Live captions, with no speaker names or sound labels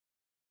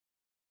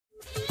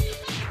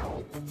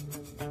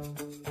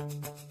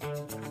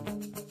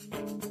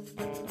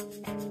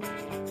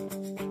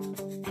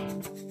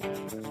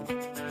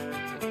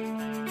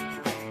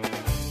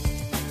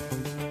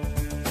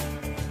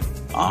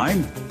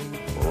I'm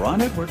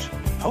Ron Edwards,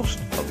 host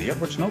of the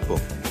Edwards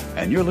Notebook,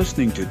 and you're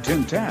listening to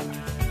Tim Tapp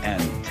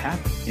and Tap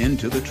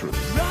into the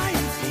Truth. Right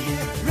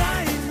here,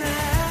 right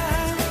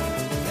now,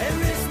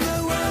 there is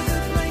no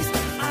other place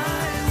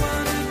I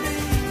want to be.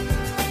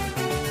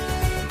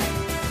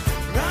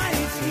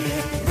 Right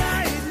here,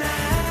 right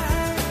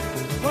now,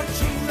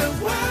 watching the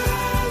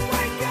world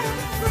wake up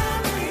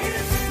from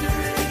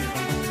history.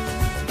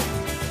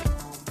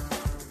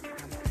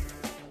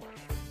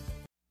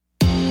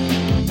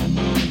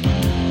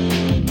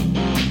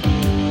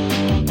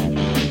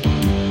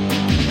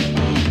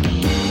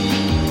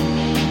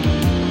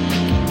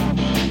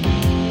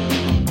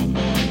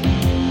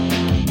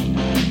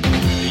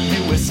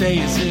 USA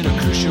is in a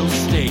crucial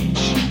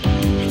stage.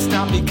 It's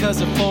not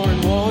because of foreign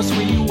wars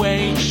we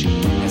wage.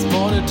 It's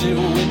more to do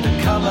with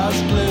the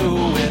colors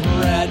blue and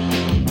red.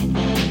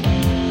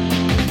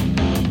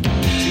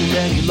 Too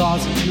many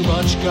laws and too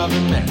much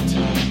government.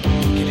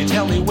 Can you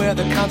tell me where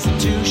the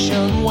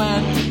Constitution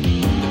went?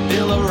 The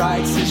Bill of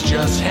Rights is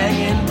just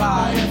hanging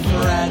by a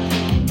thread.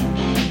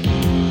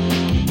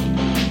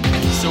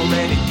 So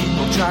many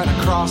people trying to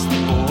cross the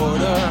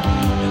border,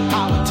 and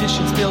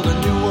politicians build a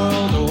new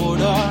world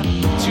order.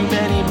 Too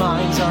many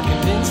minds are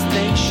convinced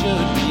they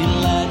should be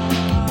led.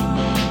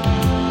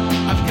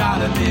 I've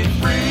gotta be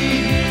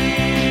free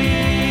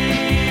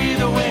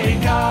the way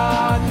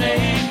God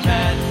made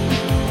men,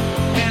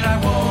 and I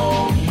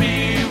won't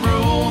be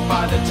ruled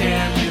by the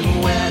damn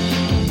UN.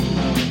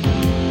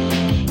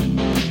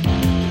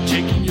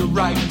 Taking your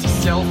right to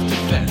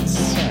self-defense.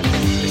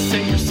 They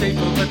say you're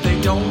safer, but they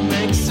don't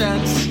make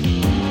sense.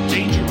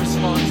 Dangerous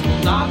ones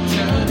will not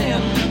turn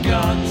into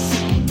guns.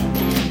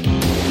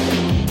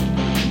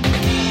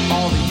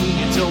 All the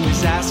unions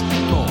always ask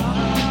for more.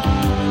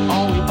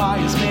 All we buy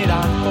is made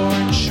on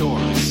foreign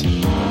shores.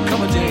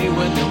 Come a day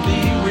when there'll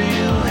be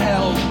real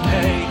hell to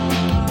pay.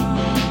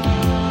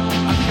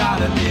 I've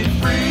gotta be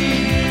free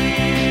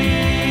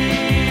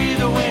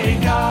the way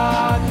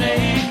God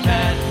made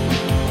men,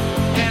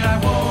 and I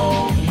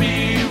won't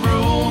be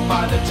ruled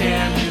by the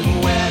damn UN.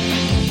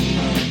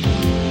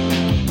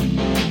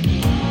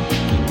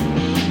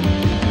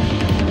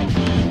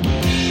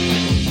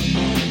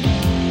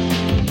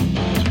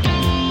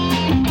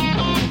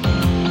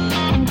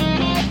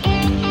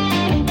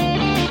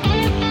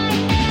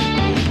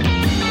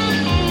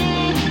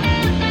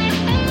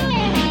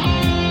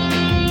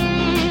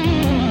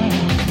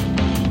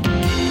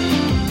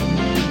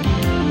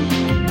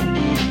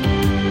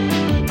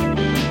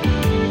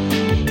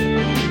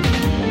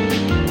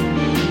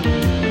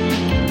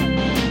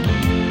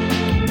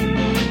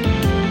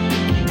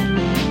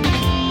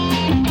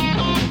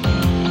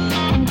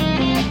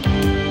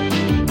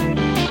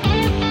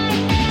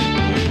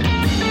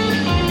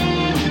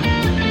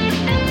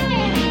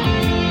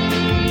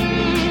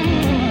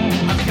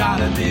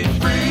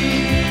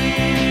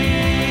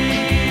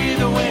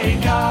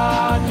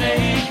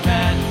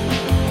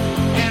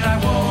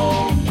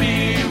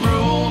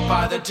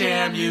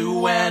 Damn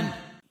UN.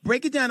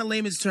 Break it down in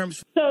layman's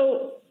terms.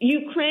 So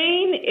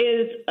Ukraine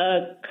is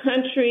a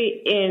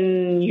country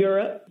in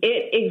Europe.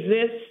 It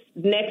exists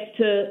next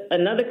to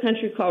another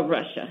country called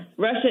Russia.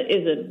 Russia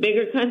is a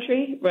bigger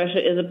country. Russia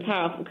is a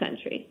powerful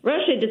country.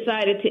 Russia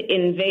decided to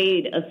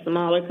invade a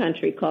smaller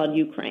country called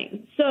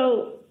Ukraine.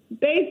 So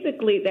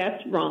basically,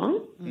 that's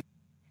wrong.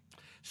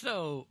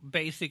 So,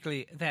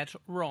 basically, that's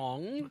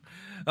wrong.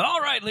 All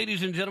right,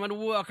 ladies and gentlemen,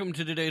 welcome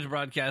to today's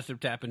broadcast of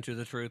Tap Into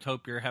the Truth.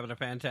 Hope you're having a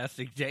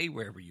fantastic day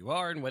wherever you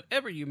are and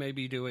whatever you may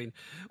be doing,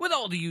 with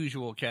all the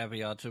usual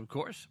caveats, of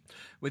course.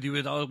 With you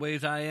as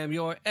always, I am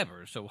your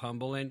ever so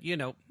humble and,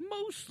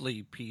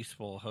 mostly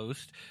peaceful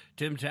host,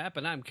 Tim Tapp,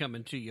 and I'm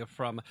coming to you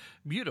from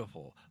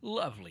beautiful,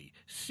 lovely,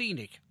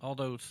 scenic,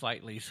 although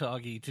slightly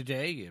soggy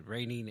today, and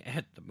raining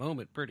at the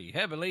moment pretty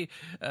heavily,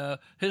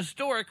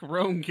 historic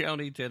Roane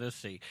County,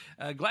 Tennessee.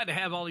 Glad to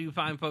have all of you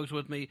fine folks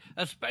with me,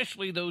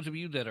 especially those of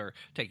you that are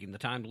taking the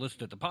time to listen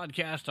to the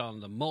podcast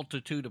on the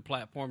multitude of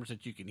platforms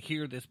that you can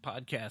hear this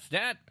podcast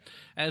at,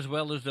 as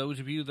well as those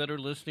of you that are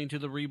listening to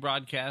the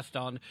rebroadcast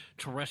on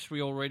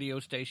terrestrial radio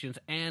stations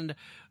and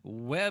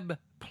web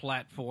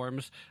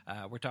platforms.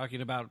 We're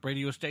talking about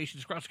radio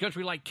stations across the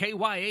country like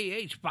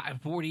KYAH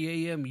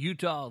 540 AM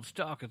Utah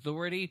Stock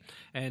Authority,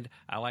 and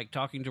I like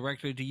talking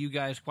directly to you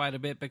guys quite a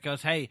bit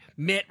because, hey,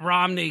 Mitt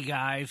Romney,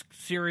 guys,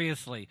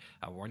 seriously,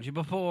 I warned you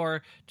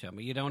before, tell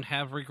me you don't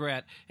have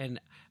regret,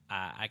 and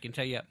I can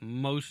tell you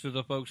most of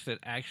the folks that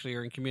actually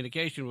are in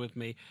communication with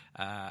me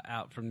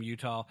out from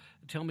Utah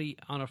tell me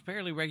on a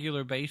fairly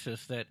regular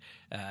basis that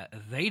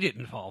they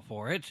didn't fall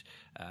for it.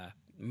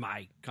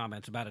 My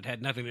comments about it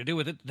had nothing to do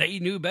with it. They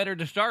knew better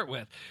to start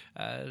with.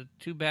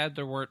 Too bad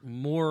there weren't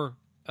more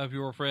of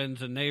your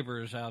friends and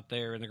neighbors out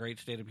there in the great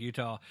state of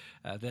Utah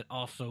that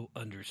also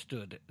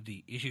understood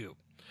the issue.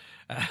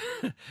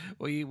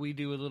 we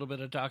do a little bit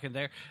of talking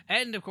there.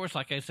 And, of course,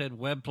 like I said,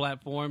 web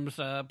platforms,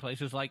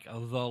 places like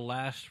The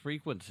Last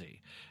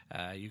Frequency.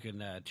 You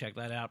can check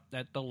that out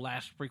at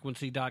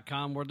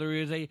thelastfrequency.com, where there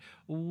is a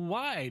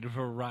wide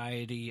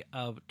variety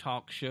of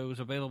talk shows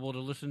available to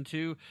listen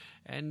to.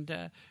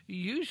 And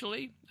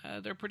usually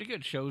they're pretty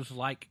good. Shows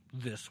like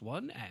this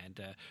one,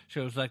 and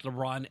shows like the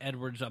Ron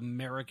Edwards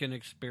American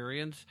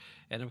Experience.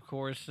 And, of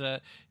course,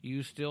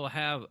 you still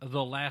have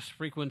The Last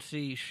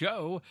Frequency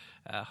show,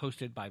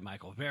 hosted by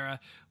Michael Vera,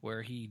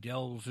 where he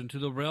delves into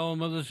the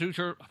realm of the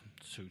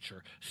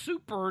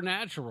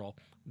supernatural.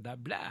 Blah,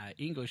 blah.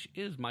 English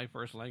is my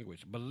first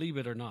language, believe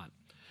it or not.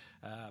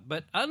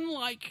 But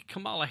unlike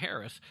Kamala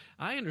Harris,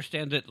 I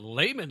understand that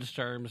layman's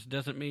terms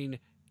doesn't mean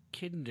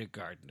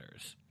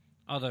kindergartners.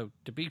 Although,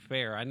 to be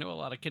fair, I know a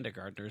lot of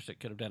kindergartners that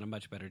could have done a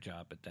much better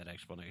job at that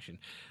explanation.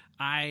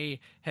 I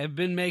have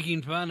been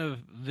making fun of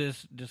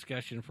this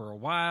discussion for a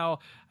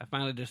while. I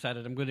finally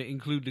decided I'm going to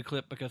include the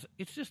clip because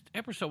it's just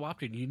ever so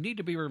often you need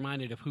to be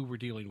reminded of who we're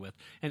dealing with.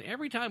 And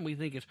every time we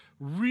think it's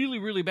really,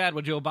 really bad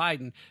with Joe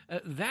Biden,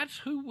 that's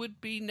who would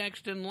be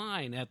next in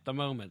line at the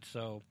moment.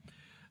 So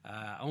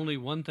only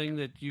one thing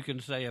that you can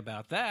say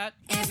about that.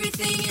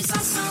 Everything is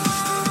awesome.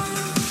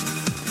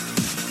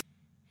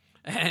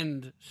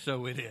 And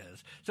so it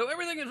is. So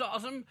everything is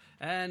awesome,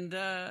 and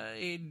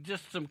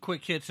just some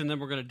quick hits, and then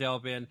we're going to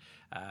delve in.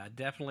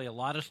 Definitely a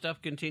lot of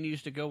stuff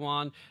continues to go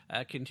on,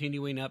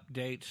 continuing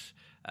updates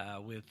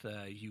with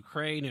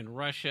Ukraine and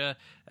Russia.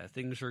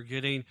 Things are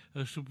getting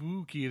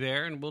spooky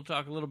there, and we'll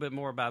talk a little bit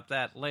more about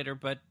that later.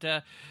 But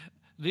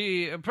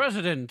the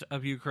president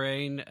of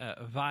Ukraine,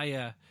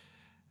 via,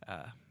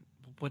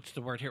 what's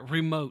the word here,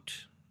 remote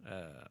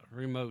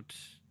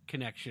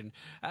connection,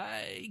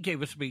 he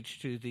gave a speech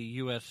to the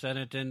U.S.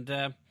 Senate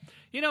and,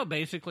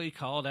 basically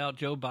called out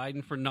Joe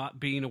Biden for not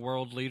being a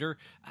world leader.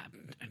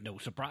 No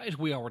surprise,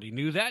 we already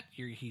knew that.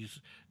 He's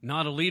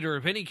not a leader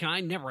of any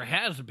kind, never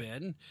has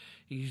been.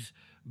 He's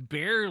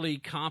barely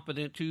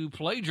competent to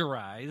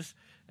plagiarize,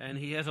 and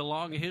he has a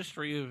long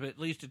history of at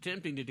least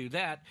attempting to do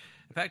that.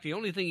 In fact, the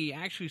only thing he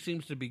actually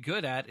seems to be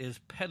good at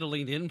is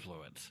peddling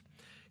influence.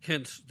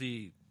 Hence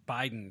the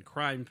Biden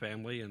crime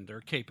family and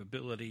their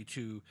capability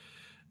to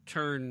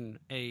turn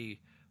a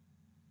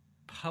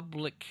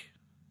public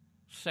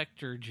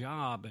sector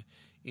job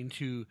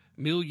into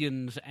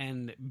millions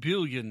and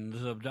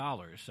billions of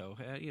dollars. So,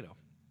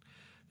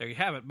 there you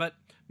have it. But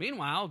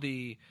meanwhile,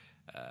 the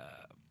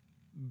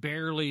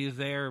barely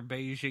there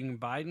Beijing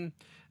Biden,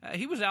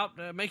 he was out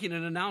making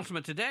an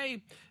announcement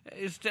today,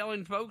 is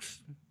telling folks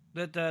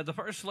that the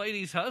First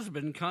Lady's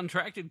husband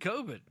contracted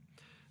COVID.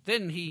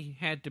 Then he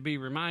had to be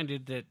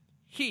reminded that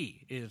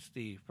he is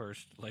the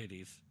First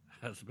Lady's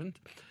husband.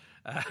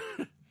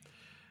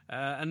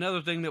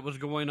 Another thing that was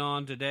going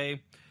on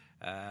today,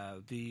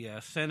 the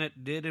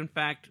Senate did, in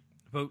fact,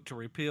 vote to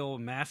repeal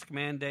mask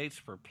mandates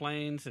for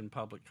planes and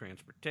public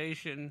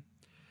transportation.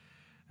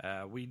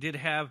 We did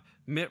have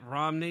Mitt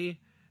Romney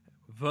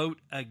vote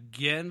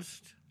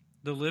against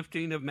the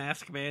lifting of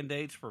mask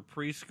mandates for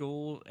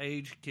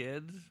preschool-age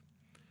kids.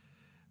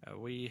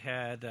 We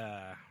had,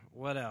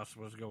 what else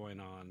was going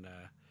on?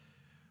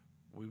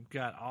 We've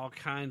got all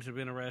kinds of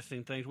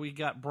interesting things. We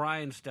got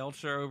Brian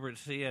Stelter over at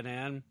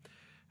CNN,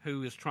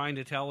 who is trying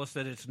to tell us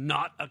that it's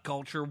not a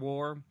culture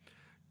war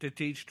to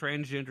teach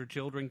transgender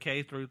children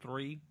K through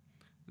 3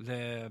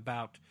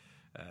 about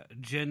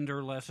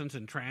gender lessons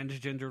and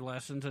transgender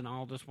lessons and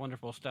all this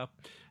wonderful stuff.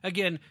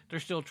 Again,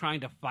 they're still trying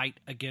to fight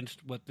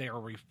against what they're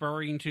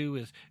referring to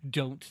as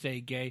 "don't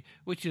say gay,"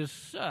 which is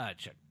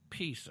such a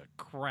piece of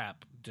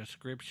crap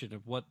description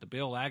of what the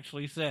bill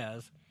actually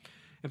says.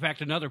 In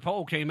fact, another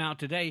poll came out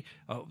today,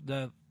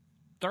 the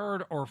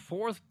third or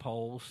fourth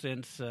poll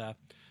since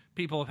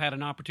people have had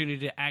an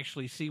opportunity to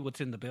actually see what's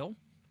in the bill.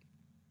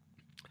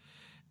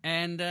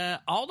 And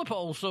all the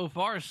polls so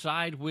far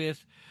side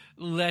with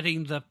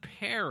letting the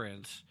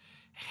parents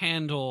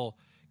handle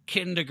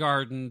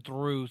kindergarten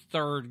through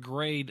third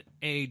grade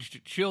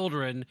aged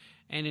children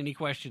and any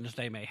questions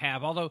they may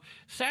have. Although,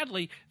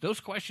 sadly, those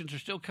questions are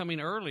still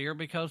coming earlier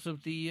because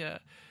of the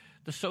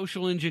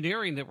social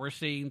engineering that we're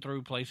seeing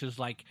through places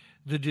like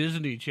the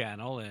Disney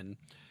Channel and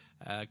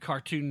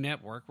Cartoon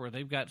Network, where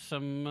they've got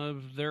some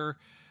of their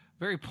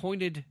very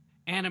pointed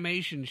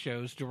animation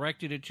shows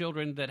directed at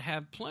children that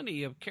have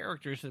plenty of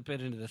characters that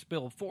fit into this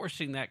bill,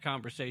 forcing that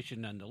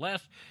conversation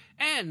nonetheless,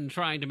 and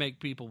trying to make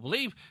people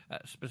believe,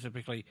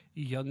 specifically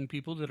young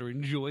people that are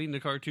enjoying the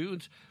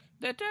cartoons,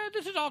 that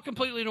this is all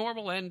completely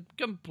normal and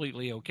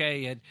completely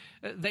okay, and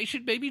they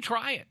should maybe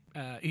try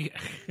it.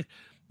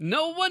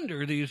 No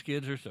wonder these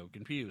kids are so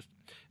confused.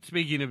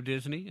 Speaking of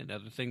Disney,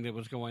 another thing that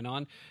was going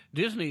on,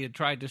 Disney had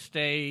tried to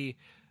stay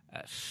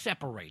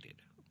separated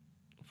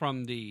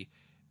from the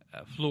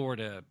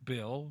Florida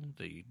bill,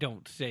 the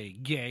Don't Say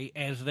Gay,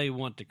 as they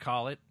want to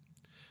call it,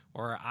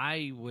 or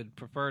I would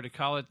prefer to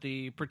call it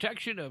the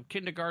Protection of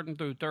Kindergarten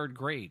through Third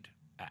Grade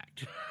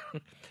Act.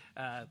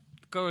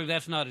 Clearly,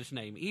 that's not its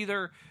name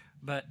either,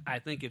 but I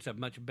think it's a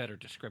much better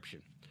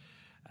description.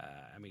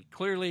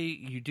 Clearly,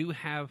 you do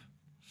have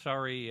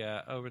Sorry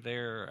over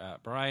there,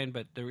 Brian,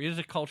 but there is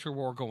a culture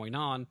war going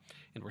on,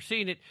 and we're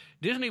seeing it.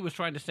 Disney was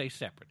trying to stay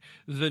separate.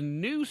 The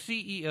new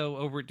CEO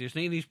over at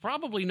Disney, and he's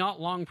probably not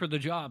long for the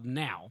job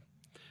now,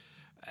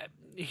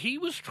 he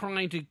was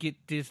trying to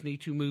get Disney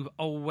to move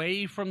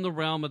away from the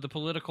realm of the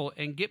political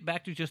and get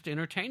back to just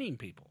entertaining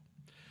people.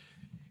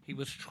 He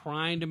was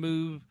trying to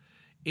move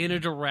in a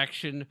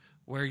direction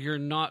where you're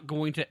not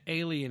going to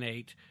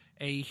alienate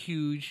a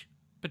huge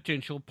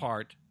potential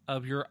part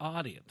of your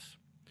audience.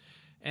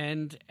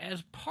 And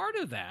as part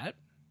of that,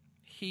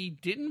 he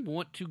didn't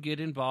want to get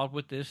involved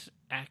with this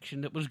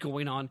action that was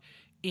going on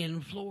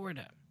in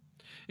Florida.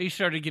 He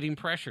started getting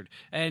pressured,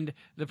 and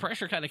the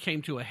pressure kind of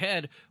came to a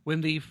head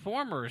when the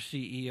former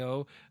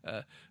CEO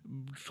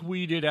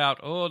tweeted out,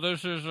 "Oh,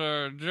 this is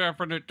a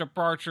definite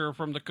departure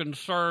from the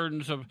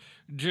concerns of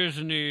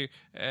Disney.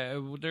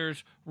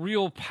 There's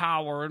real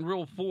power and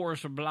real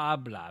force, blah,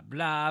 blah,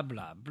 blah,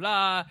 blah,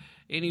 blah."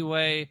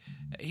 Anyway,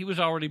 he was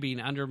already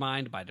being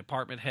undermined by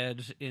department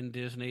heads in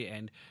Disney,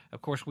 and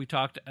of course we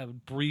talked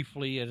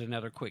briefly as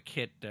another quick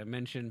hit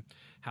mention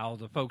how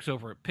the folks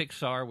over at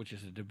Pixar, which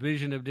is a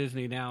division of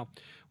Disney now,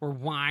 were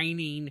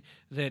whining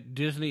that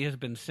Disney has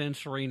been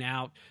censoring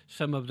out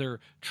some of their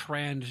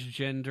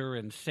transgender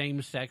and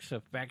same-sex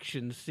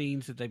affection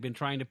scenes that they've been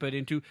trying to put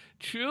into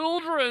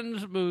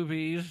children's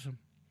movies.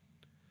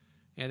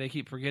 And they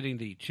keep forgetting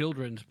the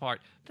children's part.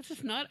 This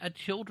is not a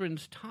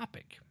children's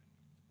topic.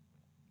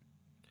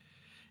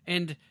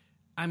 And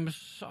I'm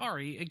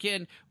sorry,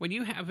 again, when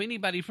you have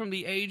anybody from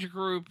the age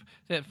group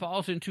that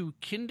falls into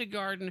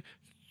kindergarten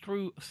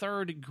through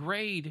third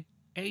grade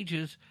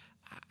ages,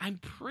 I'm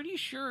pretty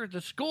sure the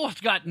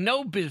school's got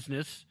no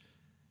business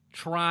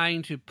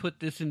trying to put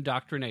this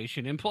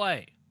indoctrination in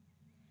play.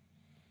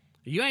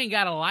 You ain't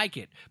got to like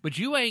it, but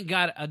you ain't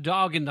got a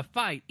dog in the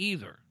fight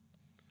either,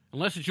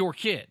 unless it's your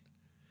kid.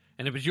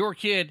 And if it's your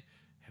kid,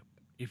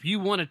 if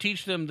you want to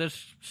teach them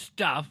this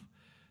stuff,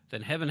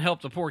 then heaven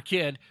help the poor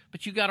kid,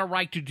 but you got a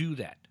right to do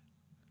that.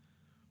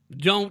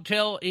 Don't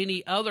tell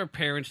any other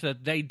parents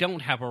that they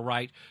don't have a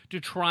right to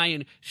try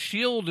and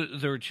shield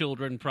their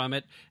children from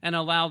it and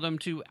allow them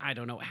to, I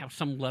don't know, have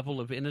some level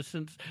of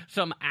innocence,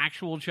 some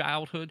actual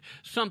childhood,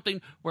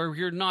 something where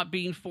you're not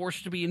being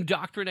forced to be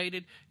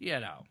indoctrinated. You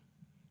know,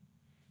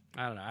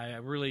 I don't know. I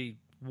really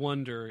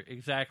wonder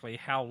exactly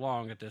how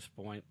long at this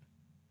point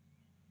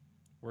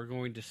we're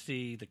going to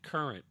see the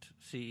current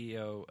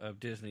CEO of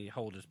Disney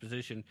hold his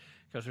position,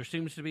 because there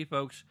seems to be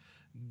folks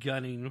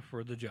gunning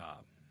for the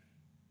job.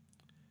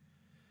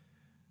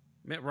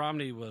 Mitt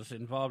Romney was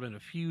involved in a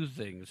few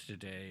things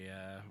today.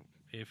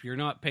 If you're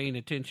not paying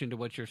attention to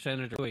what your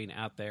senator is doing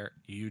out there,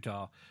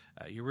 Utah,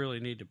 you really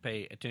need to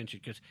pay attention,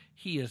 because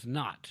he is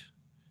not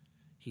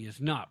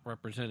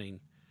representing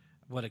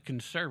what a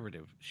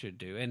conservative should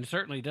do, and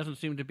certainly doesn't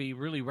seem to be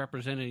really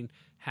representing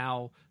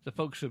how the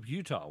folks of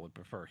Utah would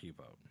prefer he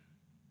vote.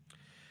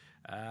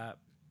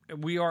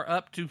 We are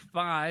up to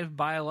 5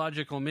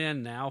 biological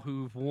men now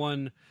who've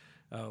won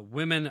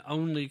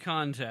women-only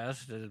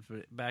contest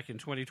back in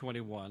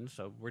 2021,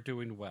 so we're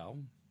doing well.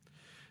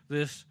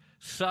 This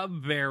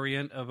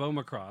subvariant of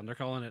Omicron, they're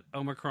calling it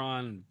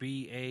Omicron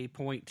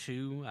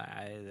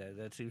BA.2,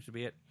 that seems to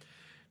be it.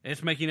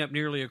 It's making up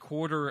nearly a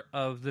quarter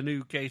of the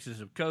new cases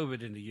of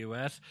COVID in the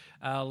U.S.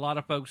 A lot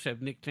of folks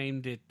have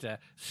nicknamed it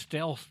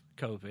stealth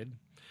COVID, and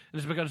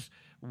it's because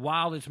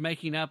while it's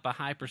making up a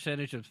high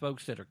percentage of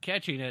folks that are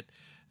catching it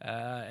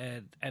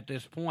at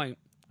this point,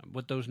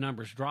 with those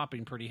numbers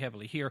dropping pretty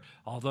heavily here,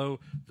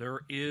 although there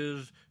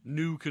is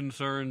new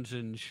concerns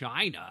in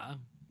China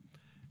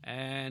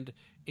and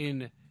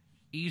in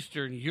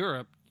Eastern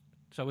Europe.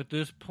 So at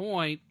this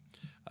point,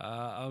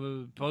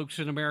 folks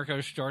in America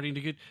are starting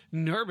to get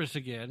nervous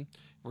again.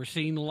 We're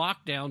seeing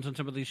lockdowns in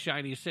some of these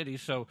Chinese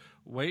cities, so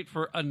wait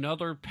for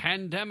another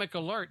pandemic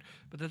alert.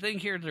 But the thing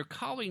here, they're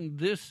calling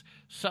this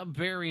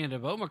subvariant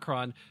of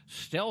Omicron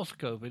stealth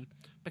COVID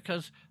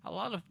because a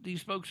lot of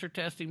these folks are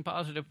testing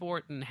positive for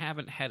it and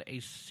haven't had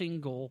a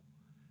single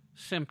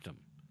symptom,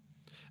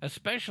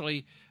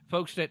 especially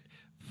folks that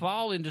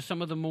fall into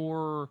some of the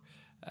more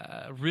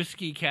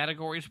risky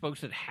categories,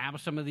 folks that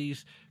have some of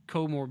these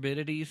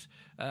comorbidities.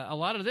 A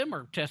lot of them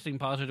are testing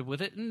positive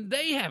with it, and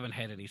they haven't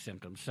had any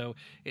symptoms. So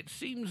it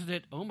seems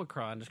that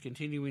Omicron is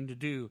continuing to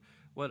do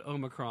what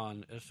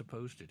Omicron is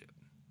supposed to do,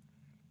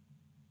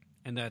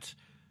 and that's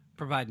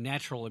provide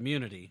natural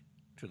immunity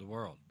to the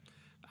world.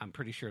 I'm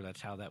pretty sure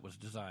that's how that was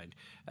designed.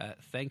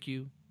 Thank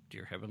you,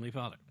 dear Heavenly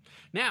Father.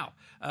 Now,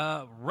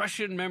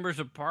 Russian members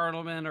of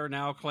parliament are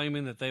now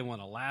claiming that they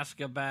want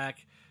Alaska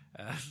back.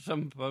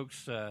 Some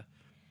folks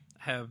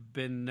have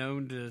been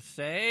known to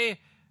say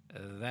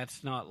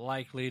that's not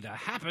likely to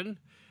happen.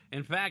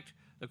 In fact,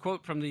 the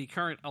quote from the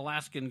current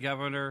Alaskan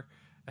governor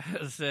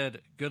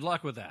said, "Good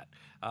luck with that."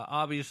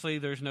 Obviously,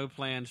 there's no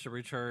plans to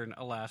return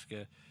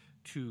Alaska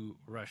to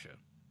Russia,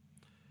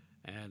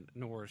 and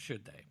nor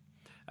should they.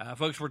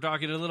 Folks, we're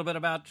talking a little bit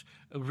about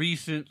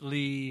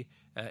recently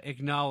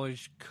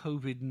acknowledged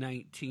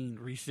COVID-19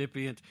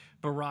 recipient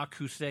Barack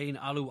Hussein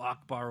Alu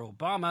Akbar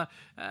Obama.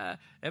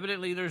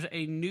 Evidently, there's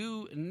a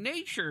new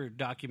nature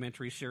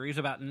documentary series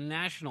about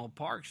national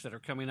parks that are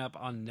coming up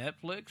on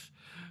Netflix,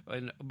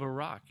 and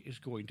Barack is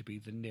going to be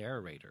the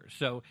narrator.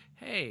 So,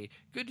 hey,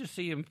 good to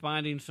see him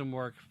finding some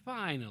work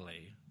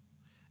finally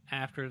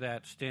after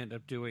that stint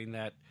of doing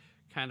that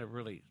kind of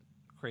really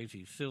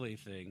crazy, silly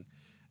thing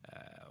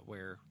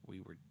where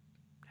we were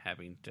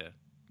having to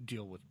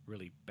deal with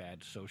really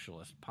bad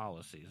socialist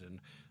policies and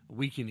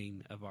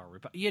weakening of our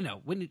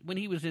when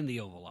he was in the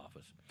Oval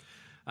Office.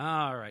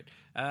 All right.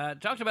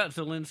 Talked about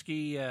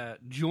Zelensky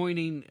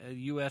joining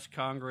U.S.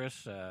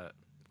 Congress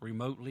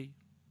remotely,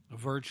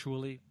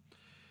 virtually.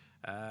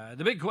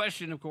 The big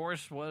question, of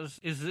course, was,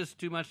 is this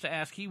too much to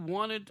ask? He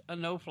wanted a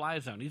no-fly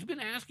zone. He's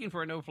been asking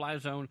for a no-fly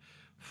zone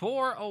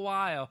for a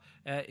while.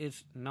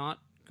 It's not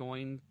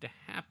going to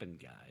happen,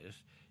 guys.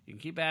 You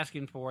can keep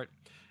asking for it.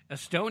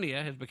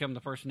 Estonia has become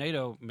the first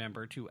NATO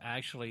member to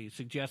actually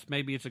suggest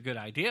maybe it's a good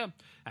idea,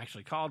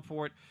 actually called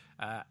for it.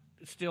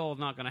 Still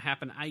not going to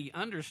happen. I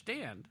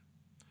understand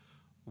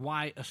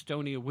why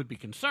Estonia would be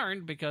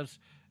concerned, because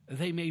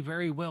they may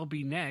very well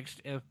be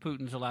next if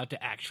Putin's allowed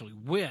to actually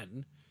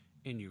win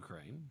in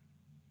Ukraine.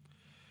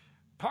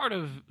 Part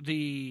of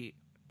the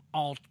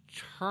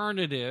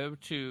alternative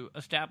to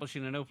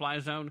establishing a no-fly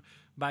zone,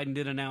 Biden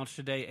did announce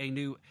today a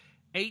new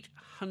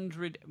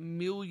 $800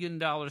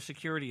 million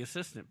security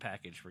assistance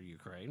package for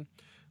Ukraine.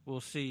 We'll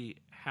see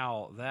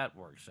how that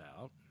works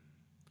out.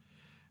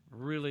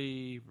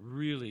 Really,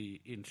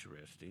 really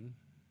interesting.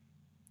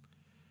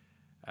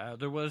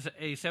 There was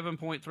a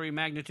 7.3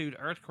 magnitude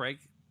earthquake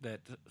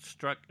that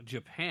struck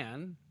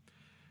Japan.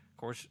 Of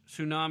course,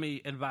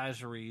 tsunami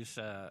advisories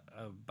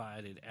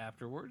abided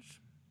afterwards.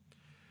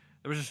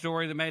 There was a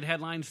story that made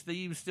headlines.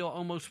 Thieves steal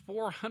almost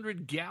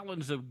 400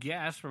 gallons of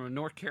gas from a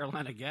North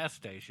Carolina gas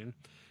station.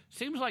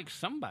 Seems like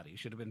somebody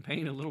should have been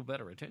paying a little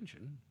better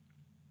attention.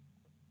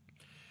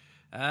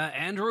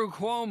 Andrew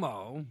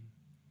Cuomo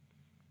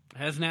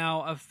has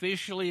now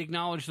officially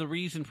acknowledged the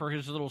reason for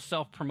his little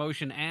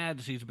self-promotion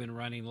ads he's been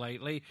running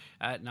lately.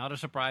 Not a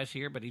surprise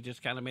here, but he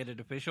just kind of made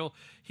it official.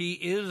 He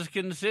is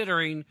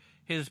considering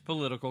his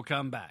political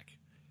comeback.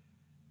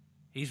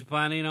 He's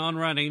planning on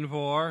running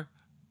for,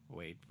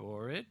 wait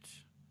for it,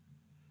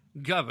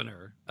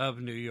 governor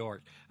of New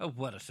York. Oh,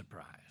 what a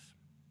surprise.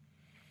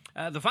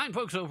 The fine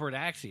folks over at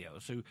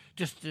Axios, who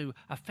just do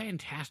a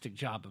fantastic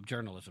job of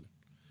journalism.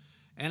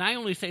 And I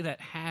only say that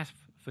half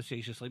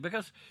facetiously,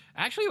 because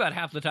actually about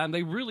half the time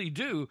they really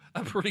do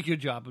a pretty good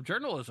job of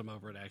journalism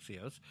over at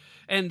Axios.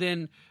 And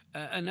then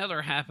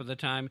another half of the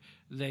time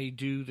they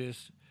do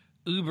this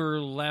uber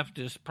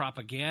leftist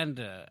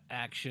propaganda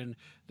action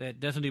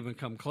that doesn't even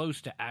come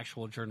close to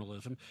actual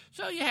journalism.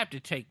 So you have to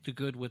take the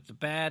good with the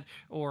bad,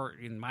 or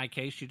in my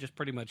case, you just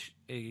pretty much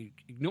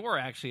ignore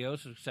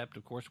Axios, except,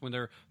 of course, when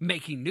they're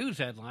making news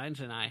headlines,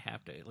 and I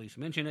have to at least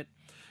mention it.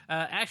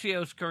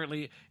 Axios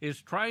currently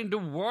is trying to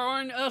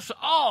warn us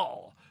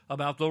all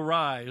about the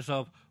rise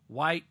of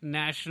white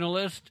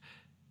nationalist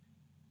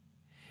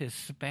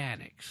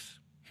Hispanics.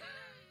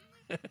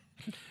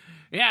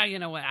 Yeah, you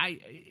know what,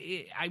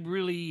 I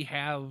really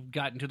have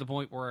gotten to the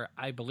point where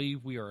I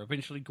believe we are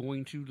eventually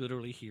going to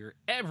literally hear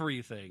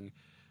everything.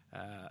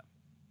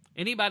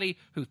 Anybody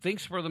who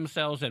thinks for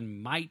themselves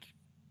and might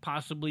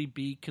possibly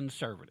be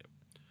conservative,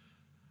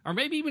 or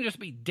maybe even just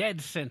be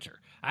dead center.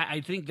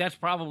 I think that's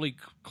probably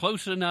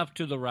close enough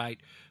to the right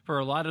for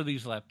a lot of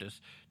these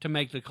leftists to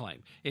make the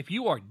claim. If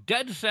you are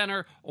dead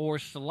center or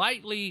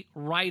slightly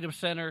right of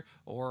center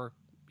or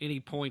any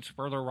points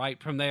further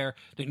right from there,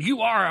 then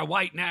you are a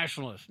white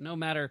nationalist, no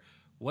matter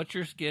what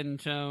your skin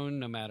tone,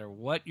 no matter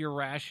what your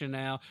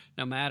rationale,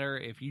 no matter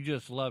if you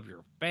just love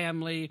your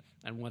family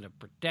and want to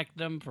protect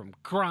them from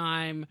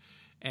crime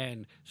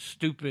and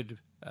stupid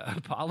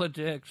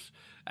politics.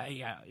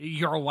 Yeah,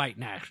 you're a white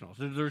nationalist.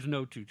 There's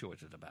no two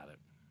choices about it.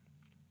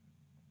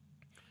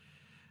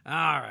 All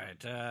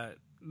right.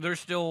 There's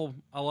still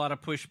a lot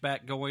of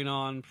pushback going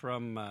on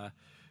from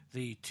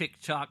the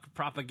TikTok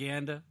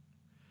propaganda.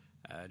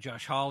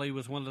 Josh Hawley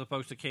was one of the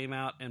folks that came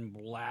out and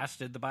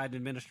blasted the Biden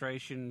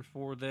administration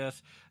for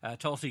this.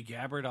 Tulsi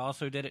Gabbard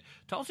also did it.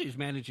 Tulsi's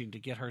managing to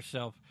get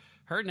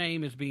her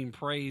name is being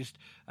praised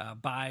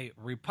by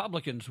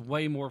Republicans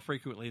way more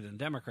frequently than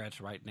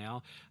Democrats right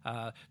now.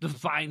 The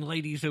fine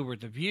ladies over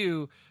at The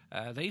View,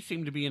 they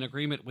seem to be in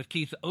agreement with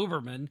Keith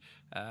Olbermann.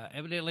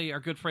 Evidently, our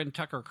good friend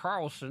Tucker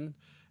Carlson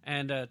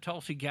and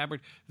Tulsi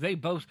Gabbard, they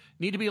both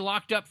need to be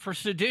locked up for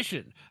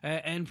sedition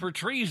and for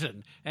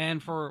treason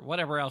and for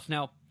whatever else.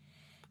 Now,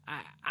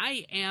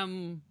 I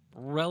am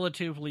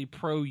relatively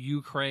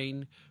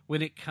pro-Ukraine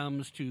when it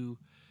comes to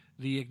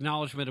the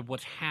acknowledgement of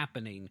what's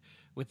happening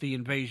with the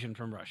invasion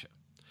from Russia,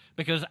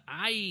 because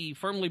I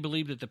firmly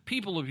believe that the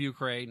people of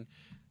Ukraine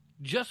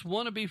just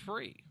want to be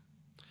free.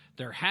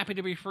 They're happy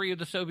to be free of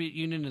the Soviet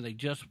Union, and they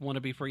just want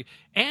to be free.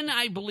 And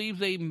I believe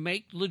they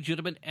make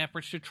legitimate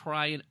efforts to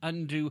try and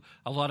undo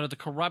a lot of the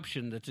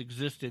corruption that's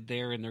existed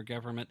there in their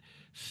government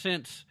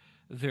since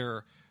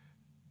their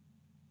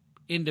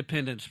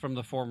independence from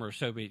the former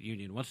Soviet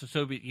Union, once the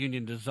Soviet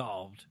Union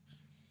dissolved.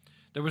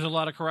 There was a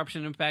lot of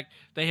corruption. In fact,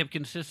 they have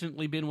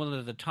consistently been one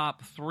of the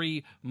top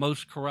 3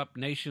 most corrupt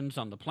nations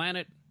on the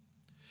planet.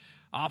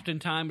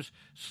 Oftentimes,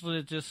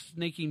 just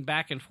sneaking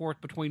back and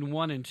forth between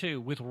 1 and 2,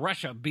 with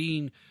Russia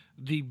being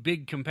the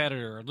big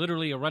competitor,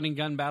 literally a running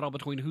gun battle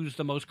between who's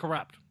the most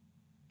corrupt.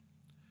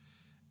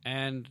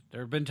 And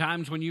there have been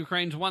times when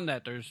Ukraine's won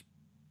that. There's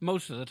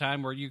most of the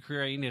time where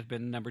Ukraine has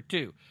been number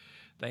 2.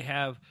 They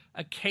have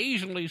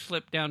occasionally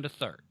slipped down to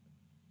 3rd.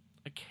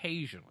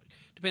 Occasionally.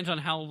 Depends on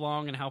how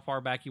long and how far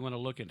back you want to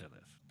look into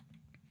this.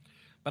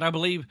 But I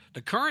believe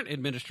the current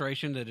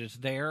administration that is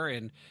there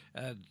and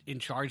in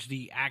charge of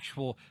the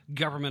actual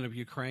government of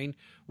Ukraine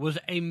was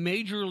a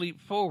major leap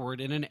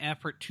forward in an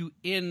effort to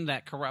end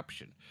that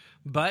corruption.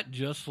 But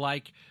just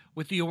like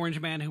with the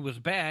orange man who was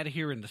bad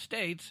here in the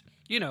States,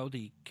 you know,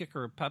 the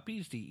kicker of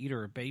puppies, the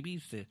eater of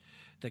babies,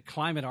 the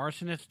climate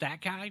arsonist,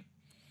 that guy,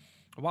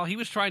 while he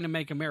was trying to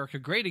make America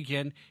great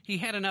again, he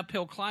had an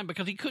uphill climb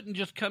because he couldn't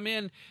just come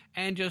in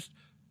and just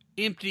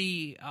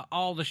empty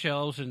all the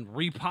shelves and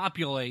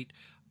repopulate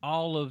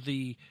all of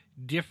the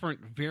different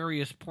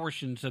various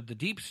portions of the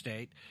deep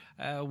state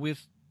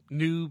with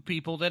new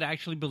people that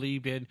actually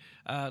believed in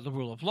the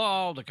rule of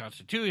law, the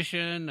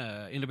Constitution,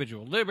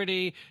 individual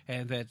liberty,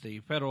 and that the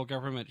federal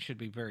government should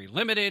be very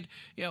limited.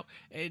 You know,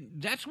 and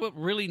that's what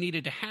really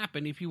needed to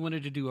happen if you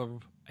wanted to do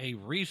a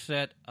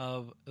reset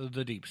of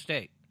the deep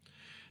state.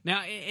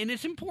 Now, and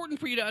it's important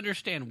for you to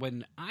understand,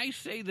 when I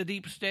say the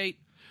deep state,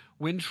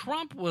 when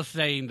Trump was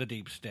saying the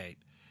deep state,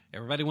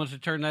 everybody wants to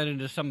turn that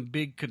into some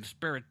big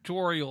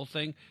conspiratorial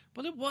thing,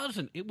 but it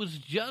wasn't. It was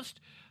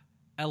just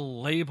a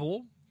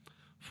label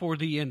for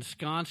the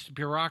ensconced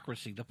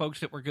bureaucracy, the folks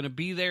that were going to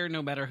be there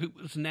no matter who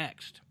was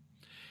next.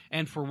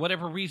 And for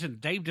whatever reason,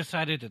 they've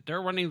decided that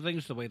they're running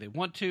things the way they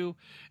want to,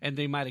 and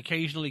they might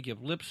occasionally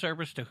give lip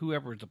service to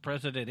whoever the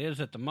president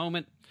is at the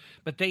moment,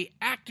 but they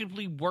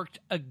actively worked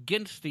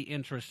against the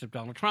interests of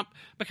Donald Trump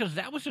because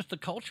that was just the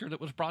culture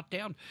that was brought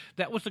down.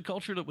 That was the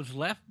culture that was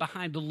left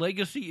behind, the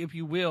legacy, if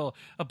you will,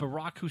 of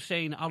Barack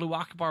Hussein, Allahu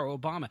Akbar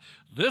Obama.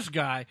 This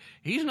guy,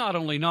 he's not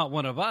only not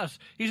one of us,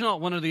 he's not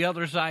one of the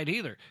other side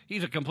either.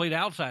 He's a complete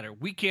outsider.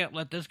 We can't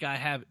let this guy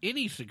have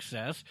any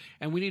success,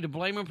 and we need to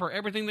blame him for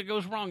everything that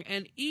goes wrong.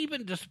 And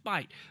even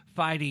despite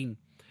fighting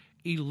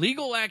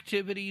illegal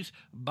activities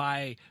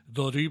by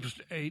the deep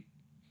state,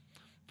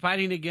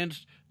 fighting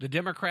against the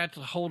Democrats'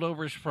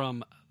 holdovers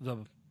from the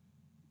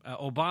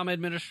Obama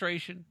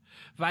administration,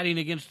 fighting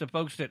against the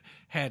folks that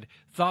had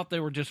thought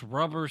they were just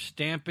rubber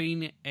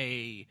stamping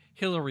a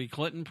Hillary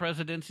Clinton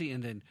presidency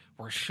and then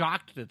were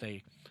shocked that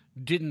they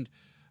didn't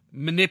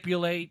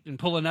manipulate and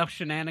pull enough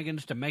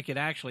shenanigans to make it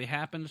actually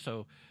happen,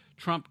 so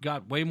Trump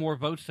got way more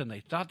votes than they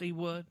thought he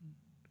would.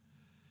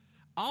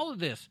 All of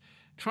this,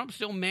 Trump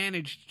still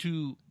managed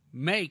to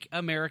make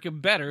America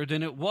better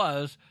than it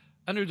was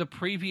under the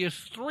previous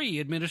 3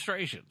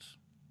 administrations.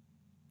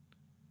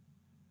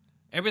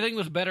 Everything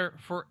was better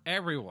for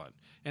everyone.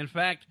 In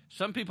fact,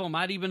 some people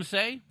might even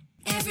say,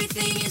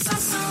 Everything is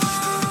awesome.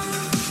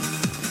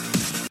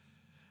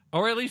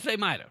 Or at least they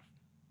might have.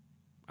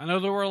 I know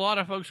there were a lot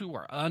of folks who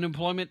were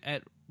unemployment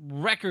at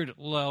record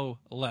low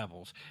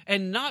levels,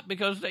 and not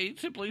because they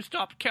simply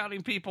stopped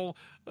counting people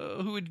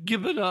who had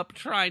given up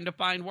trying to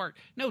find work.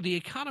 No, the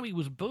economy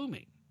was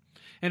booming.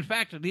 In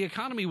fact, the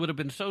economy would have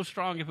been so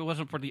strong if it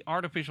wasn't for the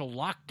artificial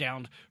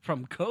lockdowns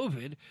from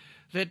COVID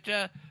that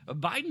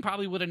Biden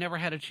probably would have never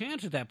had a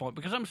chance at that point.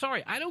 Because I'm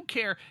sorry, I don't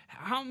care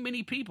how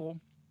many people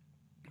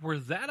were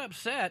that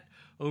upset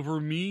over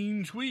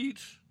mean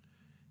tweets,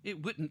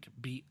 it wouldn't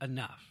be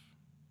enough.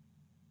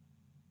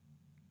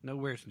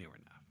 Nowhere near enough.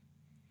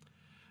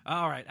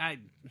 All right,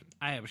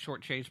 I have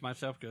shortchanged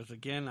myself because,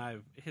 again,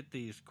 I've hit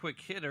these quick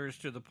hitters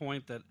to the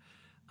point that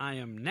I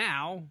am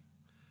now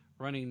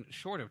running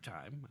short of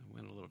time. I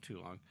went a little too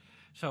long.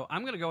 So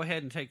I'm going to go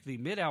ahead and take the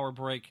mid-hour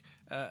break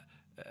a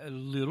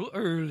little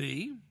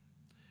early,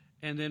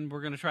 and then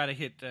we're going to try to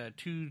hit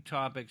 2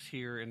 topics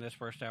here in this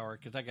first hour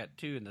because I got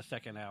 2 in the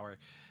second hour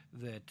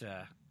that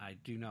I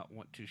do not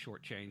want to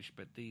shortchange.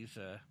 But these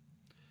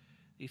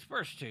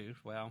first 2,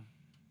 well,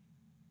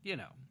 you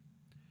know,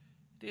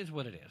 it is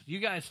what it is. You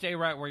guys stay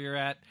right where you're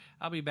at.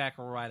 I'll be back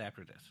right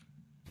after this.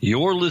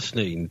 You're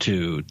listening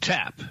to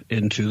Tap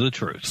Into the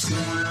Truth.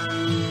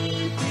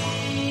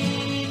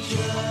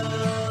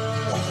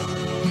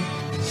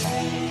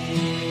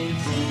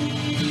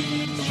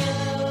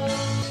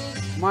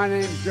 My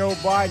name's Joe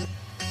Biden.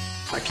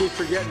 I keep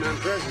forgetting I'm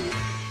president.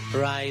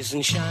 Rise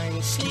and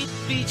shine,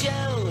 Sleepy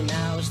Joe.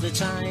 Now's the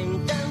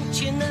time,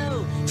 don't you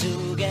know,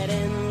 to get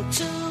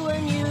into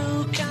a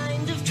new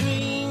kind of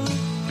dream.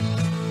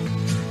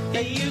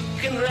 You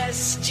can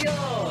rest your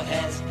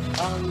head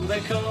on the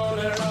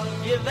corner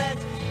of your bed.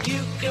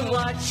 You can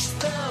watch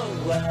the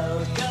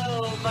world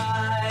go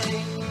by.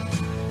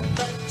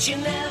 But you're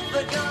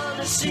never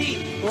gonna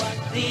see what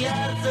the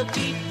other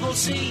people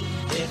see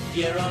if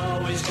you're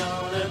always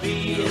gonna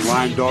be a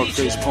Blind Sleepy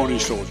dog-faced pony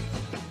soldier.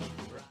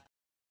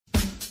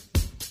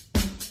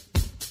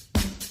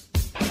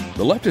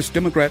 The leftist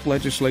Democrat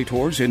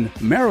legislators in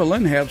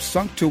Maryland have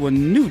sunk to a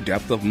new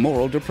depth of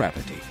moral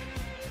depravity.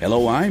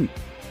 Hello, I'm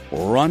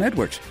Ron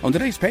Edwards. On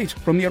today's page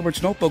from the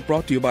Edwards Notebook,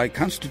 brought to you by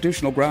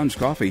Constitutional Grounds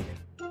Coffee.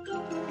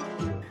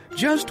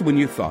 Just when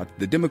you thought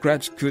the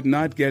Democrats could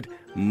not get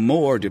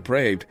more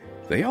depraved,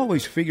 they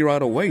always figure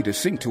out a way to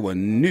sink to a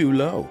new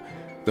low.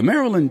 The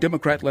Maryland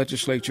Democrat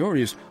legislature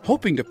is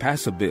hoping to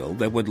pass a bill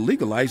that would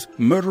legalize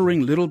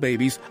murdering little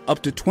babies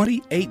up to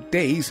 28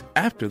 days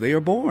after they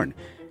are born.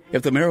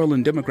 If the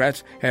Maryland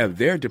Democrats have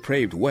their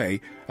depraved way,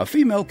 a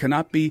female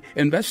cannot be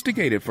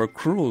investigated for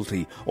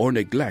cruelty or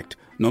neglect,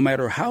 no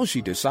matter how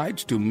she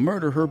decides to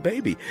murder her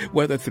baby,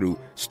 whether through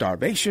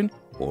starvation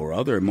or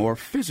other more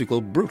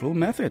physical, brutal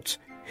methods.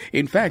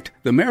 In fact,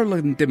 the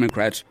Maryland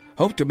Democrats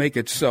hope to make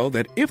it so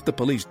that if the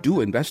police do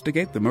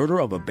investigate the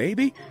murder of a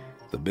baby,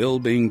 the bill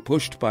being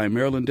pushed by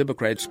Maryland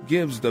Democrats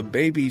gives the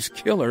baby's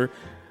killer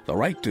the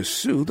right to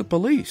sue the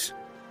police.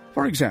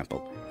 For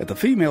example, if the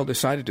female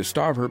decided to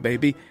starve her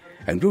baby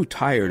and grew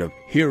tired of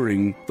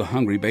hearing the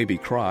hungry baby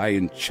cry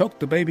and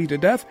choked the baby to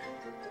death,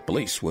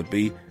 police would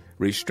be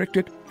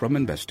restricted from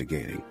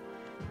investigating.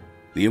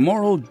 The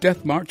immoral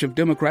death march of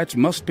Democrats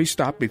must be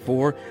stopped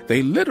before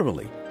they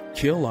literally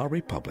kill our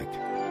republic.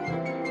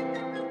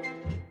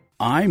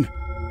 I'm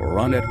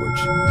Ron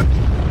Edwards.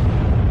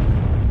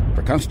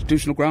 For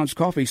Constitutional Grounds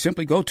Coffee,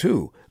 simply go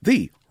to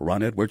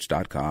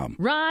theronedwards.com.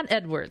 Ron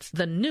Edwards,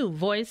 the new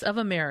voice of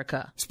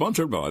America.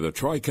 Sponsored by the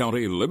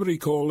Tri-County Liberty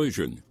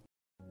Coalition.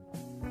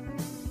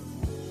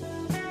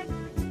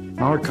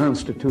 Our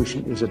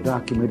Constitution is a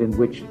document in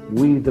which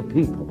we, the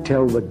people,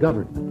 tell the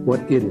government what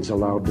it is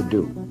allowed to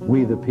do.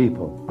 We, the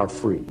people, are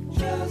free.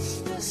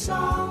 Just a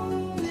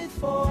song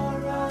before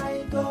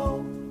I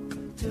go,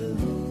 to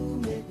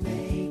whom it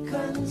may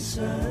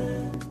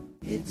concern.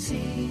 It's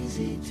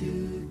easy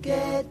to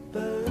get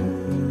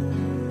burned.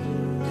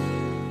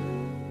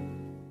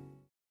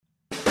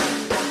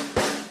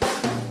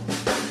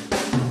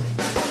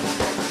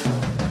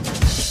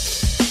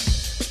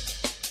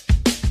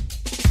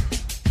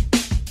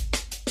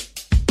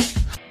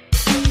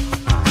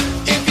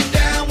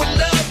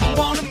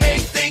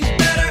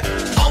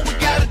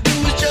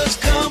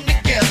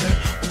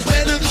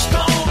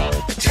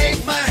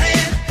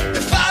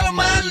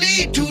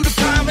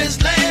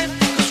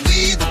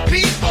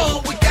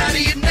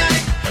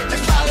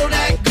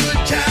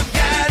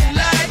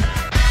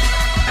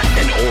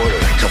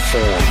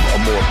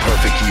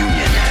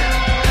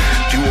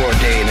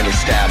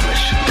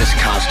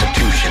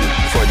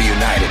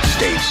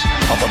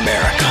 Of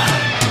America.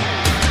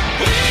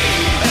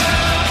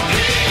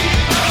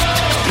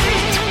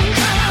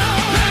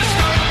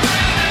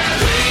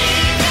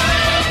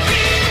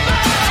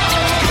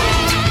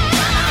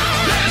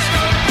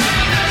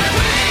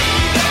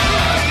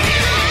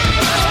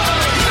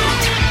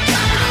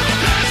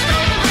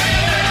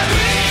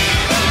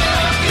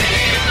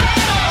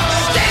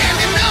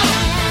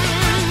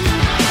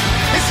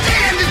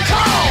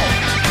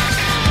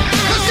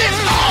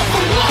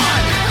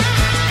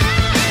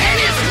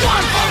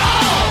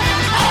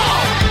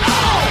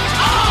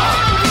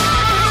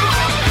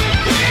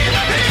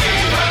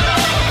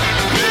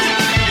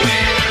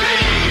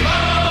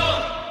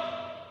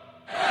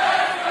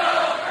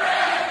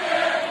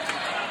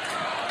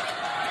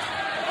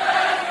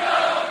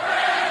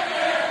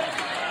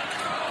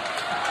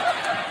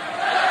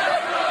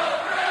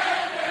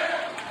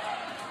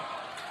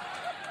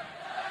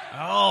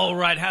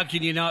 How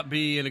can you not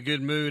be in a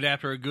good mood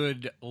after a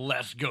good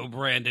Let's Go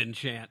Brandon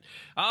chant?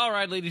 All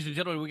right, ladies and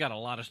gentlemen, we got a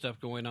lot of stuff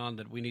going on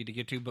that we need to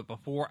get to, but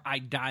before I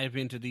dive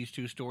into these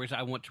two stories,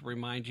 I want to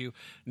remind you,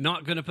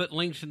 not going to put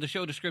links in the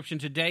show description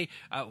today.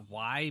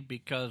 Why?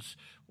 Because,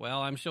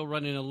 well, I'm still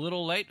running a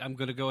little late. I'm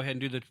going to go ahead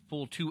and do the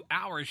full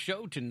 2-hour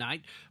show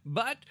tonight,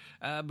 but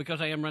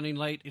because I am running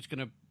late, it's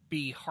going to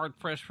be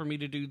hard-pressed for me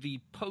to do the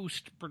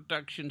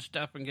post-production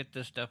stuff and get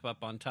this stuff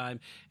up on time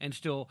and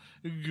still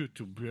get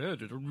to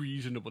bed at a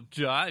reasonable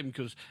time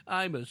because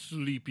I'm a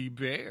sleepy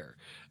bear.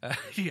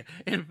 Yeah.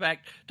 In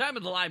fact, time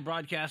of the live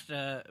broadcast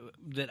that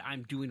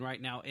I'm doing right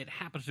now, it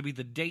happens to be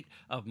the date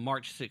of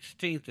March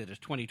 16th. It is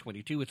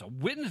 2022. It's a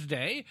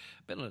Wednesday.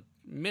 Been a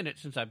minute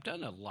since I've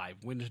done a live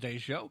Wednesday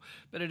show,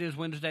 but it is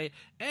Wednesday,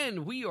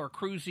 and we are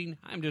cruising.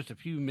 I'm just a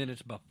few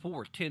minutes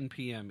before 10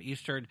 p.m.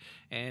 Eastern,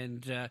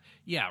 and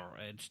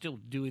it's still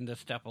doing this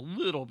stuff a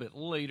little bit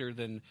later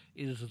than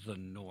is the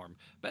norm.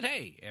 But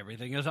hey,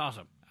 everything is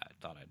awesome. I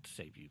thought I'd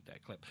save you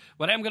that clip.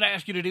 What I'm going to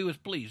ask you to do is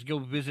please go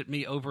visit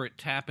me over at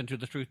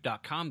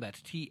tappintothetruth.com.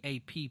 That's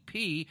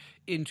TAPP,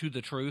 into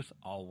the truth,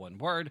 all one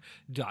word,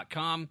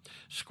 .com.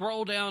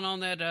 Scroll down on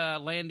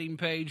that landing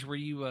page where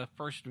you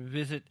first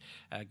visit.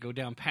 Go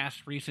down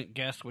past recent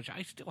guests, which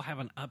I still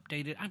haven't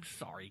updated. I'm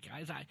sorry,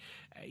 guys.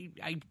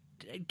 I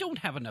don't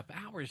have enough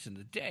hours in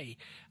the day.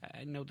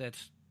 I know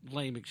that's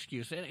lame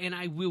excuse, and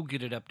I will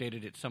get it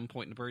updated at some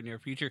point in the very near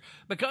future,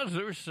 because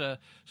there's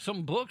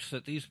some books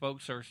that these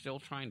folks are still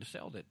trying to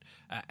sell that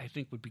I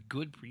think would be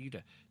good for you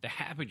to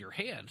have in your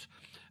hands.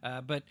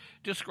 But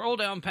just scroll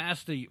down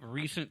past the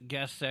recent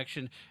guest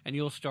section, and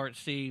you'll start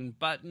seeing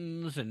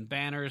buttons and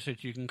banners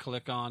that you can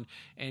click on,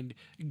 and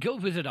go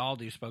visit all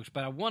these folks.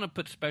 But I want to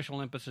put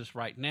special emphasis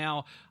right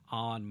now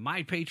on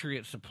My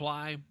Patriot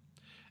Supply,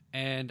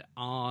 and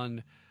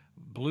on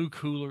Blue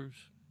Coolers,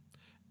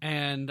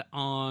 and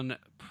on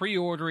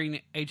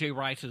pre-ordering A.J.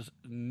 Rice's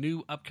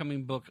new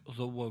upcoming book,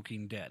 The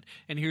Walking Dead.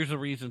 And here's the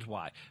reasons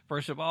why.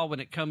 First of all,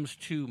 when it comes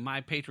to My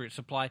Patriot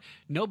Supply,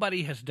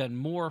 nobody has done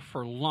more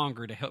for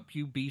longer to help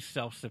you be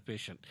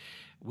self-sufficient.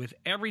 With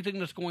everything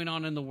that's going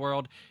on in the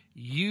world,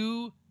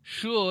 you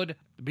should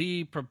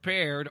be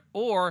prepared,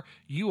 or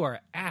you are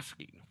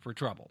asking for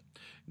trouble.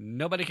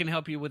 Nobody can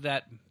help you with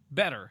that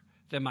better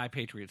than My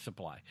Patriot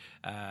Supply.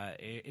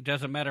 It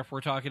doesn't matter if we're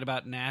talking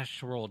about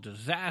natural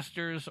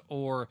disasters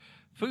or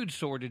food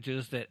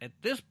shortages, that at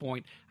this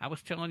point, I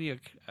was telling you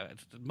as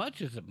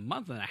much as a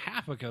month and a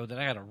half ago that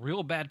I had a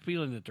real bad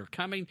feeling that they're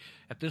coming.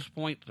 At this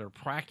point, they're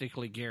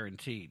practically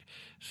guaranteed.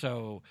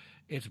 So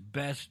it's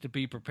best to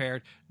be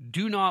prepared.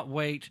 Do not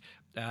wait.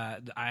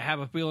 I have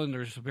a feeling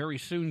there's very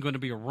soon going to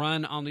be a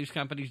run on these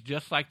companies,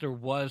 just like there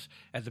was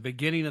at the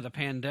beginning of the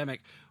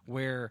pandemic,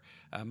 where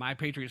My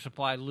Patriot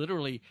Supply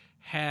literally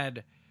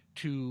had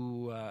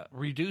to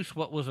reduce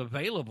what was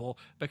available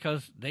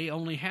because they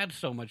only had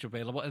so much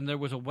available, and there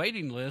was a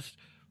waiting list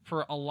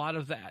for a lot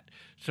of that.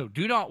 So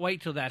do not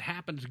wait till that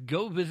happens.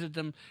 Go visit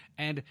them,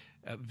 and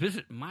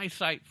visit my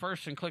site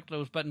first and click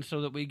those buttons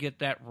so that we get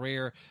that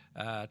rare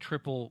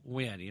triple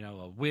win,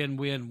 a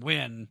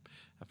win-win-win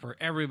for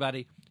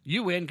everybody.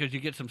 You win because you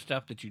get some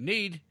stuff that you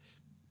need.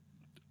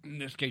 In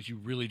this case, you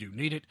really do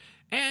need it.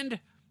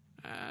 And,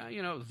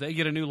 they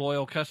get a new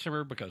loyal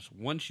customer, because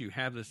once you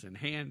have this in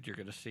hand, you're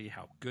going to see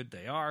how good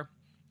they are.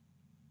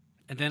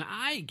 And then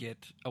I get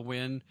a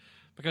win,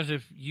 because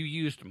if you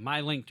used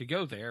my link to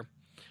go there,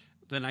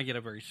 then I get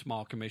a very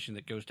small commission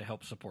that goes to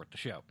help support the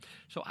show.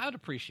 So I would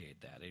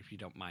appreciate that if you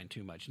don't mind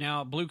too much.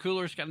 Now, Blue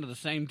Cooler's kind of the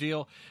same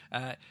deal.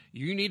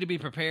 You need to be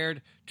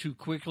prepared to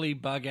quickly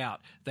bug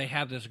out. They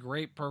have this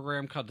great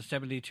program called the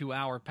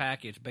 72-Hour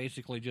Pack. It's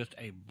basically just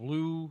a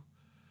blue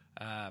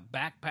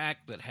backpack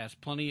that has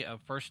plenty of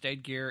first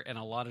aid gear and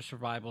a lot of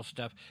survival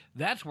stuff.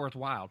 That's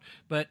worthwhile.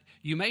 But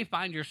you may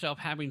find yourself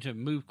having to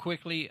move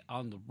quickly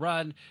on the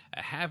run,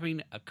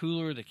 having a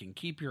cooler that can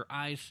keep your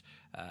ice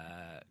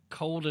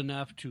cold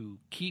enough to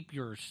keep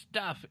your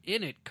stuff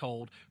in it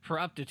cold for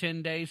up to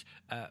 10 days,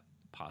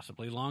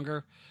 possibly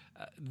longer.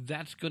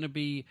 That's going to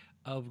be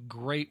of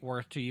great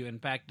worth to you. In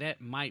fact,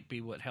 that might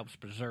be what helps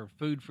preserve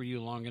food for you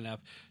long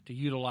enough to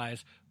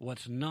utilize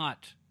what's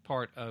not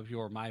part of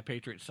your My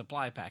Patriot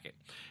Supply packet.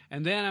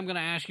 And then I'm going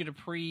to ask you to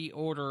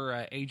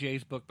pre-order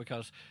AJ's book,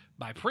 because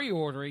by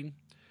pre-ordering,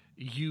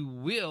 you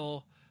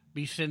will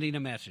be sending a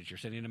message. You're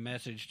sending a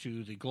message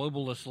to the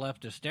globalist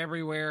leftists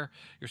everywhere.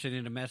 You're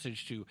sending a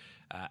message to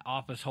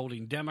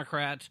office-holding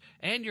Democrats.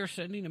 And you're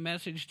sending a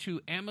message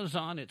to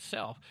Amazon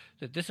itself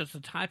that this is the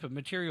type of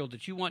material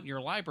that you want in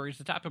your libraries,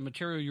 the type of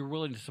material you're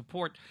willing to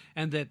support,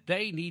 and that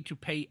they need to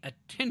pay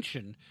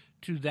attention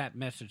to that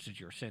message that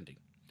you're sending.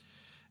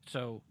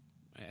 So,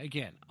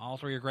 again, all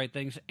three are great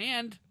things.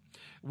 And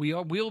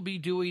we'll be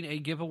doing a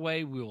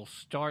giveaway. We'll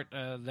start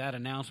that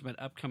announcement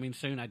upcoming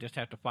soon. I just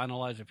have to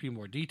finalize a few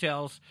more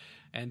details.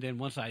 And then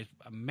once I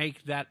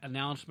make that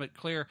announcement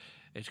clear,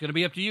 it's going to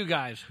be up to you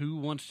guys who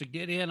wants to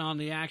get in on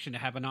the action to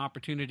have an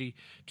opportunity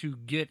to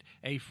get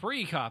a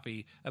free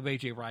copy of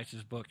A.J.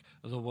 Rice's book,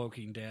 The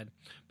Walking Dead.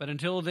 But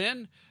until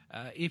then,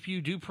 if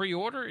you do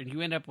pre-order and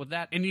you end up with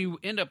that, and you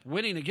end up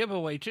winning a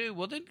giveaway too,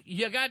 well, then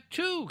you got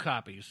 2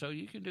 copies, so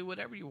you can do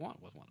whatever you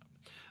want with one of them.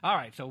 All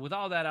right, so with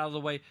all that out of the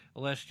way,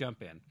 let's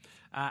jump in.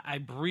 I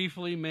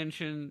briefly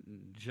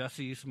mentioned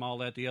Jussie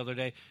Smollett the other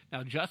day.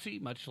 Now,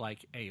 Jussie, much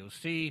like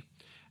AOC,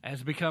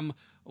 has become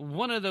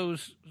one of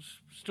those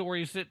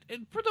stories that,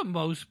 for the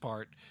most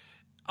part,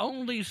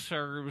 only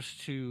serves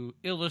to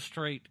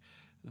illustrate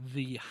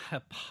the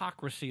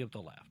hypocrisy of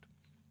the left.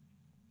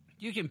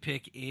 You can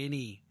pick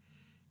any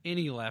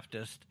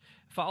leftist,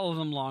 follow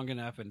them long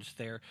enough, and it's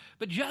there.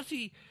 But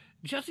Jussie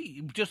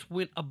just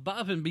went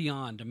above and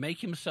beyond to make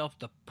himself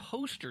the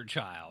poster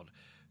child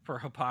for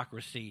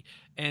hypocrisy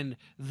and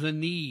the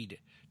need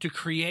to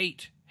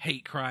create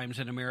hate crimes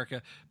in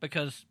America,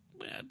 because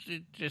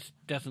it just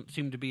doesn't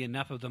seem to be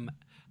enough of them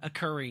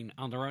occurring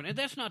on their own. And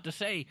that's not to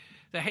say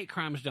that hate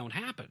crimes don't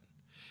happen.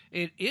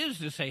 It is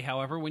to say,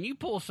 however, when you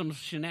pull some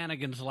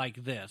shenanigans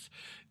like this,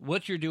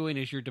 what you're doing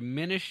is you're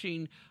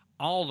diminishing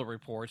all the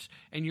reports,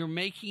 and you're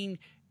making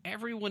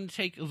everyone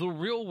take the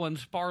real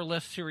ones far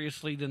less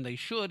seriously than they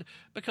should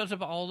because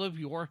of all of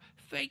your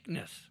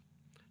fakeness.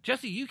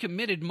 Jussie, you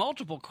committed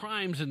multiple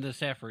crimes in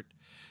this effort,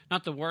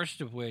 not the worst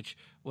of which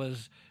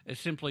was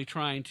simply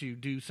trying to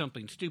do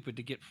something stupid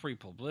to get free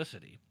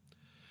publicity.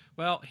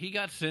 Well, he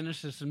got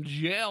sentenced to some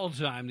jail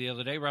time the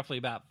other day, roughly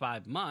about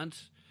 5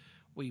 months.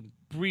 We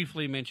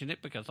briefly mentioned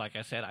it because, like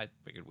I said, I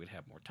figured we'd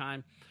have more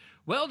time.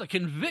 Well, the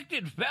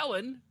convicted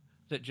felon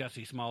that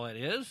Jussie Smollett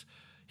is,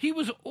 he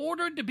was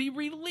ordered to be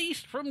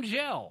released from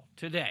jail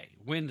today,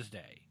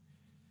 Wednesday,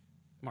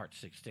 March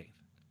 16th.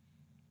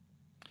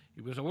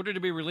 He was ordered to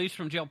be released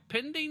from jail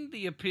pending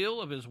the appeal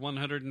of his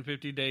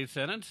 150-day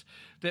sentence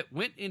that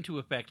went into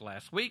effect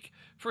last week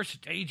for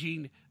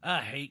staging a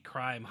hate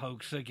crime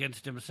hoax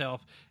against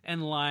himself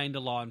and lying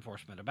to law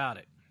enforcement about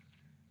it.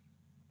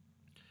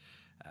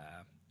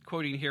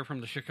 Quoting here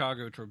from the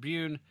Chicago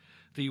Tribune,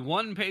 the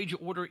one-page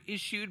order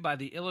issued by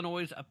the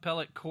Illinois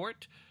Appellate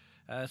Court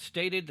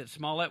stated that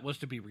Smollett was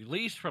to be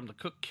released from the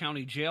Cook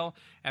County Jail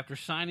after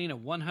signing a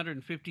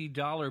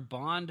 $150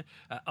 bond,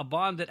 a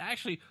bond that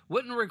actually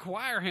wouldn't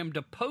require him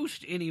to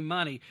post any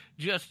money,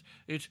 just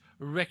it's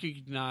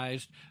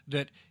recognized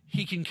that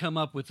he can come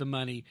up with the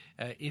money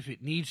if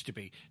it needs to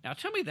be. Now,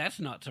 tell me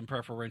that's not some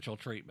preferential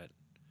treatment.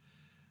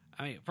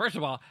 I mean, first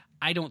of all,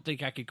 I don't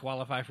think I could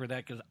qualify for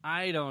that because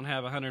I don't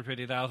have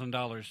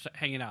 $150,000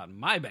 hanging out in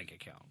my bank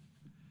account.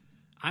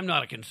 I'm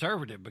not a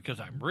conservative because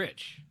I'm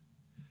rich.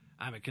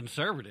 I'm a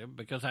conservative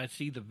because I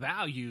see the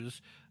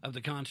values of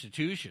the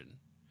Constitution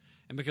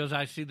and because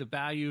I see the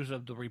values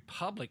of the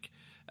Republic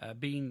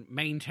being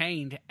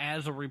maintained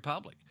as a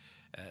republic.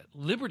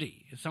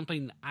 Liberty is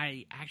something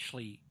I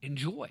actually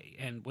enjoy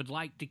and would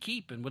like to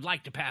keep and would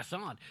like to pass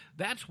on.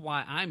 That's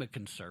why I'm a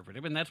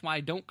conservative, and that's why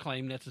I don't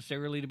claim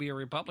necessarily to be a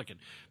Republican,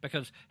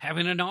 because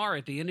having an R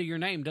at the end of your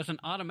name doesn't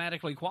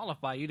automatically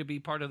qualify you to be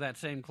part of that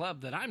same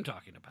club that I'm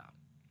talking about.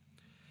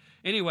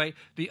 Anyway,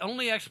 the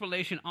only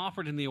explanation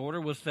offered in the order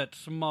was that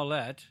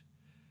Smollett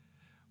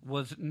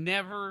had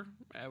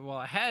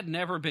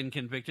never been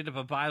convicted of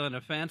a violent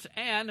offense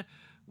and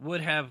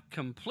would have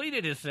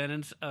completed his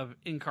sentence of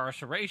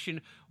incarceration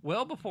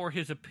well before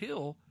his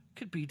appeal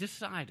could be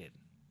decided.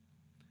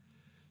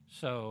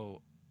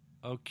 So,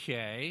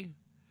 okay.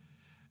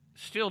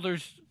 Still,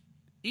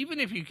 even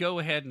if you go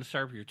ahead and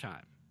serve your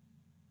time,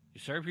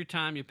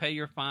 you pay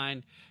your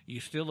fine,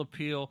 you still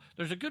appeal.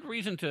 There's a good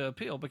reason to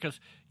appeal because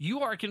you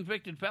are a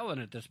convicted felon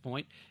at this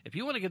point. If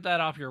you want to get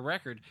that off your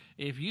record,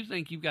 if you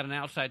think you've got an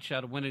outside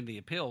shot of winning the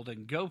appeal,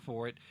 then go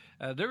for it.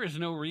 There is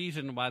no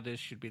reason why this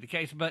should be the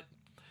case. But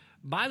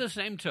by the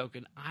same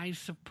token, I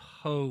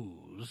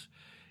suppose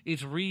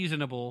it's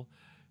reasonable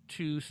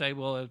to say,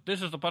 well, if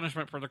this is the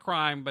punishment for the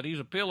crime, but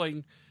he's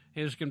appealing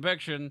his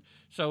conviction,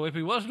 so if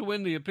he was to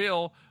win the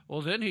appeal,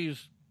 well, then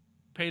he's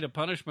paid a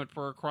punishment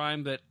for a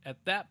crime that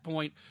at that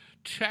point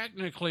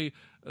technically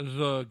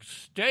the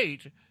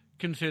state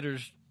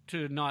considers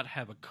to not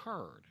have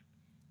occurred.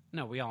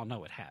 No, we all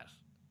know it has.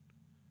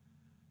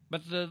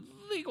 But the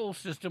legal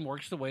system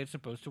works the way it's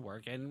supposed to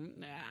work,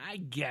 and I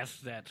guess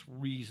that's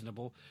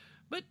reasonable.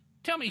 But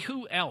tell me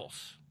who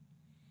else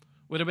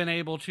would have been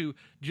able to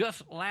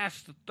just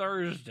last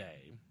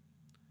Thursday,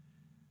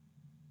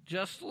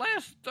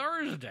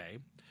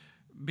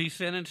 be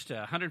sentenced to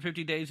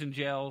 150 days in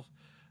jail,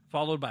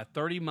 followed by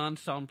 30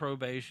 months on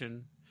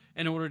probation,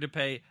 in order to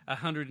pay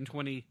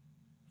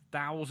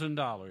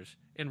 $120,000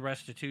 in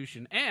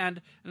restitution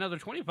and another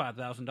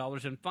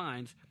 $25,000 in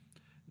fines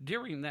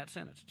during that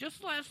sentence,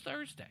 just last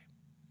Thursday.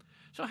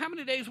 So how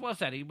many days was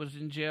that? He was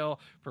in jail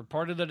for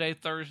part of the day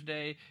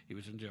Thursday. He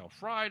was in jail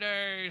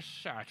Friday,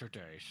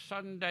 Saturday,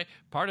 Sunday.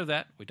 Part of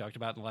that, we talked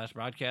about in the last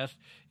broadcast,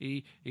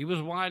 he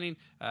was whining.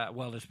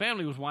 His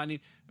family was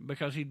whining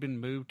because he'd been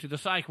moved to the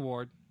psych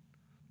ward.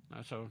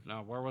 So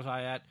now where was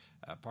I at?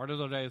 Part of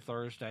the day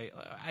Thursday.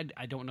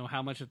 I don't know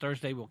how much of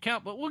Thursday will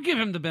count, but we'll give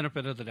him the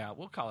benefit of the doubt.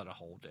 We'll call it a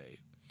whole day.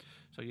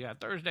 So yeah,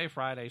 Thursday,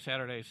 Friday,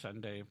 Saturday,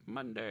 Sunday,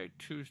 Monday,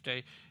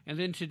 Tuesday, and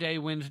then today,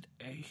 Wednesday,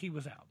 he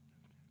was out.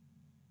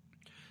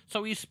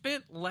 So he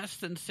spent less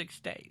than 6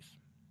 days.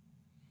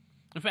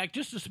 In fact,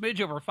 just a smidge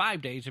over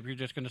 5 days if you're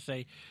just going to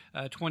say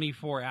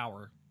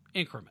 24-hour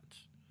increments.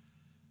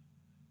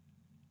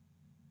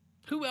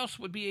 Who else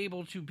would be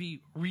able to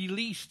be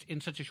released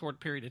in such a short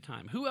period of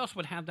time? Who else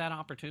would have that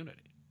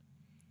opportunity?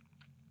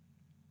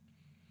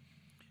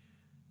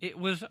 It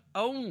was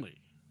only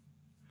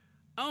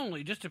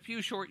just a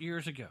few short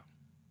years ago,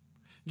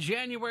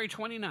 January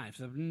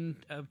 29th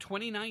of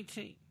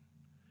 2019,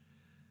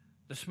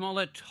 the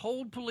Smollett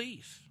told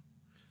police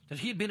that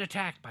he had been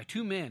attacked by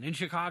two men in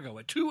Chicago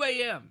at 2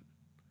 a.m.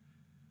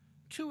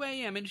 2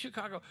 a.m. in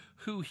Chicago,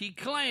 who he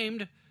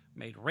claimed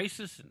made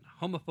racist and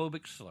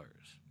homophobic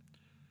slurs,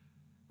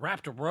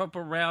 wrapped a rope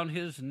around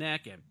his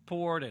neck and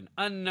poured an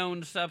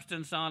unknown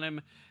substance on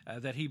him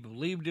that he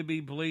believed to be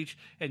bleach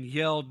and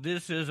yelled,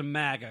 "This is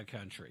MAGA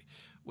country,"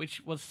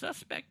 which was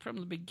suspect from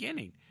the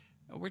beginning.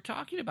 We're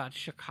talking about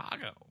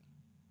Chicago.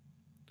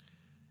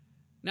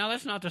 Now,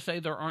 that's not to say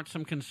there aren't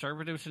some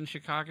conservatives in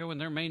Chicago,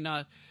 and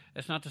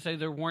that's not to say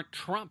there weren't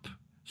Trump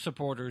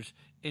supporters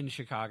in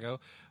Chicago,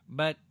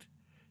 but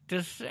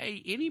to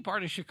say any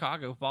part of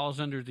Chicago falls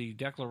under the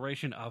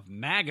declaration of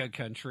MAGA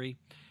country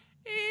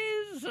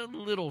is a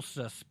little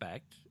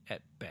suspect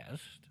at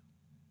best.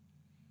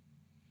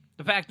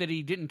 The fact that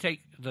he didn't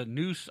take the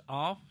noose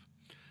off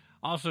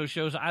also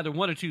shows either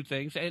one of two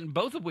things, and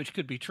both of which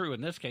could be true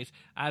in this case.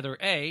 Either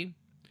A,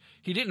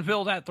 he didn't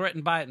feel that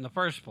threatened by it in the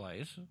first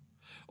place,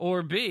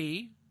 or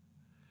B,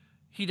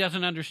 he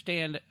doesn't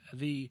understand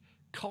the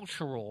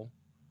cultural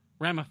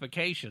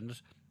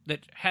ramifications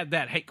that, had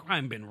that hate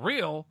crime been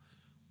real,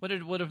 what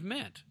it would have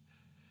meant.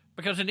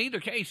 Because in either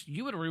case,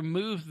 you would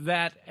remove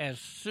that as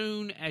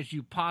soon as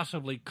you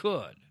possibly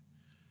could.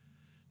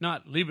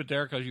 Not leave it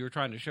there because you were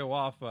trying to show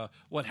off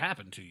what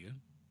happened to you.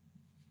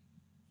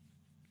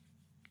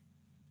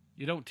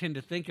 You don't tend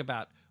to think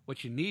about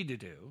what you need to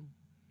do.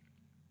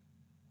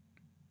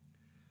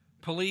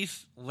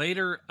 Police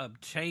later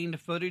obtained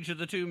footage of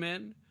the two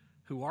men,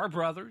 who are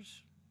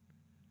brothers.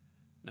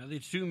 Now,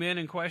 these two men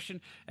in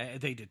question,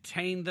 they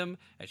detained them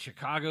at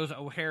Chicago's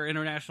O'Hare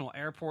International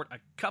Airport a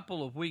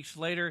couple of weeks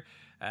later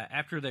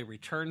after they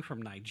returned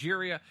from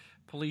Nigeria.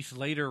 Police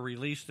later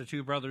released the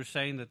two brothers,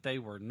 saying that they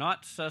were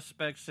not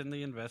suspects in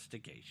the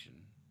investigation.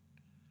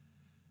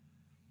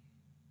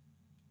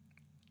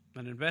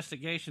 An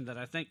investigation that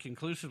I think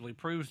conclusively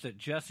proves that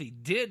Jussie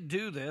did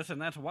do this,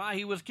 and that's why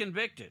he was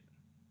convicted.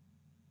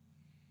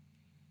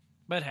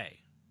 But hey,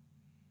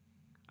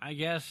 I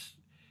guess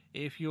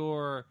if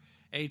you're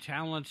a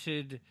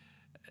talented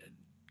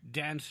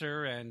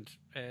dancer and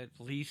at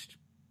least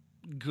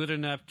good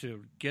enough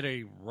to get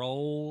a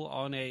role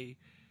on a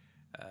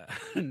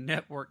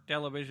network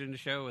television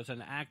show as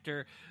an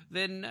actor,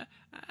 then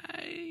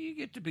you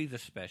get to be the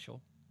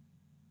special,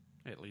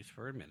 at least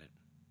for a minute.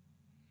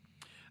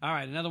 All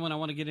right, another one I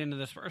want to get into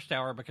this first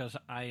hour because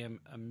I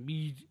am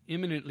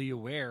imminently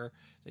aware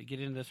that get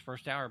into this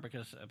first hour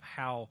because of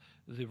how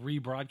the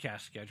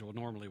rebroadcast schedule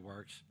normally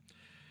works.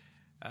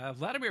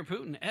 Vladimir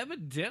Putin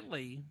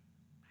evidently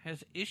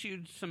has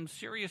issued some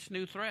serious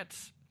new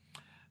threats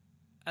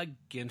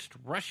against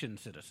Russian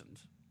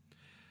citizens.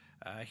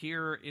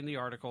 Here in the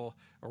article,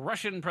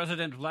 Russian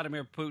President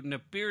Vladimir Putin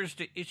appears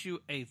to issue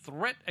a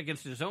threat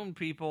against his own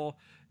people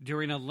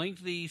during a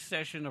lengthy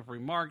session of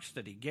remarks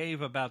that he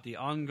gave about the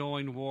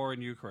ongoing war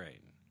in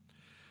Ukraine.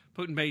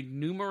 Putin made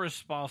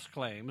numerous false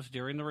claims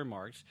during the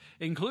remarks,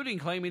 including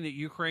claiming that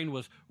Ukraine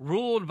was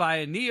ruled by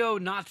a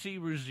neo-Nazi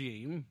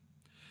regime,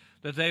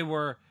 that they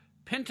were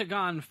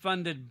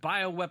Pentagon-funded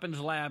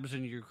bioweapons labs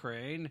in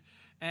Ukraine,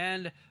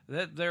 and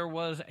that there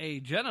was a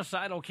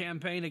genocidal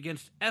campaign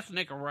against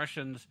ethnic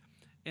Russians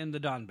in the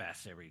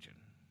Donbass region.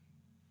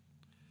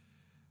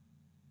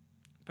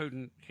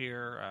 Putin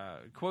here,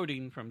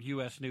 quoting from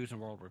U.S. News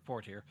and World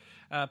Report here,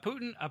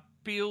 Putin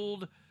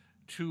appealed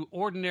to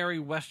ordinary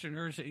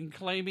Westerners in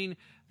claiming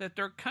that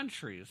their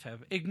countries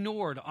have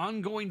ignored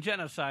ongoing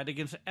genocide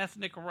against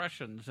ethnic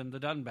Russians in the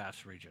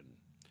Donbass region.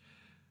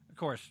 Of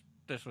course,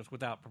 this was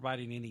without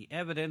providing any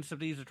evidence of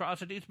these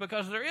atrocities,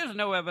 because there is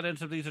no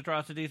evidence of these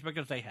atrocities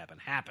because they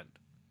haven't happened.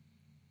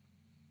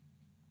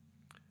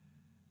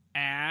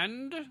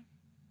 And,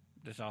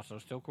 this also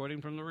still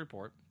quoting from the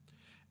report,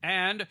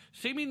 and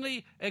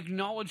seemingly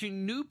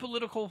acknowledging new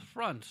political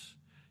fronts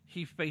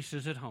he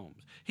faces at home.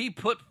 He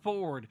put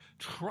forward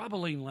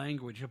troubling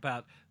language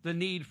about the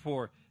need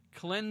for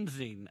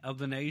cleansing of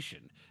the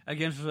nation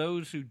against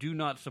those who do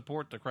not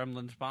support the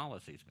Kremlin's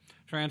policies.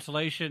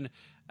 Translation,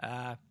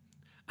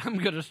 I'm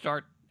going to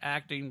start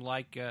acting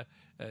like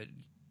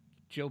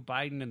Joe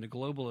Biden and the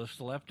globalist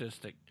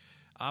leftists that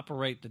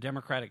operate the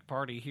Democratic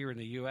Party here in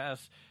the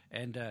U.S.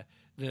 and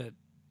the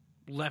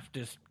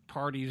leftist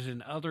parties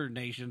in other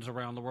nations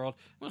around the world.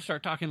 I'm going to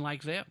start talking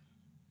like them.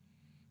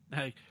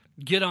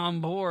 Get on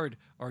board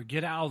or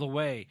get out of the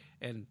way.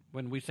 And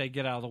when we say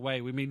get out of the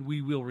way, we mean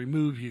we will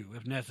remove you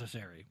if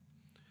necessary.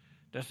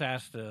 Just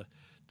ask the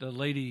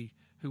lady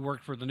who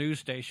worked for the news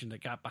station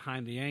that got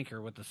behind the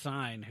anchor with the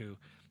sign who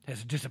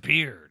has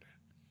disappeared.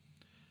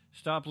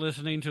 Stop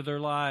listening to their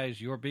lies.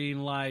 You're being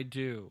lied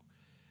to.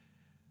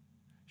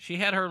 She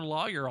had her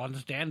lawyer on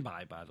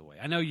standby, by the way.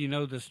 I know you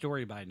know this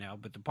story by now,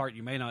 but the part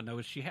you may not know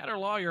is she had her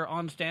lawyer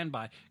on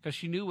standby because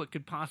she knew what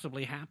could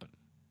possibly happen.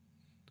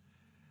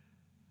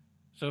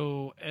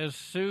 So as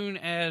soon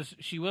as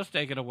she was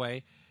taken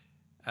away,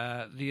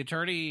 the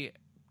attorney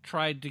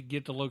tried to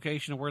get the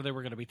location of where they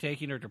were going to be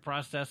taking her to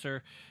process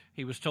her.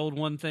 He was told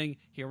one thing.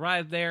 He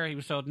arrived there. He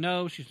was told,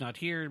 no, she's not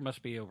here. It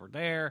must be over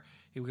there.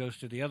 He goes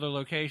to the other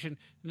location.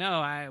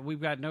 No,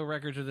 we've got no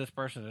records of this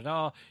person at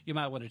all. You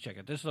might want to check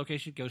at this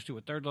location. Goes to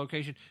a third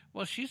location.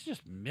 Well, she's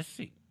just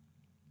missing.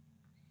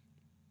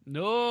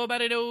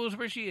 Nobody knows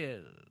where she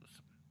is.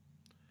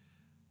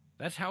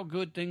 That's how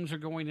good things are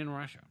going in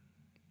Russia.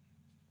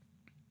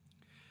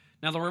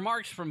 Now, the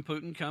remarks from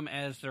Putin come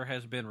as there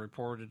has been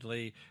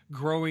reportedly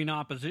growing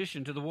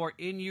opposition to the war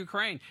in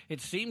Ukraine.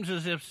 It seems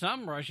as if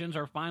some Russians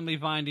are finally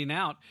finding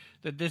out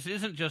that this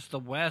isn't just the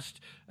West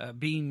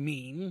being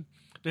mean.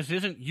 This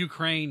isn't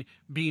Ukraine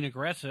being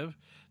aggressive.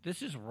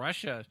 This is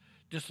Russia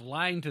just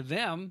lying to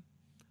them,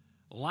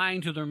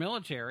 lying to their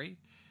military,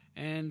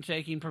 and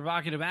taking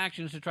provocative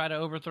actions to try to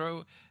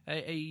overthrow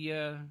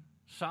a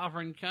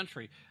sovereign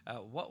country.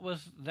 What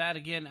was that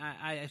again?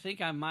 I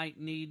think I might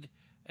need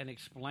an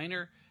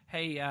explainer.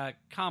 Hey,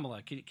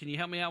 Kamala, can you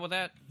help me out with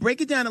that? Break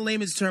it down in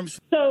layman's terms.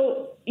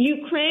 So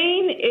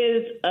Ukraine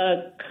is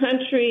a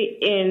country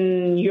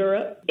in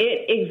Europe.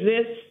 It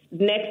exists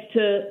next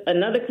to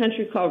another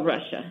country called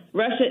Russia.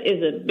 Russia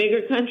is a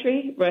bigger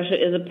country. Russia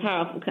is a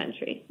powerful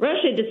country.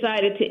 Russia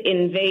decided to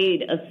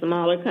invade a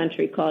smaller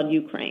country called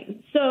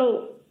Ukraine.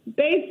 So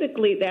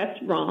basically,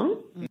 that's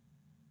wrong.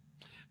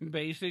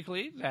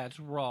 Basically, that's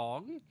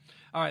wrong.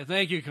 All right,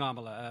 thank you,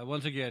 Kamala.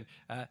 Once again,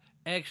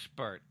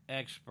 expert,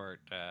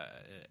 excellent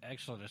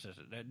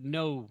assistant.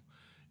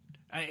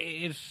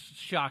 It's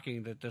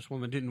shocking that this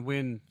woman didn't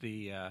win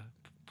the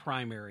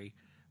primary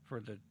for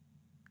the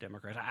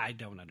Democrats. I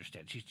don't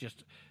understand. She's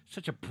just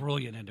such a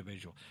brilliant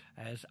individual.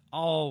 Has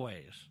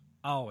always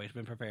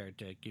been prepared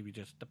to give you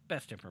just the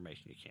best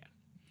information you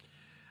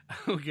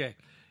can. Okay.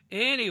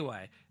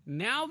 Anyway,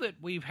 now that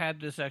we've had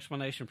this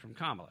explanation from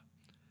Kamala,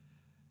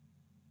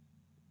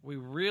 we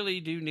really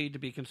do need to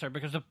be concerned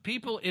because the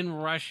people in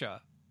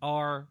Russia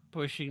are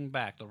pushing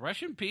back. The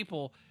Russian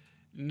people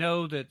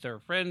know that their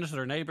friends,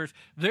 their neighbors,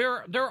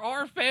 there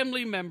are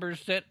family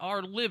members that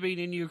are living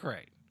in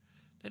Ukraine.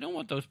 They don't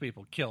want those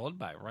people killed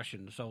by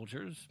Russian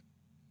soldiers.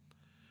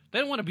 They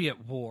don't want to be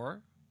at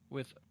war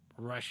with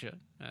Russia.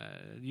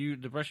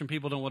 The Russian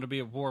people don't want to be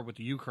at war with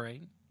the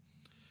Ukraine.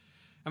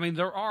 I mean,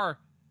 there are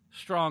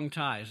strong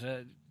ties.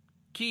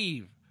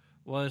 Kyiv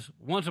was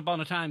once upon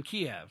a time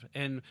Kiev,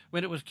 and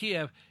when it was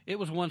Kiev, it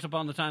was once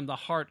upon a time the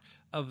heart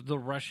of the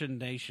Russian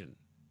nation.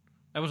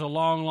 That was a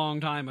long,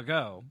 long time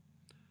ago.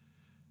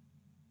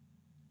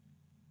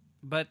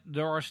 But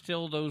there are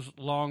still those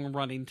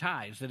long-running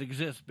ties that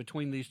exist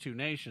between these two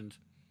nations.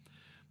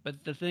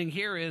 But the thing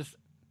here is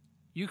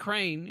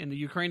Ukraine and the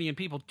Ukrainian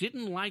people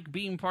didn't like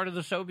being part of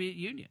the Soviet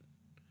Union.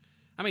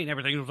 I mean,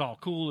 everything was all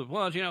cool. It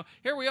was,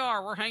 here we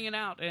are, we're hanging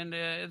out, and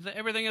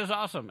everything is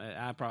awesome.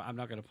 I'm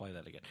not going to play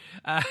that again.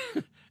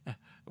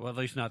 Well, at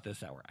least not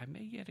this hour. I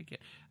may yet again.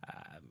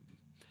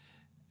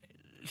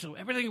 So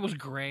everything was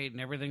great and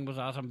everything was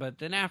awesome. But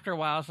then after a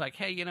while, it's like,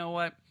 hey, you know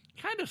what?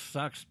 Kind of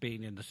sucks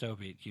being in the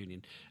Soviet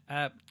Union.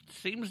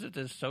 Seems that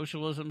the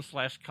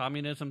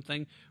socialism/communism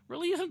thing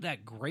really isn't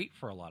that great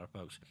for a lot of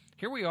folks.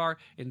 Here we are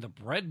in the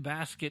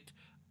breadbasket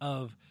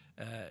of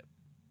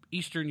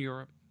Eastern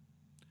Europe.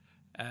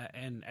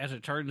 And as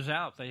it turns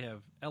out, they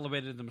have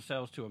elevated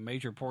themselves to a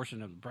major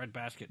portion of the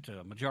breadbasket to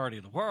a majority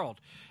of the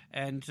world.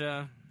 And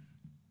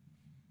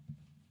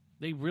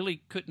they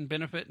really couldn't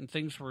benefit, and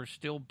things were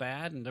still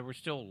bad, and there were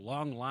still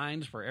long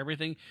lines for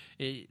everything.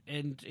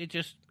 And it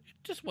just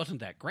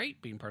wasn't that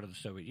great being part of the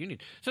Soviet Union.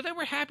 So they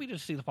were happy to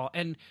see the fall.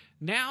 And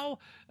now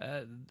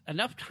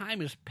enough time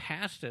has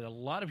passed that a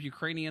lot of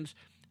Ukrainians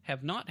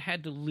have not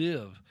had to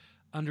live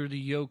under the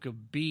yoke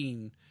of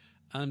being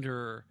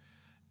under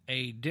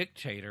a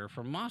dictator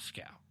from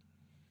Moscow.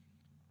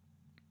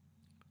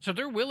 So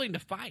they're willing to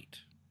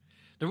fight.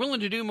 They're willing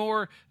to do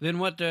more than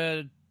what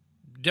the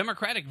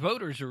Democratic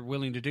voters are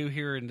willing to do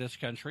here in this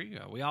country.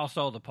 We all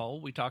saw the poll.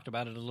 We talked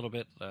about it a little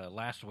bit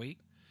last week.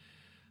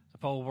 The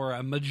poll where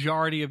a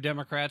majority of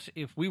Democrats,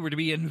 if we were to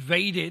be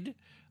invaded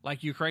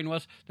like Ukraine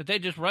was, that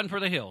they'd just run for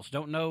the hills.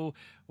 Don't know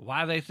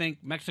why they think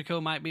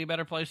Mexico might be a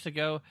better place to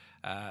go.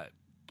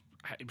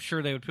 I'm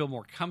sure they would feel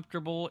more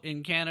comfortable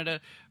in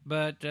Canada.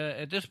 But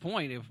at this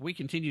point, if we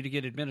continue to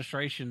get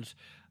administrations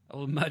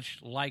much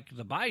like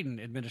the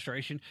Biden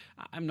administration,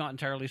 I'm not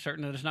entirely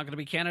certain that it's not going to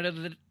be Canada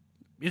that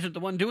isn't the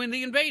one doing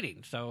the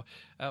invading. So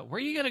where are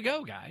you going to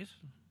go, guys?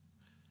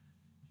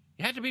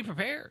 You have to be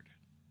prepared.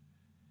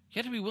 You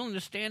have to be willing to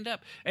stand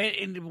up.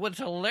 And what's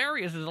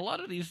hilarious is a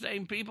lot of these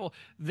same people,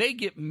 they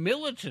get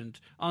militant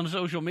on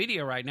social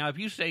media right now. If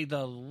you say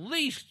the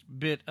least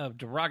bit of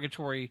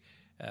derogatory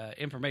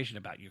information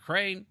about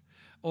Ukraine,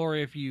 or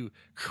if you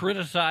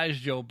criticize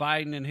Joe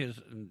Biden and his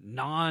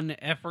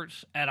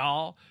non-efforts at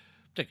all,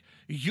 like,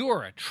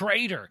 you're a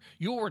traitor,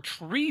 you're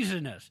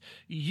treasonous,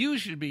 you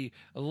should be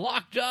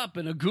locked up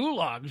in a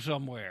gulag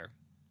somewhere.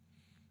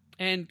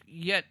 And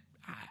yet,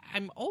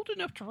 I'm old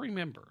enough to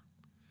remember,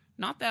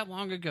 not that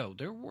long ago,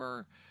 there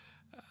were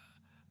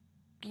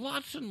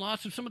lots and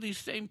lots of some of these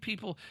same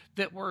people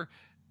that were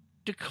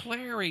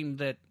declaring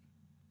that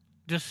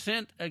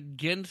dissent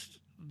against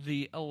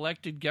the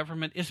elected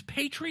government is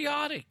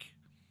patriotic.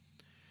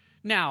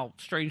 Now,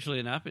 strangely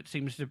enough, it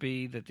seems to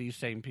be that these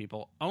same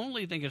people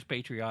only think it's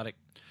patriotic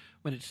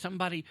when it's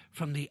somebody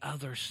from the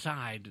other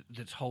side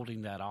that's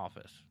holding that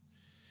office.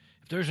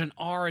 If there's an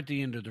R at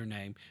the end of their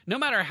name, no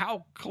matter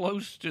how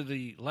close to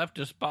the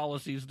leftist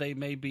policies they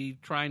may be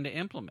trying to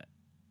implement,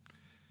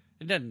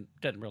 it doesn't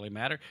really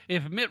matter.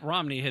 If Mitt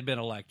Romney had been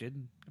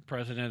elected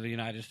president of the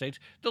United States,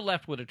 the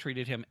left would have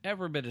treated him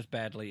every bit as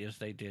badly as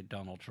they did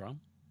Donald Trump.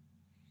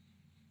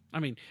 I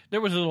mean,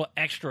 there was a little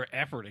extra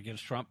effort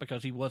against Trump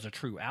because he was a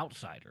true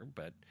outsider.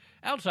 But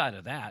outside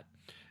of that,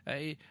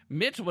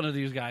 Mitt's one of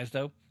these guys,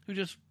 though, who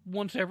just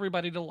wants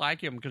everybody to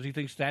like him because he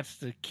thinks that's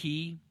the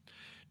key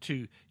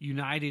to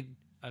united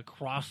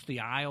across the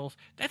aisles.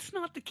 That's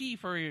not the key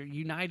for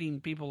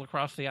uniting people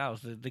across the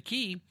aisles. The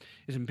key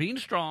is in being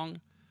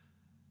strong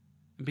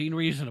and being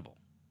reasonable.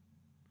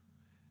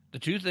 The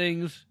two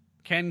things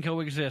can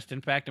coexist.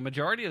 In fact, a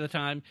majority of the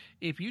time,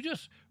 if you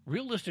just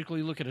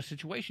realistically look at a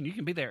situation. You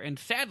can be there. And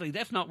sadly,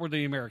 that's not where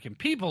the American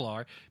people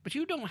are. But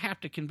you don't have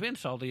to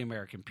convince all the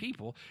American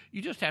people.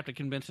 You just have to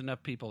convince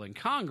enough people in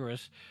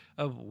Congress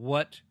of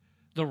what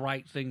the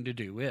right thing to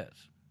do is.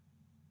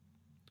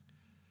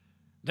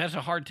 That's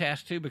a hard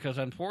task, too, because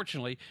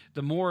unfortunately,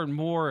 the more and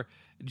more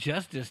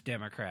Justice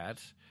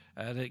Democrats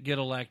that get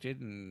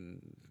elected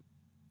and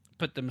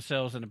put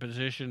themselves in a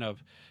position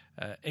of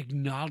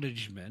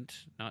acknowledgement,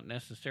 not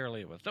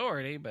necessarily of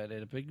authority, but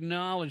of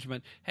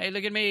acknowledgement. Hey,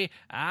 look at me.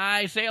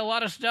 I say a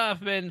lot of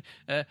stuff, and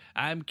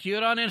I'm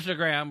cute on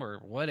Instagram or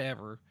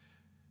whatever.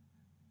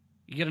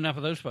 You get enough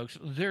of those folks,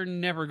 they're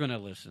never going to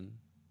listen,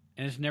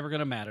 and it's never going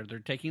to matter. They're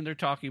taking their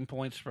talking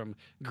points from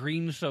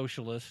green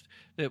socialists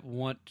that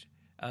want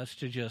us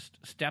to just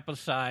step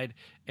aside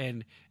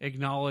and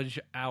acknowledge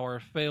our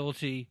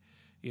fealty,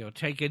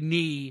 take a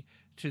knee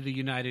to the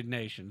United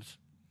Nations.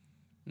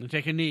 And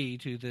take a knee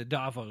to the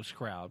Davos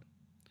crowd.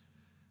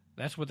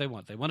 That's what they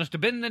want. They want us to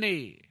bend the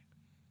knee.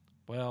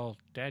 Well,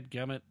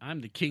 dadgummit, I'm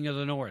the king of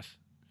the North.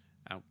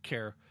 I don't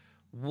care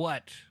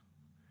what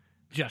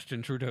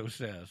Justin Trudeau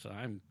says.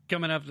 I'm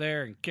coming up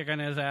there and kicking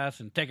his ass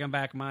and taking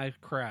back my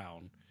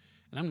crown.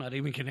 And I'm not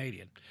even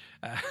Canadian.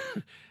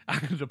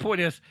 The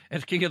point is,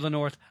 as king of the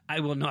North, I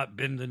will not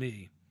bend the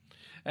knee.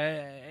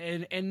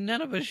 And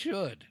none of us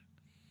should.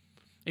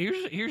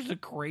 Here's the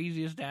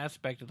craziest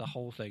aspect of the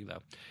whole thing,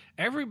 though.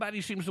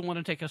 Everybody seems to want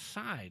to take a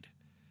side.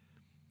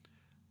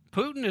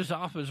 Putin is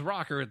off his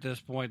rocker at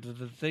this point,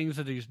 the things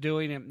that he's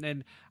doing,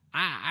 and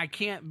I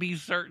can't be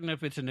certain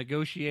if it's a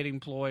negotiating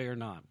ploy or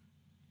not.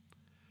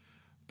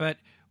 But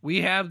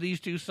we have these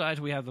two sides.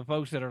 We have the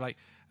folks that are like,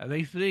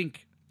 they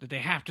think that they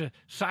have to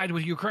side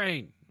with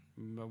Ukraine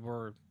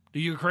or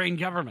the Ukraine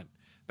government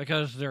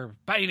because they're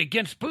fighting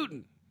against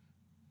Putin.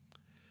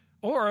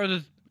 Or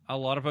a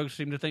lot of folks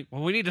seem to think,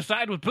 well, we need to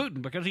side with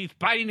Putin because he's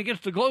fighting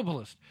against the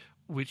globalists,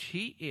 which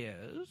he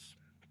is.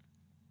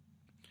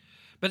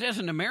 But as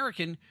an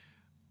American,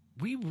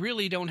 we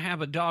really don't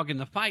have a dog in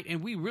the fight,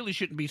 and we really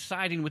shouldn't be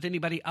siding with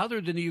anybody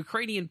other than the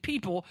Ukrainian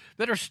people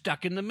that are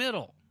stuck in the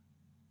middle.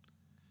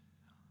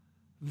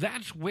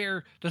 That's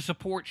where the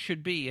support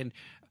should be, and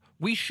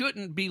we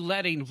shouldn't be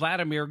letting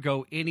Vladimir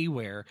go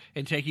anywhere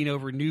and taking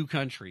over new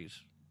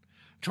countries,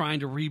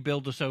 trying to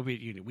rebuild the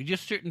Soviet Union. We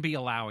just shouldn't be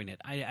allowing it.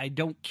 I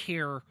don't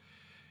care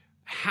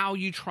how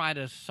you try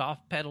to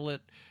soft pedal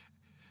it.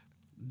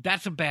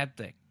 That's a bad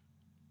thing.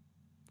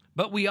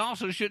 But we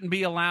also shouldn't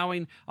be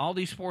allowing all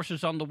these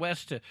forces on the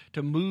West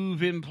to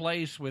move in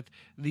place with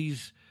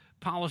these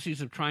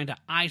policies of trying to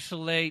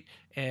isolate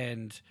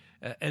and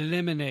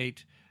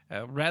eliminate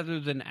rather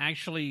than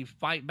actually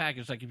fight back.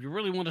 It's like, if you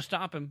really want to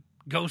stop him,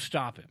 go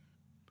stop him.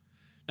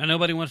 Now,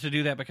 nobody wants to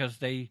do that because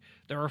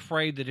they're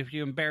afraid that if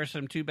you embarrass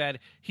him too bad,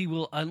 he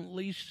will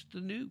unleash the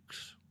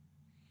nukes.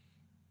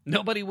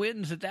 Nobody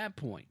wins at that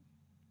point.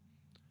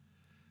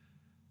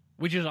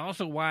 Which is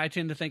also why I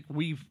tend to think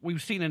we've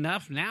seen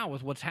enough now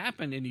with what's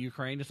happened in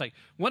Ukraine. It's like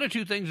one or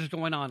two things is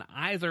going on.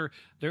 Either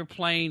they're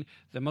playing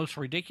the most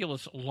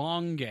ridiculous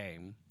long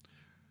game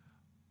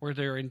where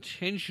they're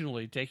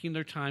intentionally taking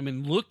their time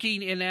and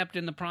looking inept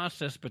in the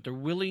process, but they're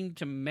willing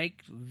to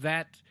make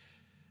that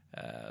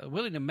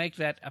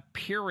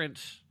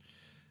appearance,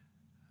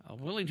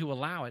 willing to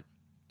allow it,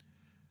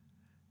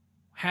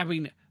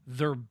 having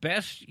their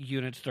best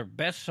units, their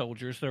best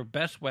soldiers, their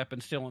best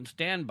weapons still on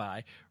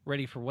standby,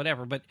 ready for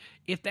whatever. But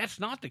if that's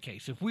not the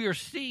case, if we are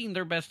seeing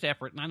their best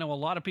effort, and I know a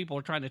lot of people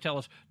are trying to tell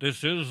us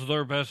this is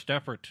their best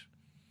effort,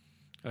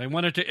 and they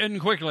want it to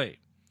end quickly.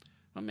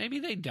 Well, maybe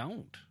they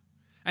don't.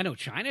 I know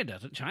China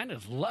doesn't.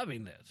 China's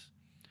loving this.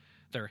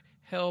 They're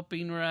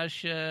helping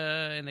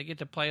Russia, and they get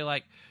to play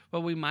like,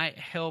 well, we might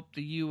help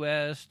the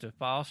U.S. to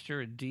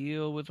foster a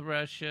deal with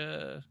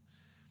Russia.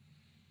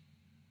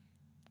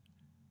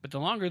 But the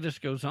longer this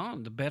goes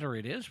on, the better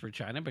it is for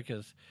China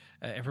because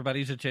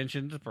everybody's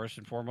attention, first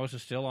and foremost,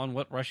 is still on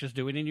what Russia's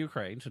doing in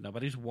Ukraine, so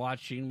nobody's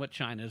watching what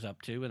China's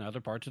up to in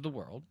other parts of the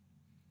world.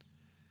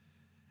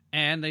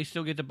 And they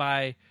still get to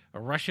buy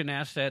Russian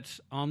assets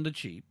on the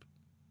cheap.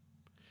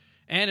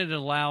 And it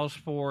allows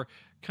for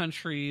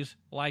countries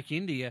like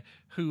India,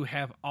 who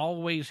have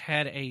always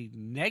had a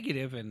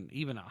negative and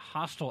even a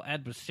hostile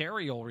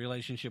adversarial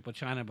relationship with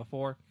China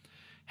before,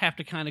 have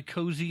to kind of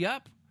cozy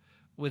up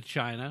with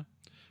China.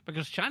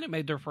 Because China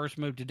made their first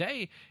move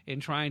today in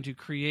trying to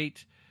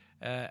create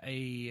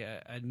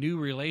a new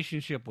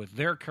relationship with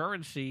their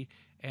currency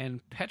and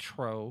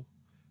petro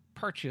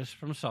purchase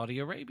from Saudi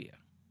Arabia.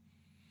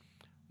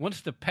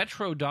 Once the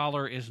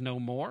petrodollar is no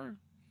more,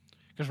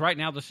 because right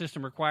now the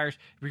system requires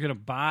if you're going to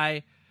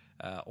buy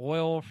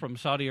oil from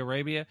Saudi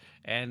Arabia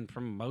and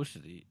from most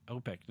of the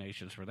OPEC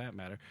nations for that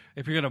matter,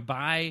 if you're going to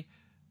buy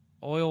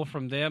oil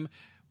from them,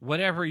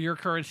 whatever your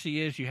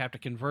currency is, you have to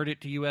convert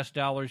it to U.S.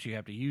 dollars. You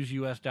have to use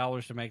U.S.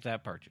 dollars to make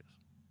that purchase.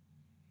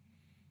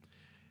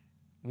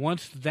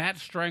 Once that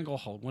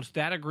stranglehold, once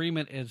that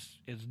agreement is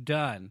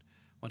done,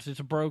 once it's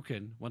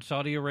broken, once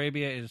Saudi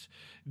Arabia is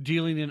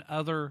dealing in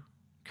other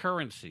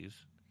currencies,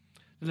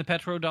 then the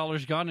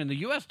petrodollar's gone and the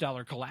U.S.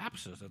 dollar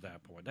collapses at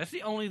that point. That's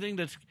the only thing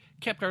that's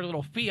kept our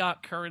little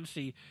fiat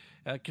currency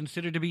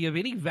considered to be of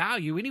any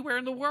value anywhere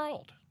in the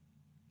world.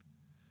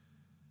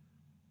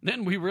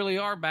 Then we really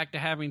are back to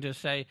having to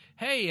say,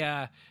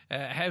 hey,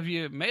 have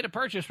you made a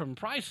purchase from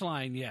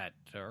Priceline yet?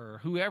 Or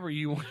whoever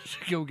you want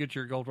to go get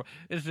your gold from.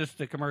 It's just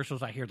the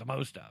commercials I hear the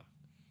most of.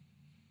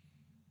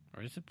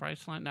 Or is it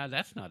Priceline? No,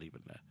 that's not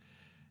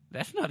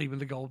even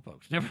the gold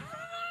folks.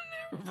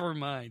 Never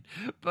mind.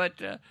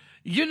 But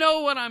you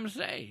know what I'm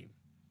saying.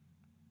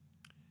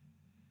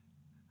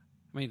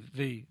 I mean,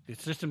 the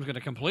system's going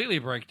to completely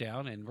break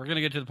down, and we're going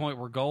to get to the point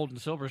where gold and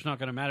silver is not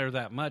going to matter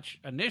that much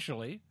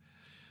initially.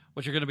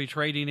 What you're going to be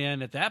trading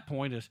in at that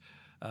point is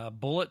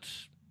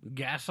bullets,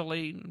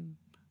 gasoline,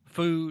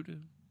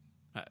 food,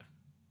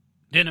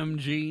 denim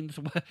jeans,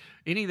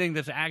 anything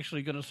that's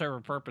actually going to serve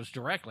a purpose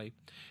directly.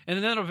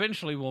 And then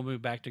eventually we'll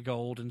move back to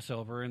gold and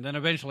silver, and then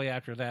eventually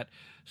after that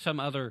some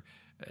other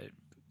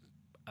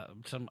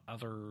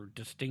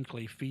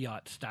distinctly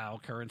fiat-style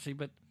currency.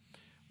 But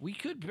we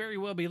could very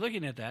well be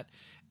looking at that.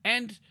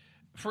 And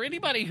for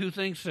anybody who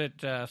thinks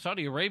that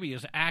Saudi Arabia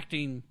is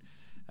acting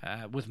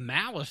with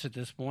malice at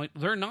this point,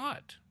 they're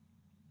not.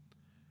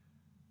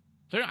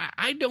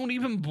 I don't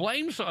even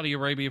blame Saudi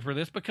Arabia for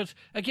this because,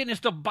 again,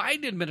 it's the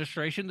Biden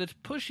administration that's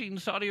pushing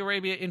Saudi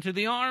Arabia into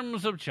the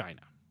arms of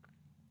China.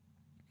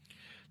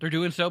 They're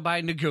doing so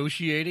by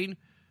negotiating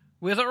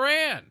with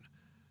Iran.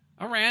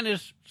 Iran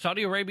is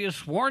Saudi Arabia's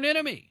sworn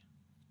enemy.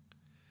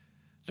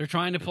 They're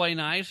trying to play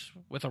nice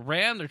with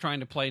Iran. They're trying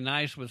to play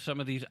nice with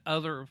some of these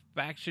other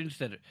factions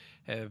that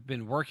have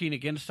been working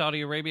against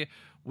Saudi Arabia.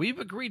 We've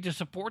agreed to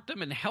support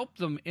them and help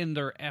them in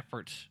their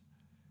efforts.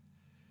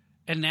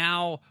 And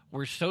now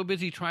we're so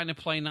busy trying to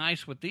play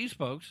nice with these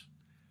folks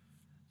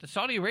that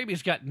Saudi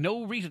Arabia's got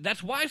no reason.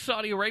 That's why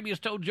Saudi Arabia's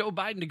told Joe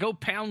Biden to go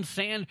pound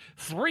sand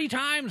 3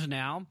 times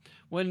now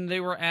when they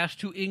were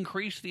asked to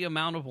increase the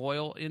amount of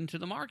oil into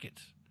the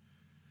markets.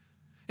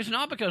 It's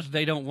not because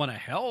they don't want to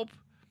help.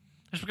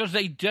 It's because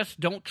they just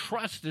don't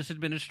trust this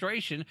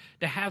administration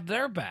to have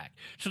their back.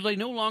 So they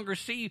no longer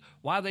see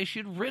why they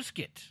should risk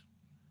it.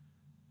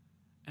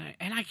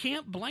 And I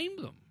can't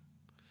blame them.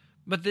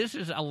 But this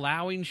is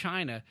allowing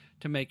China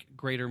to make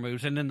greater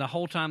moves. And then the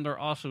whole time they're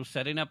also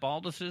setting up all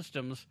the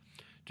systems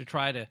to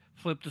try to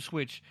flip the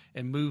switch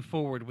and move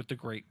forward with the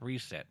Great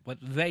Reset, what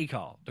they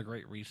call the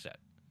Great Reset.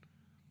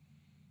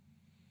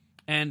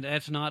 And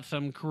that's not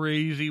some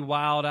crazy,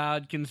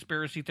 wild-eyed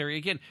conspiracy theory.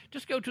 Again,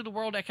 just go to the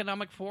World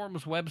Economic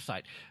Forum's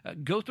website.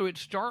 Go through it,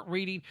 start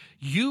reading.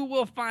 You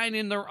will find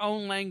in their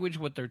own language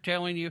what they're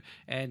telling you,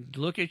 and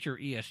look at your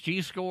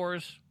ESG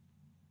scores.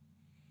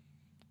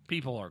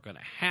 People are going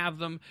to have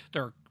them.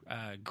 There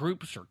are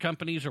groups or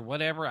companies or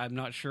whatever, I'm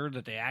not sure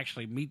that they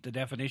actually meet the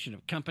definition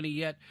of company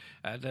yet,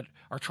 that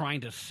are trying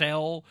to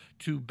sell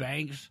to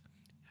banks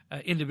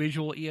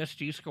individual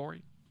ESG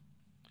scoring.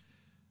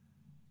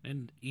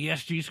 And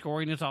ESG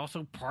scoring is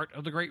also part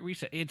of the Great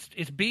Reset.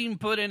 It's being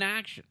put in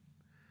action.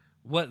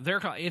 What they're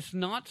calling, it's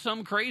not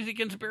some crazy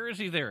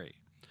conspiracy theory.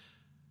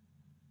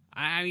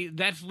 I mean,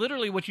 that's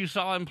literally what you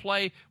saw in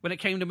play when it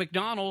came to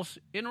McDonald's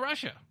in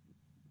Russia.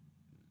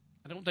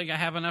 I don't think I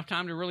have enough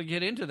time to really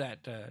get into that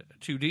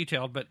too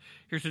detailed, but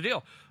here's the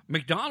deal.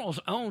 McDonald's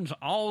owns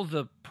all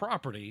the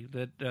property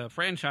that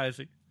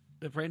franchisees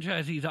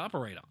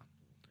operate on.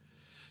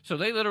 So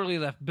they literally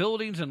left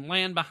buildings and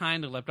land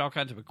behind. They left all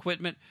kinds of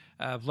equipment.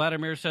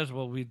 Vladimir says,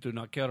 well, we do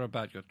not care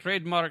about your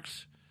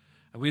trademarks.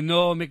 We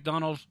know,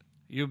 McDonald's,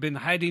 you've been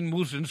hiding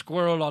moose and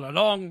squirrel all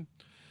along.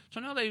 So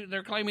now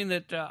they're claiming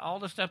that all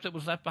the stuff that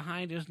was left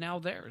behind is now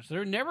theirs.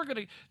 They're never going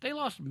to, they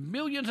lost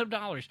millions of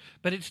dollars,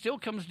 but it still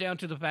comes down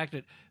to the fact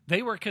that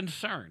they were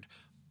concerned,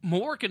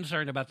 more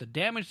concerned about the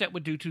damage that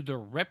would do to their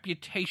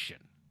reputation,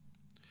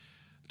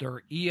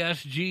 their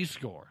ESG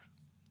score,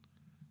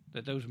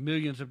 that those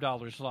millions of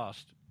dollars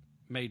lost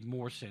made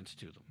more sense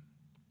to them.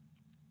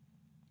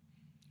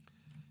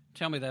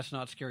 Tell me that's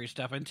not scary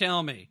stuff, and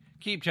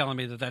keep telling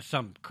me that that's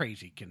some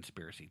crazy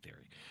conspiracy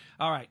theory.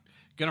 All right.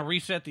 Going to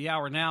reset the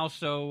hour now,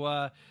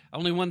 so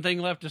only one thing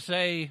left to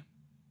say.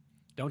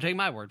 Don't take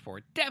my word for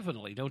it.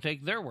 Definitely don't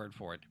take their word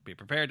for it. Be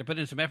prepared to put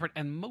in some effort,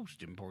 and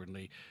most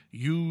importantly,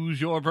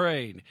 use your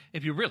brain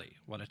if you really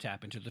want to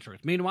tap into the truth.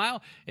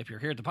 Meanwhile, if you're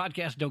here at the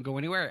podcast, don't go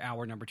anywhere.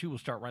 Hour number 2 will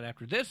start right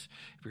after this.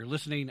 If you're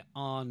listening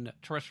on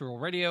terrestrial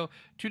radio,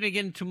 tune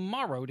in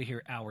tomorrow to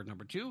hear hour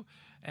number 2.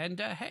 And,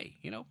 hey,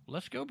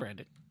 let's go,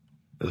 Brandon.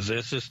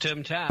 This is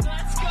Tim Tapp.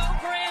 Let's go,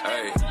 Brandon.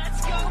 Hey.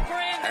 Let's go,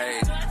 Brandon.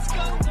 Hey. Let's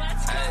go,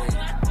 let's go, Hey.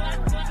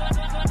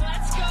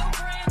 let's go,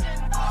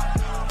 Brandon.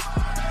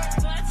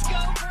 Let's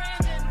go,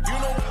 Brandon. You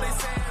know what they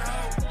saying,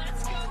 ho?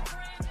 Let's go,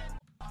 Brandon.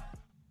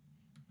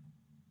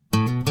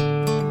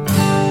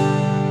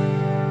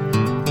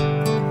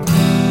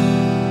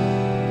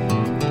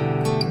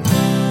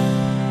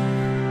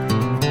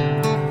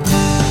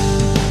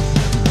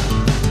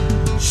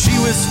 She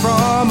was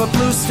from a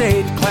blue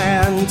state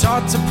clan,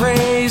 taught to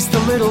praise the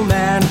little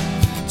man,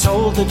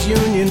 told that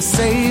unions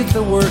save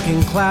the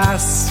working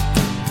class.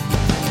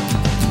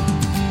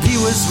 He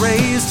was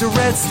raised a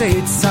red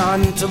state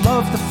son to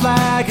love the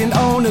flag and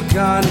own a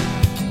gun,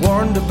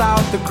 warned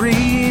about the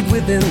greed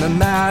within the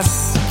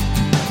mass.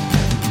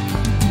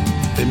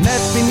 They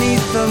met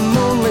beneath the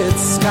moonlit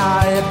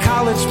sky, a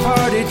college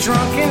party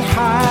drunk and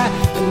high,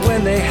 and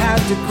when they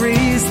had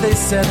degrees they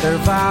said their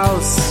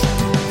vows.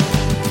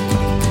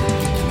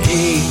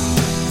 He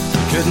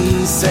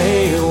couldn't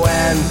say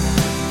when,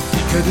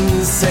 he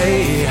couldn't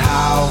say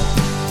how,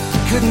 he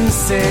couldn't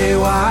say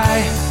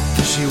why.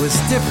 She was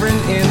different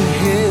in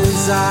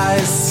his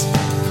eyes.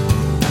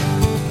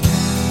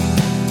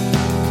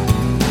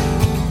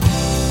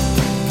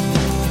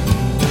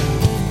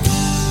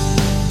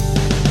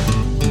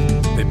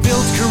 They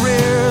built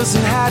careers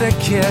and had a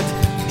kid,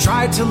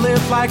 tried to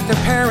live like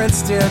their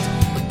parents did,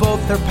 but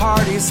both their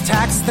parties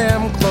taxed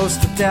them close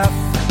to death.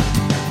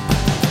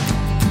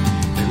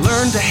 They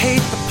learned to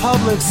hate the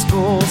public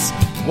schools,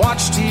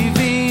 watch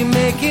TV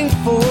making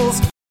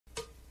fools.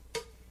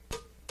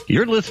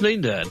 You're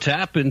listening to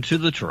Tap Into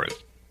the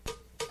Truth.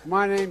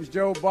 My name's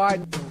Joe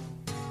Biden.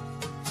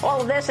 All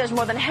of this as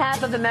more than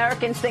half of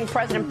Americans think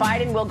President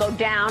Biden will go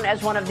down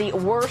as one of the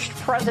worst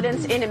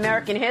presidents in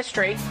American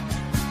history.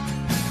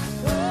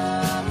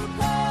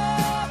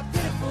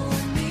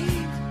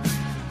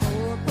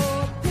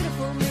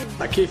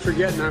 I keep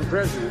forgetting I'm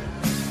president.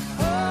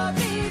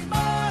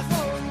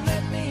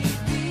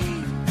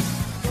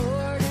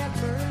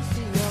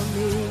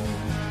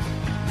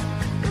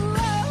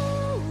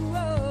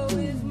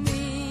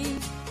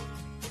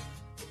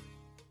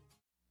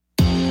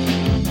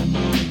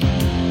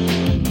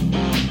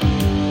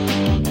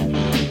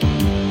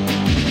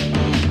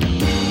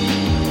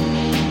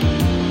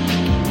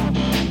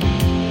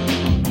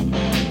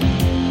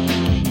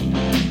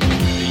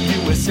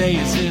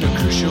 Is in a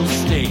crucial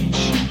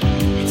stage.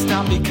 It's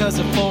not because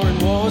of foreign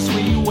wars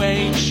we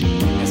wage.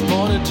 It's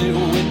more to do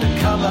with the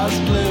colors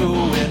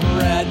blue and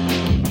red.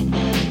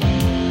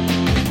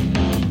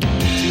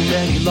 Too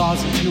many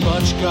laws and too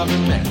much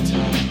government.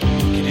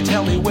 Can you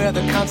tell me where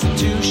the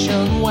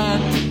Constitution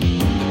went?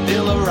 The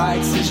Bill of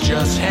Rights is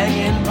just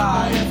hanging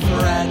by a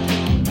thread.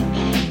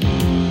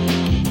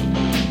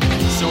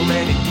 So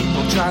many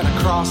people trying to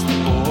cross the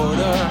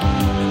border,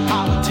 and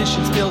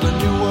politicians build a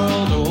new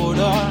world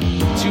order.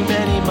 Too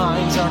many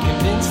minds are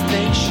convinced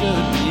they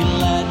should be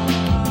led.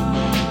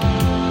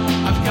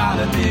 I've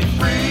gotta be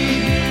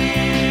free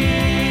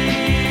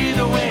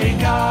the way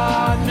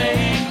God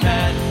made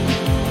men,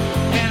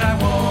 and I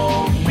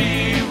won't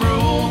be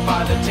ruled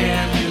by the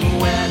damn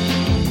UN.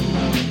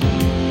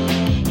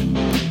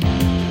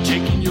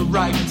 Taking your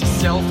right to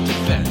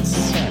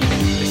self-defense.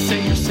 They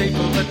say you're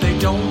safer, but they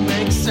don't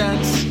make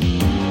sense.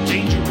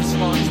 Dangerous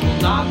ones will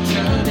not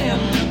turn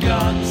into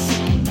guns.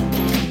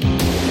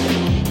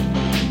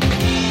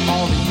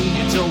 All the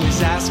unions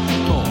always ask for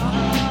more.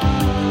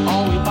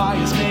 All we buy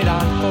is made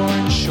on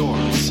foreign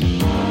shores.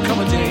 Come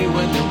a day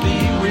when there'll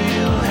be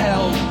real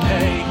hell to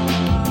pay.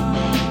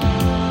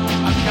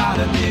 I've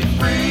gotta be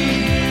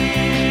free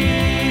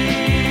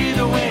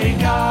the way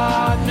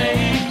God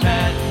made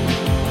men,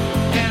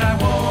 and I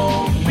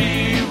won't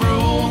be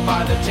ruled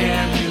by the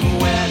damn UN.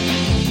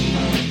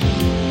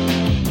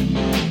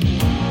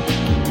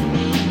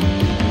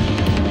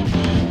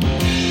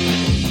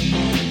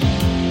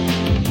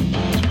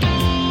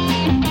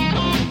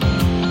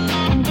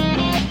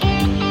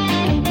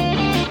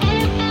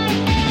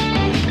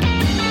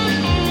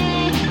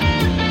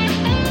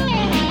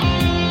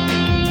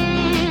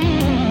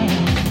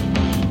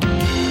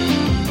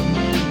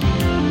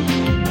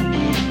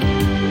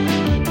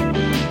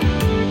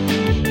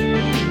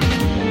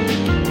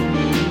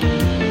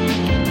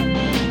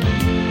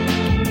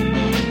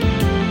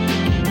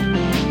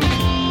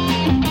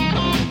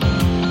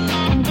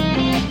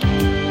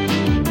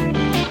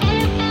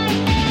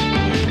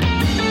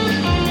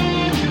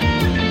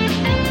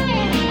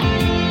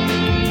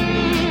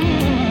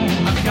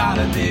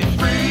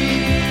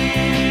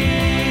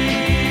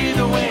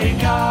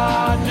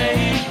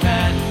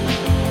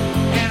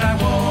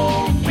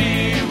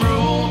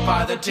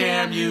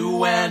 Damn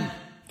UN.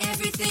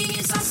 Everything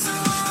is awesome.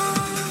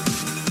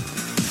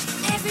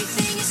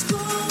 Everything is cool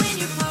when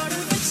you're part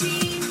of a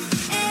team.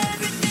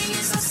 Everything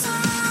is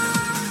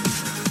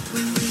awesome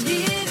when we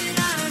live in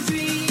our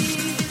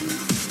dream.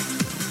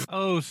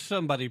 Oh,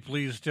 somebody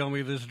please tell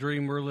me this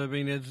dream we're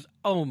living is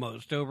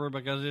almost over,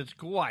 because it's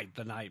quite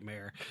the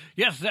nightmare.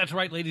 Yes, that's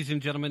right, ladies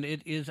and gentlemen.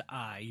 It is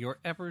I, your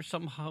ever so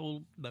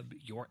humble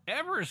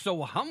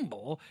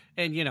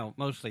and,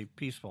 mostly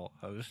peaceful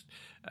host,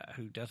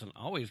 who doesn't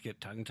always get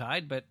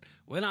tongue-tied, but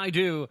when I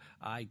do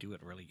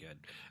it really good.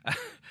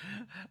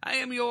 I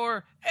am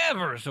your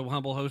ever so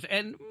humble host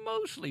and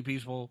mostly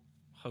peaceful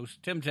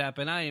host, Tim Tapp,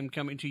 and I am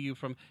coming to you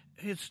from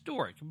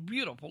historic,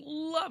 beautiful,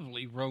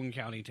 lovely Roane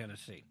County,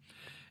 Tennessee.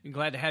 I'm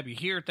glad to have you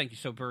here. Thank you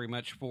so very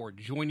much for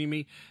joining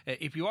me.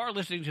 If you are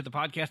listening to the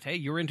podcast, hey,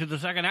 you're into the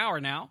second hour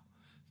now.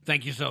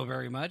 Thank you so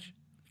very much.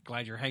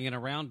 Glad you're hanging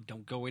around.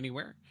 Don't go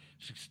anywhere.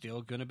 It's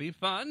still going to be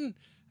fun,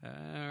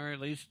 or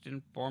at least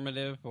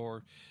informative,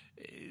 or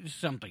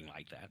something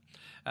like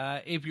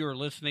that. If you're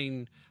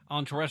listening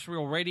on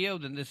terrestrial radio,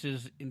 then this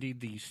is indeed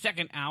the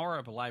second hour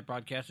of a live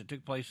broadcast that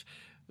took place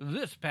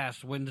this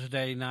past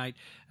Wednesday night,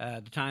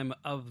 the time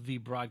of the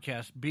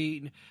broadcast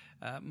being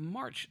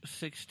March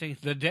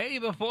 16th, the day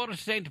before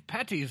St.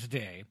 Patty's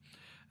Day.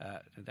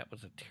 That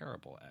was a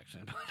terrible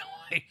accent, by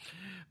the way.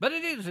 But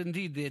it is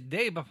indeed the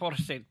day before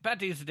St.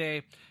 Patty's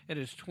Day. It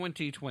is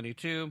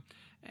 2022,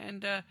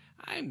 and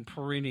I'm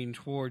careening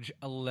towards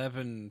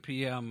 11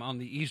 p.m. on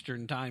the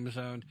Eastern time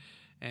zone.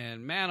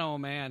 And man, oh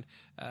man,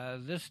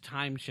 this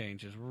time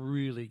change has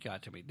really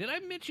got to me. Did I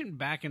mention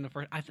back in the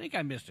first? I think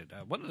I missed it.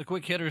 One of the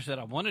quick hitters that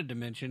I wanted to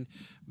mention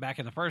back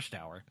in the first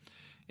hour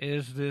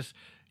is this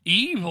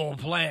evil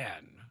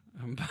plan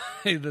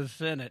by the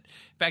Senate.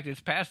 In fact,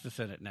 it's passed the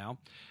Senate now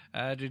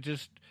to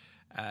just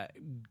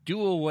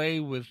do away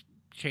with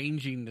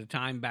changing the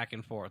time back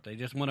and forth. They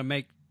just want to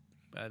make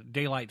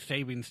daylight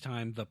savings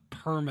time the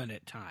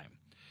permanent time.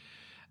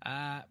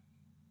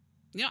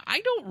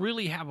 I don't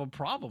really have a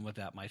problem with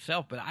that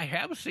myself, but I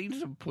have seen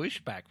some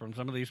pushback from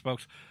some of these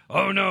folks.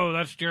 Oh, no,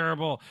 that's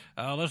terrible.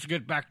 Let's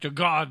get back to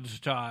God's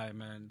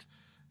time. And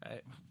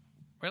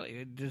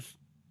really, does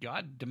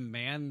God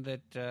demand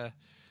that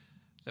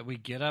we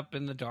get up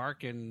in the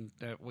dark and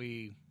that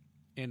we,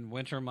 in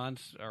winter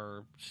months,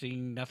 are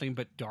seeing nothing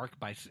but dark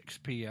by 6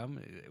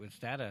 p.m.? Was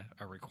that a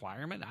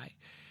requirement?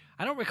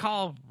 I don't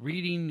recall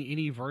reading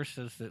any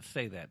verses that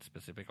say that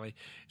specifically.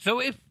 So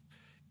if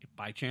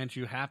by chance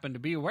you happen to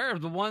be aware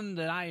of the one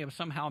that I have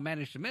somehow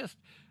managed to miss,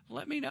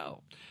 let me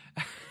know.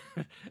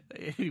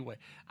 Anyway,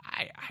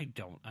 I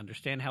don't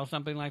understand how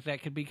something like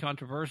that could be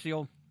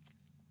controversial.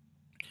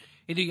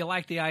 Either you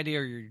like the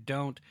idea or you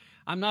don't.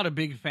 I'm not a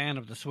big fan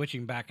of the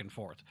switching back and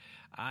forth.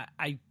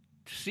 I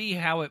see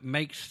how it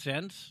makes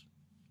sense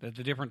at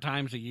the different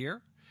times of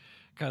year,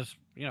 because,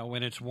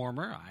 when it's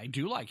warmer, I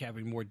do like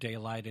having more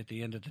daylight at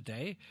the end of the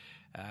day.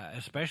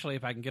 Especially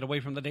if I can get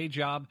away from the day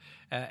job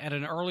at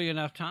an early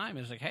enough time.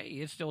 It's like, hey,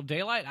 it's still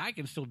daylight. I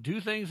can still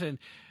do things, and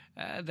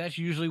that's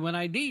usually when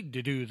I need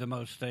to do the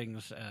most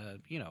things,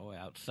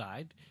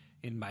 outside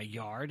in my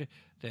yard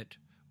that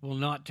will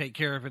not take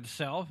care of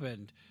itself,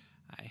 and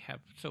I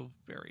have so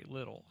very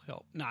little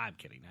help. No, I'm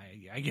kidding.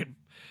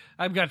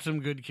 I've got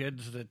some good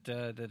kids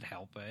that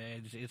help.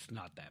 It's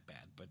not that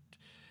bad, but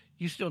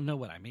you still know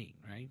what I mean,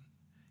 right?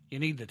 You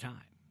need the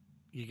time.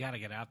 You got to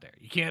get out there.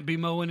 You can't be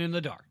mowing in the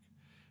dark.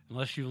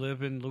 Unless you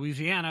live in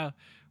Louisiana,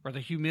 where the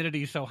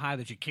humidity is so high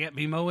that you can't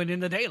be mowing in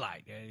the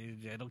daylight.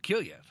 It'll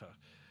kill you. So,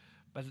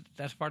 but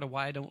that's part of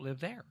why I don't live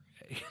there.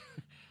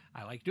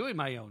 I like doing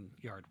my own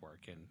yard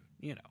work and,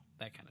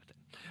 that kind of thing.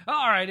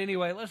 All right,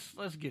 anyway,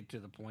 let's get to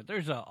the point.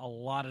 There's a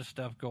lot of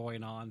stuff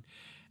going on.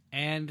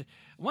 And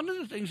one of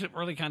the things that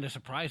really kind of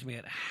surprised me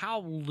at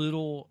how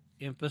little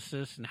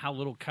emphasis and how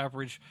little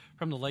coverage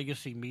from the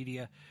legacy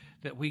media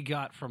that we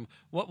got from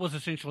what was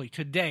essentially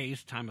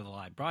today's time of the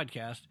live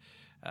broadcast,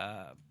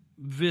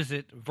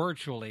 visit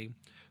virtually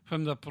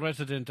from the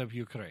president of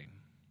Ukraine.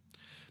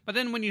 But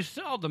then when you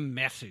saw the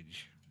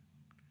message,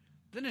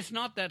 then it's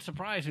not that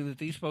surprising that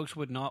these folks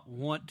would not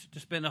want to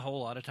spend a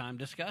whole lot of time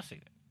discussing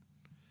it.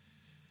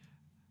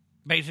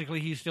 Basically,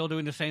 he's still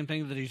doing the same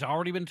thing that he's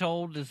already been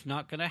told is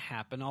not going to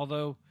happen,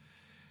 although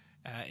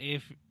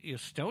if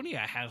Estonia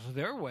has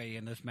their way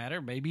in this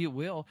matter, maybe it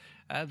will.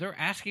 They're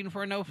asking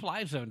for a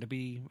no-fly zone to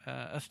be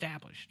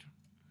established.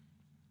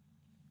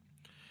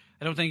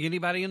 I don't think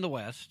anybody in the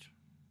West,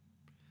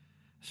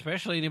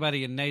 especially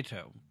anybody in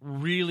NATO,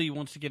 really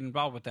wants to get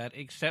involved with that,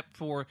 except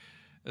for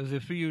the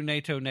few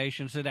NATO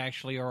nations that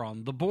actually are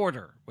on the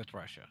border with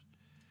Russia.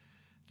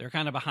 They're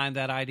kind of behind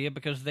that idea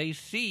because they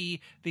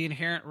see the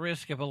inherent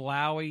risk of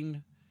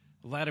allowing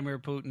Vladimir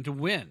Putin to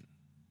win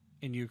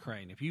in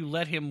Ukraine. If you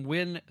let him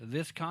win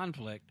this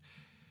conflict,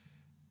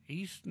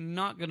 he's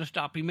not going to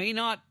stop. He may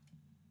not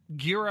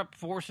gear up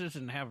forces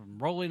and have them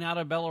rolling out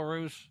of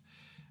Belarus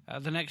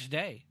the next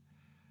day.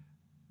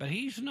 But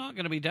he's not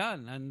going to be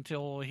done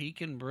until he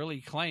can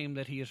really claim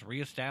that he has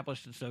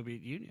reestablished the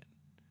Soviet Union.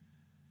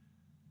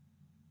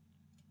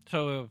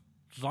 So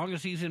as long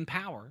as he's in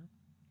power,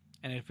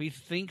 and if he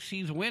thinks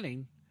he's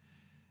winning,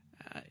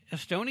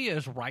 Estonia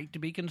is right to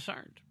be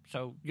concerned.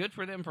 So good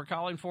for them for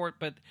calling for it,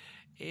 but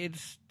it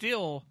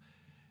still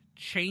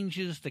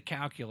changes the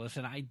calculus,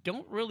 and I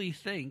don't really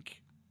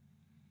think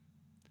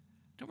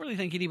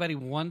anybody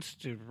wants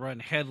to run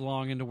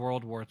headlong into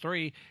World War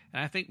III,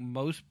 and I think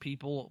most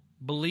people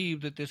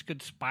believe that this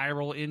could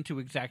spiral into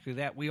exactly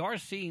that. We are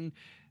seeing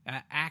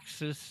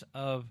axis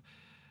of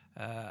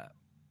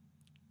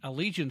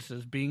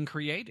allegiances being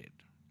created.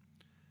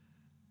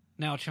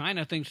 Now,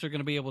 China thinks they're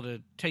going to be able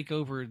to take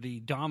over the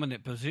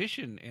dominant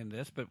position in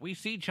this, but we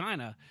see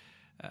China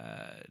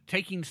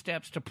taking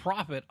steps to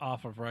profit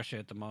off of Russia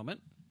at the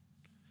moment.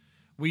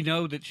 We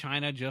know that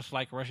China, just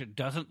like Russia,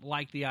 doesn't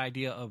like the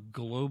idea of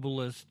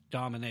globalist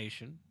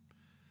domination.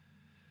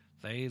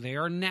 They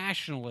are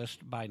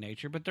nationalist by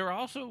nature, but they're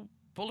also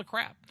full of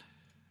crap.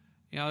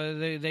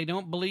 They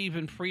don't believe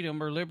in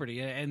freedom or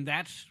liberty, and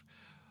that's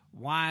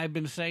why I've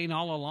been saying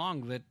all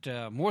along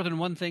that more than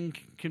one thing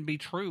can be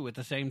true at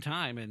the same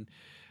time. And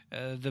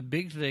the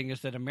big thing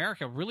is that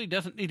America really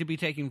doesn't need to be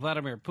taking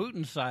Vladimir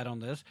Putin's side on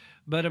this,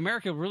 but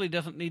America really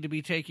doesn't need to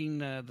be taking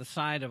the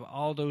side of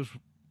all those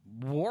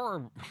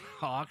war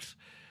hawks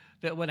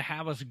that would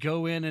have us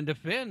go in and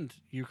defend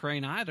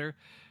Ukraine either,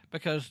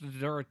 because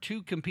there are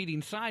two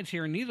competing sides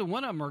here, and neither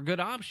one of them are a good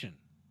option.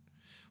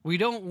 We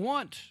don't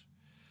want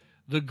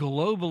the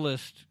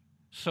globalist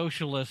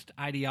socialist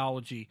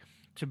ideology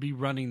to be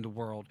running the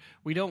world.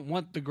 We don't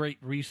want the Great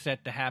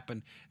Reset to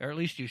happen, or at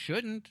least you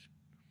shouldn't.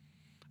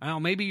 Now,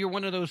 maybe you're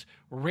one of those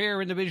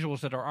rare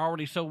individuals that are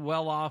already so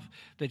well off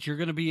that you're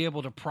going to be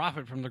able to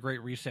profit from the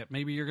Great Reset.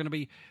 Maybe you're going to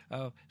be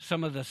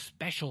some of the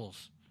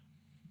specials.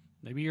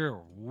 Maybe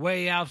you're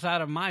way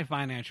outside of my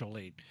financial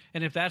league.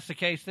 And if that's the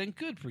case, then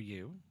good for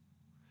you.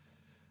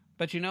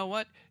 But you know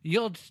what?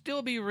 You'll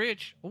still be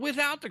rich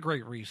without the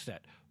Great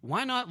Reset.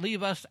 Why not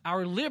leave us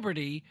our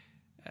liberty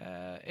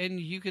and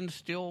you can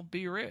still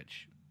be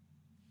rich?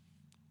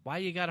 Why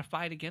you got to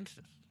fight against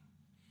us?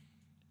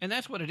 And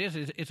that's what it is.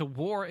 It's a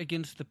war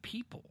against the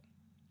people.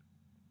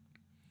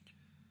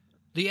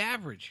 The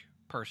average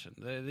person,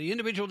 the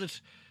individual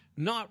that's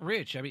not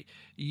rich. I mean,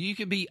 you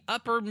can be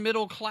upper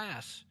middle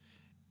class,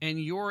 and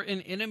you're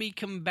an enemy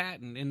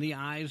combatant in the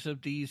eyes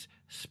of these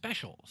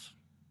specials.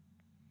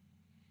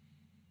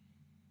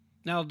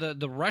 Now,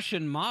 the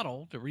Russian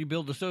model to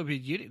rebuild the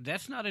Soviet Union,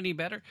 that's not any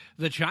better.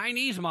 The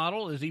Chinese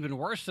model is even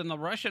worse than the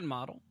Russian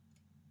model.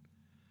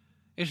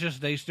 It's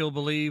just they still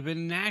believe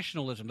in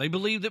nationalism. They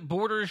believe that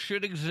borders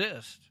should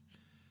exist.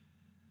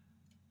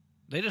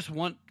 They just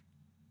want,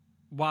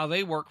 while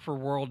they work for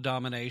world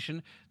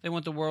domination, they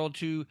want the world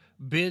to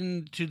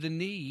bend to the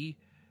knee.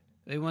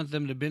 They want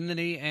them to bend the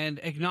knee and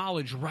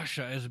acknowledge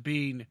Russia as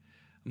being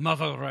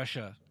Mother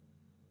Russia,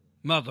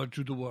 mother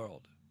to the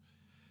world.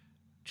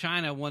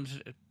 China wants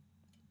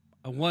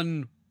a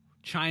one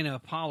China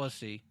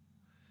policy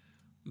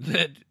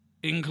that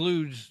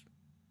includes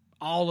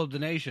all of the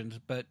nations,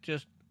 but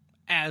just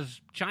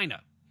as China.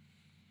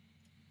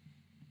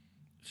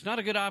 It's not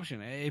a good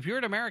option. If you're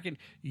an American,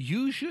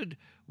 you should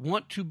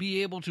want to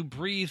be able to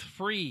breathe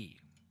free.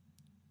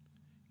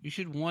 You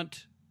should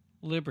want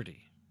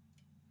liberty.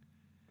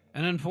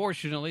 And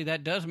unfortunately,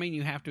 that does mean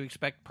you have to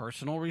expect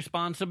personal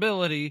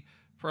responsibility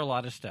for a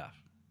lot of stuff.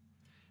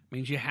 It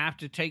means you have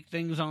to take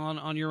things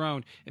on your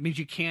own. It means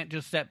you can't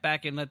just sit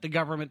back and let the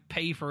government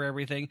pay for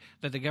everything,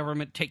 let the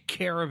government take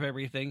care of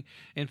everything.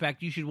 In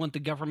fact, you should want the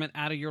government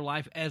out of your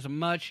life as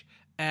much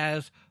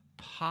as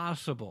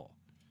possible.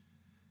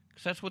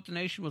 Because that's what the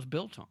nation was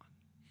built on.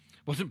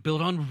 It wasn't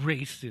built on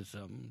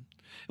racism.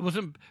 It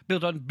wasn't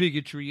built on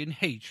bigotry and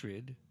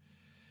hatred. It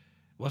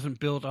wasn't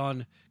built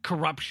on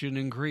corruption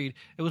and greed.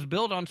 It was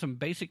built on some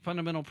basic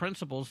fundamental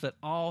principles that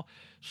all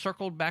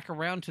circled back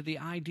around to the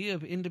idea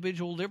of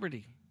individual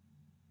liberty.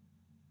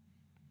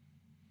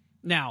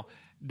 Now,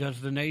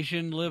 does the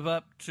nation live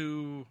up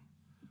to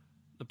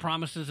the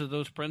promises of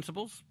those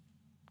principles?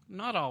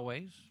 Not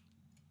always.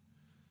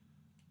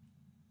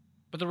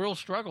 But the real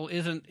struggle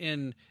isn't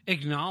in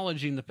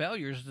acknowledging the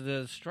failures.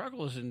 The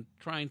struggle is in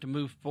trying to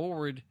move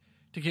forward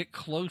to get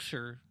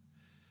closer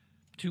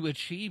to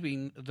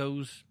achieving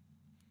those,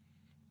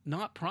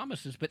 not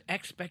promises, but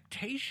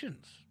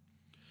expectations.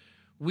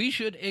 We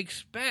should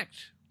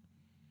expect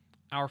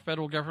our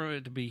federal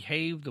government to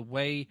behave the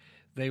way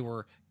they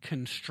were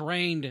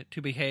constrained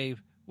to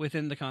behave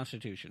within the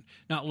Constitution.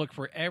 Not look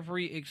for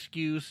every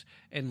excuse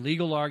and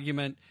legal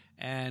argument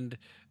and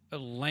a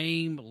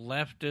lame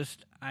leftist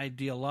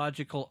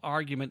ideological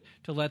argument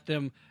to let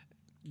them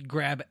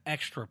grab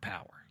extra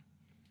power.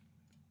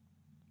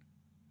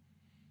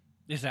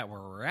 Is that where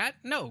we're at?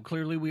 No,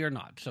 clearly we are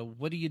not. So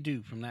what do you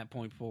do from that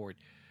point forward?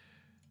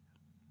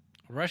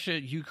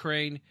 Russia,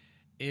 Ukraine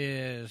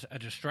is a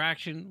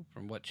distraction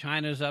from what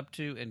China's up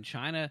to, and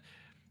China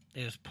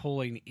is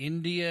pulling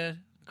India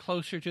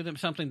closer to them,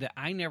 something that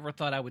I never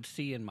thought I would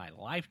see in my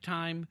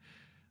lifetime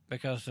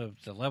because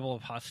of the level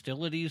of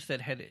hostilities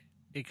that had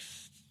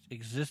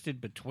existed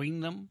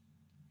between them.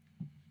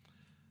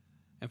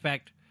 In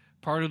fact,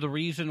 part of the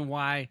reason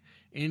why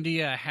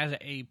India has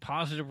a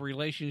positive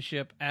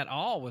relationship at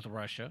all with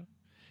Russia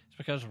is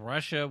because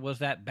Russia was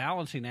that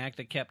balancing act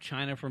that kept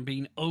China from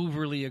being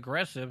overly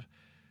aggressive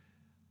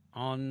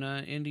on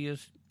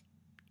India's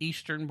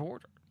eastern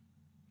border.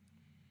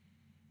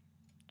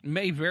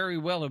 May very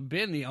well have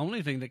been the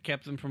only thing that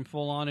kept them from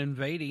full-on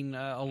invading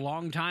a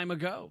long time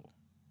ago.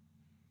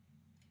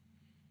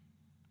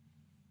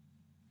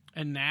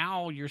 And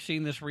now you're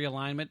seeing this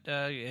realignment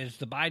as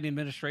the Biden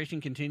administration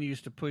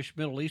continues to push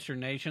Middle Eastern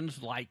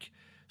nations like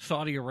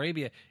Saudi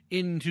Arabia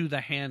into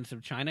the hands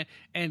of China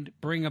and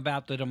bring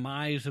about the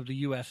demise of the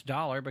U.S.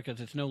 dollar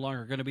because it's no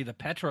longer going to be the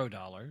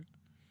petrodollar.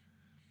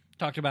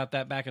 Talked about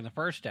that back in the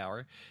first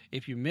hour.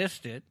 If you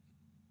missed it,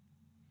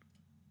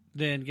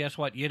 then guess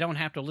what? You don't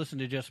have to listen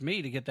to just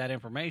me to get that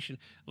information.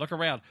 Look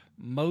around.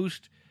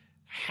 Most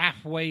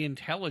halfway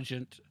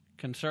intelligent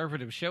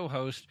conservative show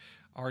hosts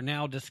are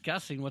now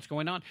discussing what's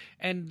going on.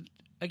 And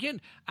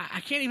again, I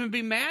can't even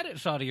be mad at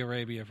Saudi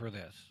Arabia for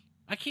this.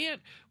 I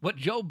can't. What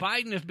Joe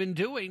Biden has been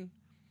doing,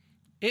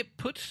 it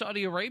puts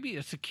Saudi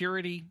Arabia's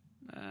security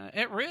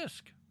at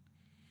risk.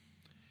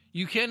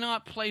 You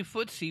cannot play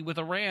footsie with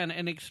Iran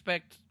and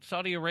expect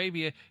Saudi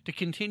Arabia to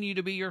continue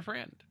to be your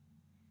friend.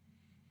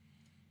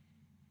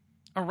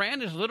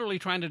 Iran is literally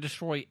trying to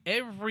destroy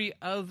every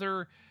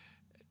other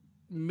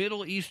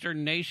Middle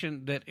Eastern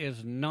nation that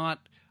is not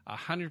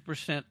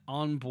 100%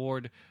 on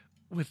board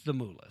with the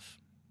mullahs.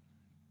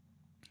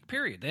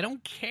 Period. They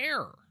don't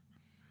care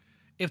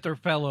if they're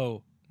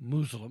fellow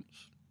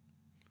Muslims.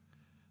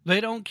 They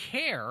don't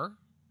care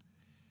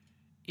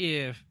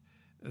if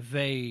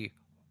they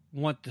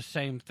want the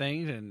same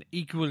things and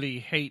equally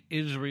hate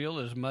Israel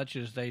as much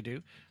as they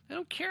do. They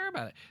don't care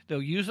about it.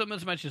 They'll use them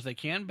as much as they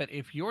can, but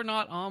if you're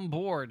not on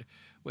board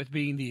with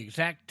being the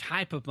exact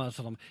type of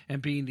Muslim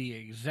and being the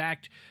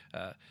exact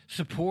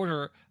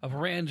supporter of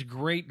Iran's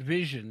great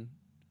vision,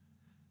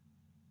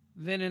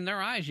 then in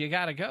their eyes, you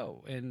got to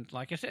go. And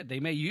like I said, they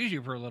may use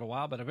you for a little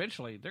while, but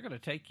eventually they're going to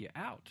take you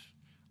out,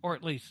 or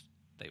at least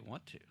they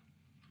want to.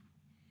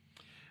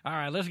 All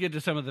right, let's get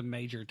to some of the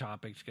major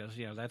topics because,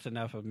 that's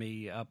enough of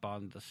me up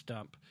on the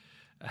stump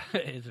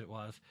as it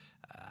was.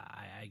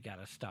 I got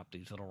to stop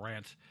these little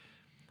rants.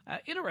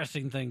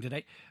 Interesting thing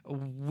today.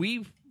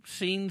 We've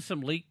seen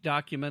some leaked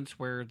documents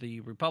where the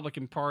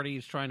Republican Party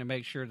is trying to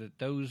make sure that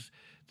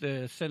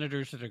the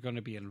senators that are going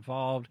to be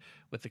involved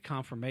with the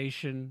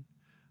confirmation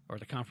or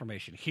the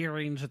confirmation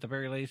hearings at the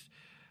very least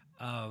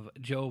of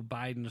Joe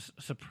Biden's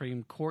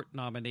Supreme Court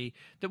nominee,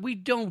 that we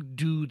don't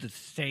do the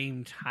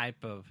same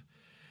type of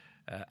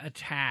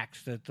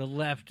attacks that the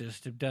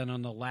leftists have done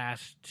on the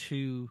last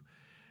two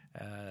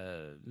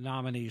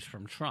nominees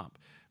from Trump,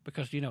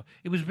 because,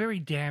 it was very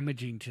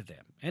damaging to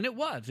them. And it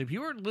was. If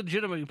you were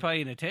legitimately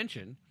paying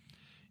attention,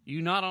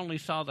 you not only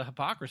saw the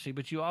hypocrisy,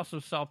 but you also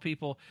saw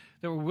people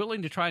that were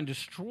willing to try and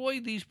destroy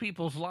these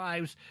people's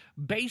lives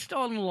based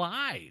on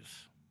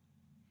lies.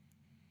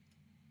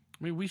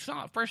 I mean, we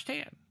saw it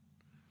firsthand.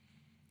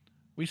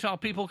 We saw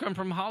people come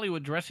from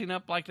Hollywood dressing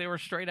up like they were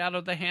straight out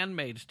of The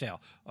Handmaid's Tale.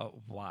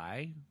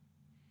 Why?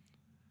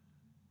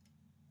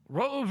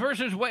 Roe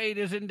versus Wade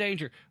is in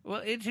danger.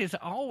 Well, it has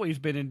always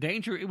been in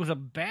danger. It was a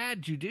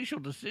bad judicial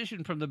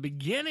decision from the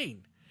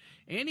beginning.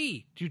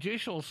 Any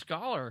judicial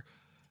scholar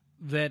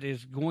that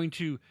is going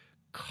to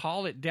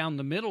call it down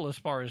the middle as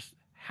far as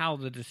how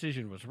the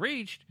decision was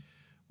reached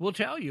will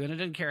tell you. And I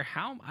don't care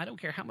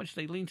how much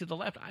they lean to the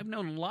left. I've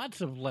known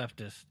lots of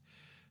leftists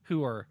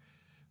who are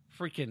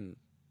freaking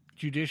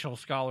judicial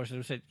scholars that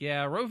have said,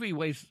 yeah, Roe v.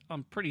 Wade's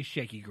on pretty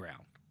shaky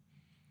ground.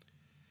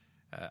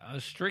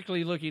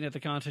 Strictly looking at the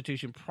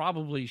Constitution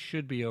probably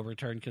should be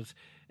overturned because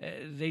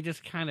they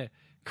just kind of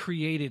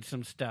created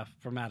some stuff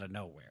from out of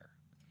nowhere.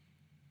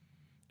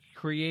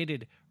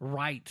 Created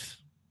rights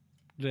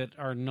that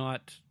are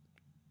not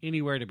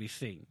anywhere to be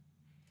seen,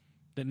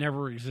 that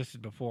never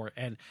existed before.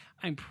 And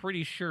I'm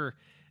pretty sure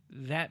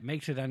that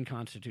makes it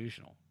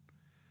unconstitutional.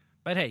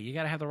 But hey, you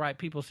got to have the right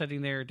people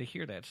sitting there to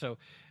hear that. So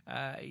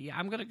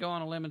I'm going to go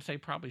on a limb and say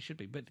probably should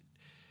be. But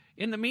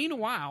in the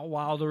meanwhile,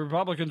 while the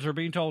Republicans are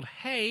being told,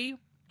 hey,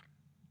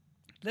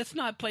 let's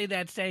not play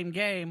that same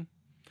game,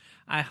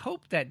 I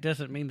hope that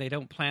doesn't mean they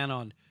don't plan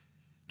on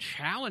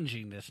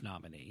challenging this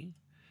nominee.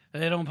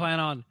 They don't plan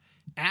on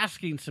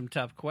asking some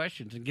tough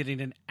questions and getting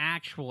an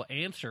actual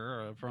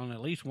answer from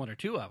at least one or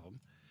two of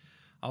them.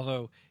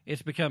 Although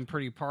it's become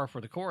pretty par for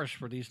the course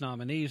for these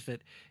nominees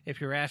that if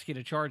you're asking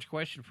a charged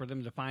question, for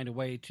them to find a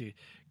way to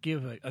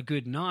give a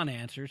good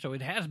non-answer. So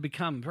it has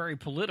become very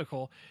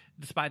political,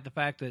 despite the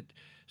fact that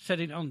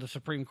sitting on the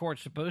Supreme Court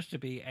is supposed to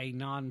be a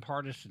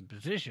nonpartisan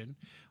position.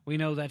 We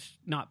know that's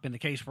not been the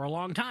case for a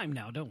long time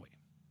now, don't we?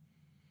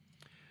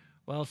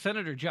 Well,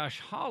 Senator Josh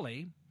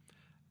Hawley,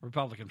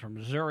 Republican from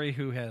Missouri,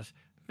 who has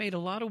made a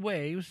lot of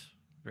waves,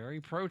 very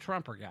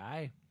pro-Trumper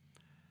guy,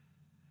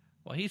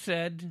 well, he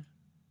said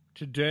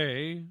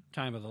today,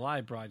 time of the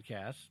live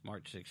broadcast,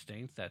 March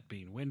 16th, that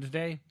being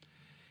Wednesday,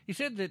 he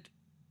said that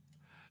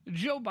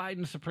Joe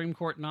Biden's Supreme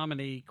Court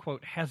nominee,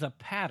 quote, has a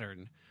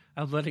pattern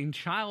of letting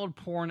child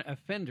porn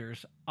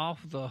offenders off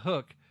the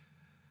hook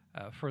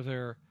for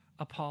their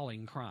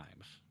appalling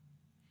crimes.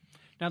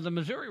 Now, the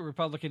Missouri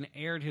Republican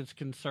aired his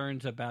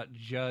concerns about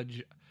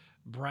Judge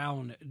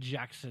Brown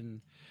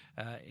Jackson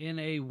in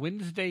a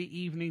Wednesday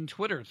evening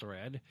Twitter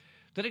thread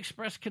that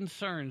expressed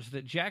concerns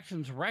that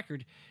Jackson's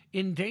record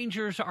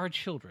endangers our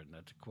children.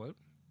 That's a quote.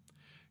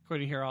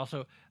 Quoting here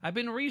also, I've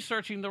been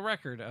researching the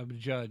record of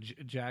Judge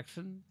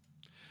Jackson,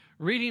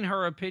 reading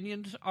her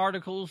opinions,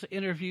 articles,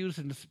 interviews,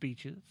 and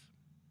speeches.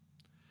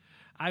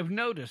 I've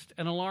noticed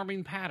an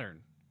alarming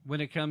pattern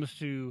when it comes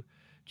to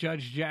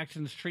Judge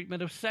Jackson's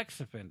treatment of sex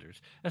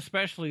offenders,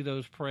 especially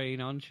those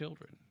preying on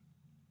children.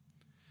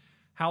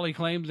 Hawley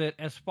claimed that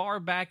as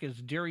far back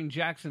as during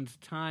Jackson's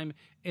time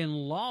in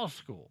law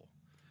school,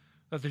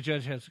 that the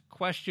judge has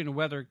questioned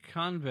whether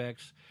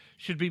convicts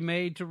should be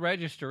made to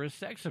register as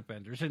sex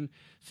offenders, and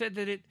said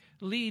that it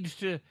leads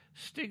to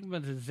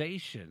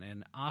stigmatization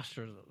and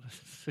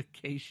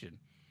ostracization.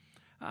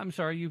 I'm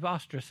sorry, you've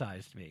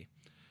ostracized me.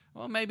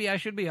 Well, maybe I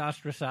should be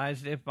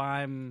ostracized if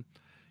I'm,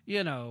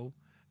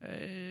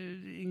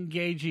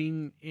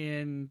 engaging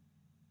in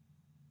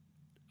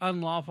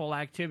unlawful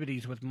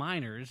activities with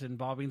minors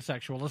involving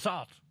sexual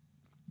assault.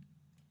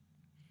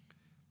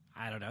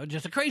 I don't know,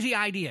 just a crazy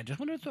idea. Just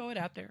want to throw it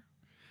out there.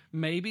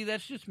 Maybe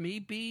that's just me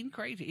being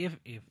crazy.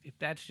 If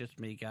that's just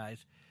me, guys,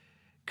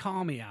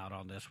 call me out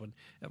on this one.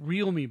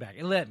 Reel me back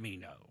and let me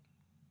know.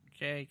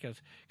 Okay? Because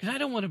I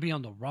don't want to be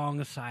on the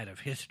wrong side of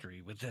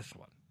history with this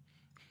one.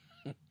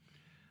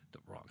 The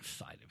wrong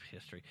side of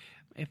history.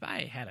 If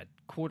I had a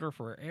quarter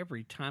for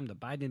every time the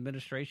Biden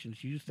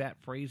administration's used that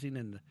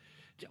phrasing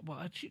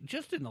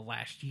just in the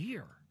last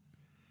year,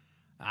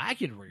 I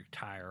could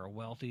retire a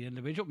wealthy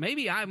individual.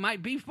 Maybe I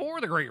might be for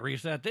the Great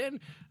Reset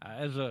then.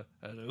 As an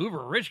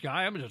uber rich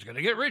guy, I'm just going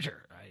to get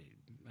richer.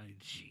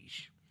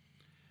 Geez.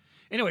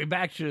 Anyway,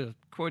 back to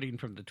quoting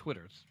from the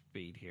Twitter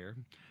feed here.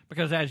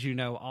 Because as you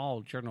know,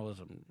 all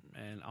journalism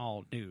and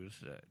all news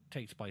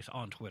takes place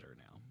on Twitter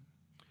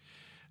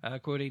now.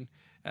 Quoting,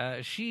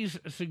 she's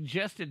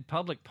suggested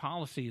public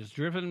policy is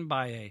driven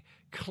by a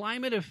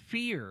climate of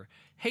fear,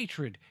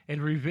 hatred,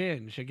 and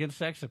revenge against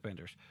sex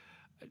offenders.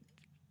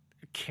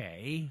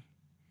 Okay.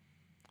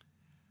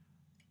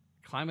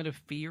 Climate of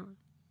fear,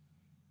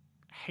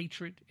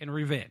 hatred, and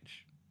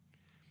revenge.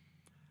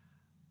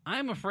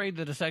 I'm afraid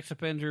that a sex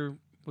offender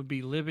would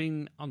be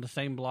living on the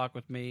same block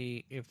with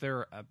me if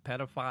they're a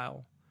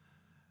pedophile,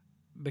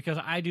 because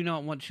I do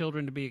not want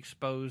children to be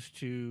exposed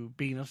to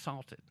being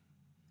assaulted.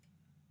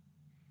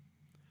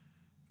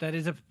 That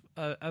is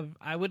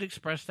I would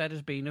express that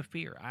as being a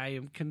fear. I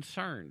am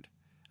concerned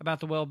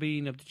about the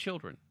well-being of the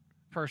children,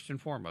 first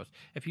and foremost.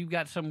 If you've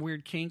got some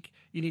weird kink,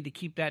 you need to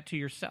keep that to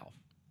yourself.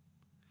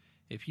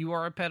 If you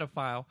are a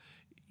pedophile,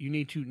 you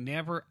need to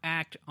never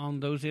act on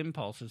those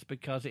impulses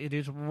because it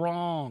is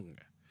wrong.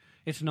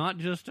 It's not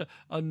just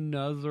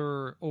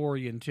another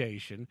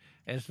orientation,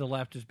 as the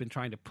left has been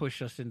trying to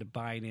push us into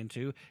buying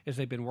into, as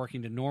they've been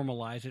working to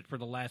normalize it for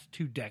the last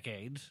 2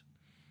 decades.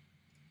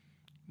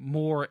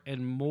 More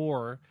and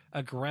more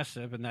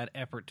aggressive in that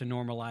effort to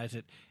normalize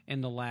it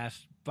in the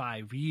last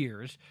 5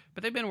 years.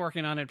 But they've been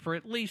working on it for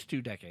at least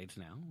 2 decades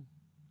now.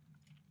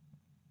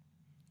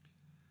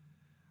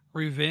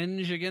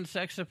 Revenge against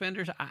sex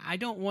offenders? I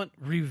don't want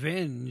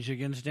revenge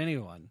against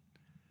anyone.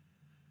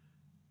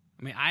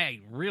 I mean,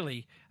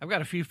 I've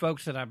got a few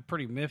folks that I'm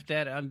pretty miffed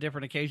at on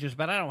different occasions,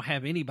 but I don't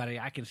have anybody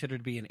I consider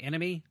to be an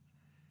enemy.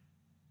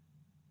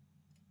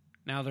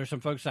 Now, there's some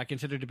folks I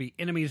consider to be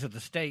enemies of the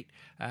state.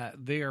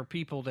 They are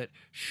people that,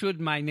 should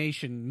my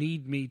nation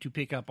need me to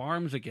pick up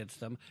arms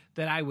against them,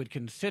 that I would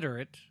consider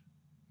it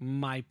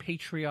my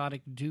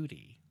patriotic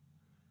duty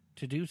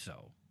to do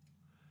so.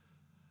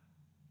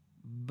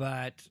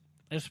 But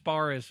as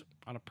far as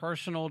on a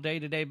personal,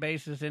 day-to-day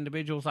basis,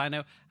 individuals I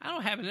know, I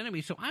don't have an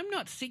enemy, so I'm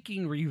not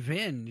seeking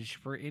revenge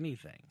for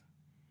anything.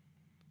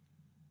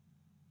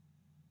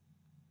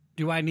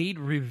 Do I need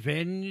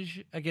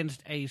revenge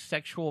against a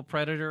sexual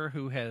predator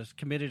who has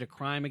committed a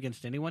crime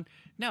against anyone?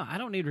 No, I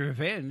don't need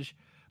revenge,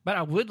 but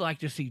I would like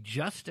to see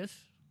justice.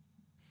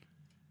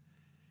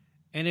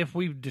 And if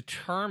we've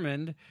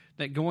determined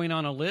that going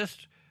on a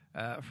list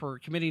for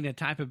committing a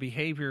type of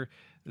behavior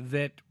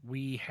that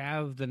we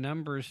have the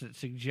numbers that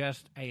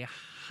suggest a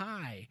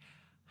high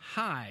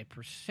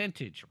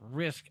percentage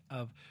risk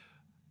of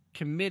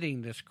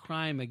committing this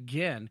crime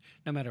again,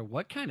 no matter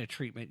what kind of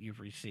treatment you've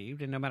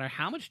received, and no matter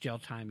how much jail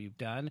time you've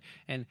done,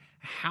 and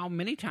how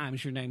many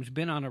times your name's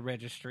been on a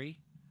registry,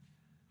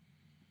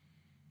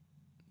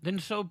 then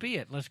so be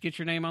it. Let's get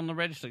your name on the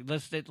registry.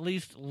 Let's at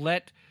least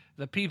let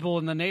the people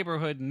in the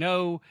neighborhood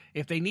know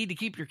if they need to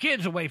keep your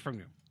kids away from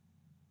you.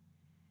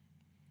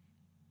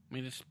 I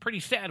mean, it's pretty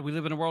sad we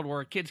live in a world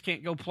where kids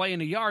can't go play in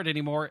the yard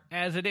anymore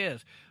as it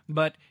is.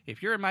 But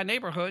if you're in my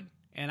neighborhood,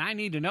 and I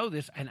need to know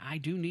this, and I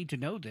do need to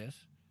know this,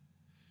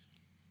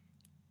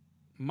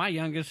 my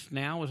youngest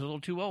now is a little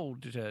too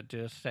old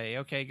to say,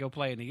 okay, go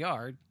play in the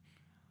yard.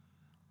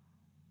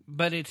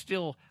 But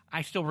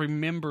I still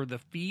remember the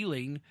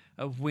feeling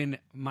of when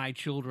my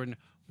children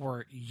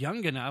were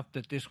young enough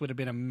that this would have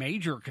been a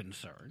major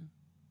concern.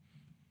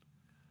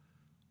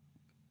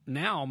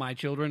 Now my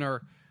children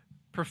are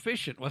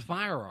proficient with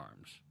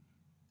firearms.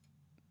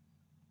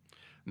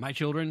 My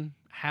children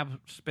have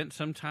spent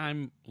some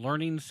time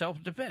learning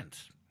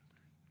self-defense.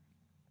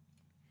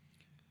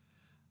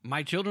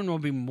 My children will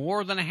be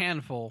more than a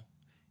handful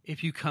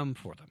if you come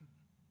for them,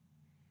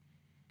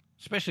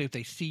 especially if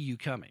they see you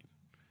coming.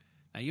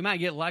 Now, you might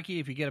get lucky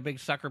if you get a big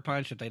sucker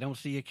punch. If they don't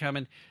see you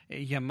coming,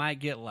 you might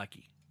get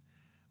lucky.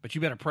 But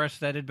you better press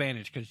that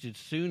advantage, because as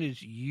soon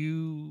as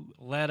you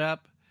let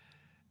up,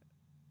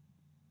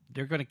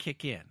 they're going to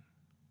kick in.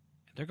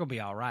 They're going to be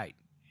all right,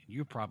 and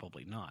you're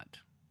probably not.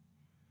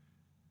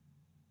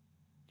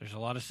 There's a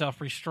lot of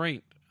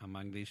self-restraint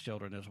among these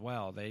children as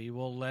well. They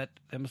will let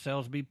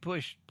themselves be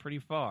pushed pretty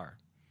far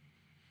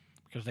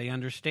because they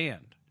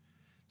understand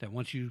that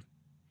once you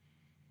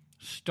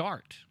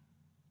start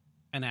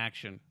an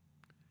action,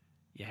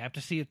 you have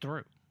to see it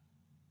through.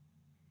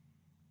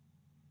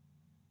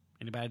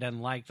 Anybody doesn't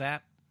like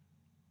that,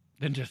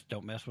 then just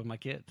don't mess with my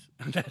kids.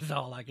 That's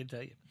all I can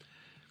tell you.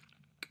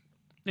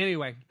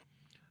 Anyway,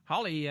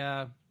 Hawley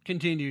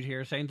continued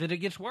here saying that it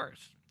gets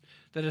worse.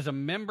 That as a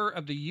member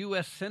of the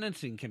U.S.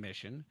 Sentencing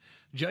Commission,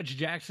 Judge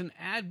Jackson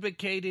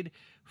advocated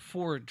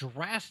for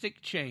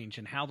drastic change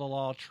in how the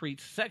law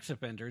treats sex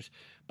offenders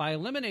by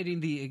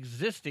eliminating the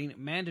existing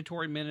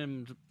mandatory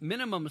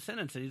minimum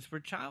sentences for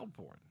child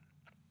porn.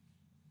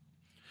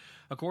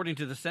 According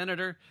to the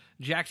senator,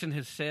 Jackson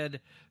has said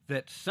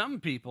that some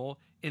people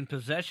in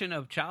possession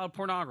of child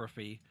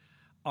pornography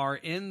are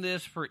in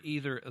this for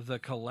either the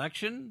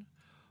collection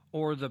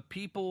or the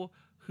people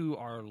who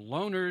are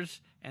loners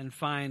and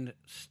find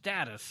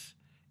status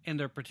in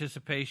their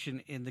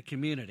participation in the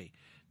community.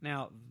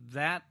 Now,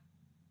 that's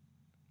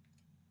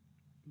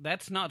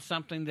not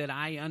something that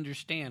I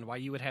understand why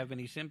you would have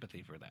any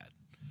sympathy for that.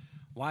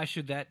 Why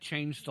should that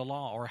change the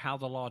law or how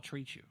the law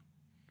treats you?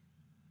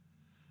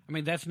 I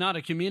mean, that's not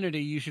a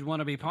community you should want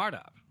to be part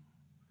of.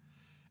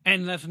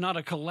 And that's not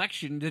a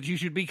collection that you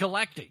should be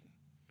collecting.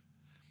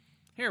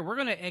 Here, we're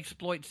going to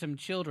exploit some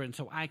children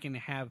so I can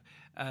have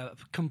a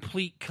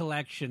complete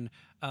collection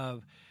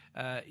of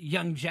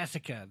young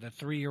Jessica, the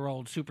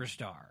 3-year-old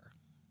superstar.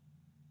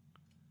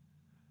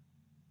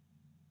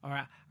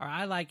 Or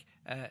I like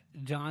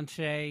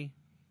Dante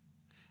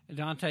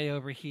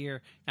over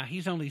here. Now,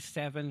 he's only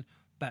 7,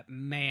 but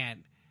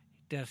man,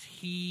 does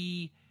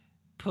he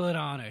put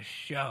on a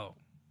show.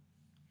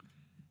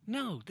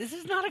 No, this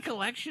is not a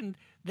collection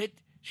that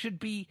should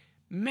be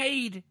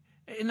made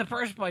in the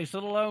first place,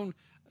 let alone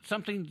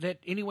something that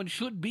anyone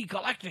should be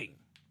collecting.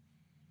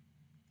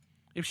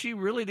 If she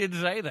really did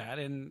say that,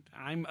 and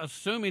I'm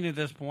assuming at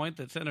this point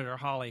that Senator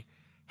Hawley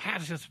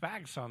has his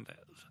facts on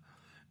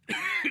this.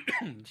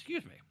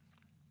 Excuse me.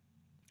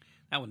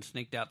 That one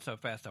sneaked out so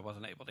fast I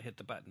wasn't able to hit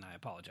the button. I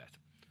apologize.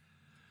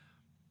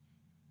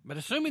 But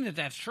assuming that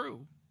that's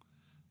true,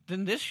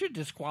 then this should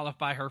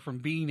disqualify her from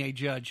being a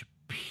judge,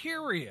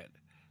 period,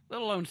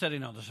 let alone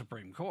sitting on the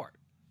Supreme Court.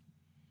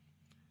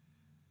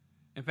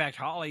 In fact,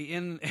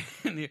 Hawley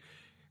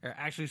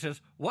actually says,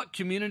 what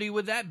community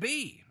would that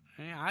be?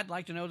 Yeah, I'd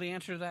like to know the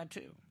answer to that,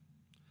 too.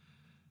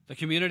 The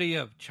community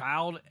of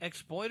child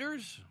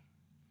exploiters?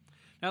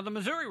 Now, the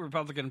Missouri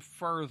Republican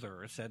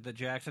further said that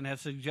Jackson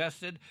has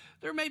suggested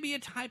there may be a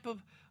type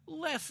of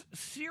less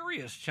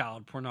serious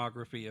child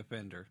pornography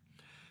offender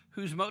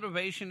whose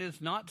motivation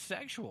is not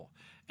sexual,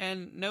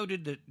 and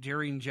noted that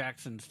during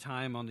Jackson's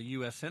time on the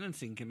U.S.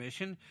 Sentencing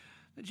Commission,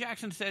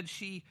 Jackson said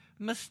she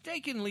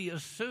mistakenly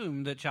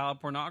assumed that child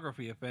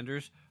pornography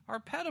offenders are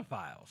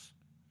pedophiles.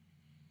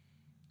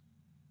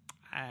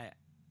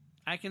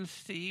 I can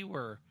see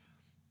where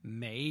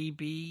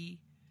maybe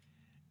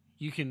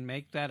you can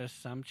make that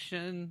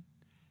assumption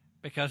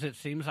because it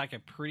seems like a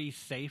pretty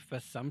safe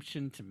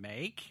assumption to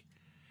make.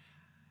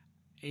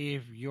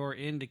 If you're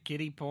into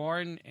kiddie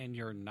porn and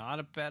you're not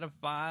a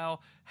pedophile,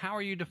 how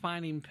are you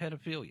defining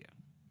pedophilia?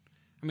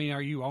 I mean,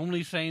 are you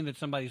only saying that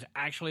somebody's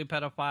actually a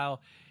pedophile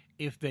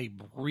if they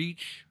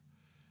breach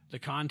the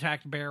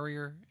contact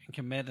barrier and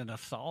commit an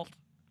assault?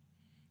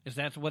 Is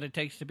that what it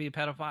takes to be a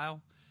pedophile?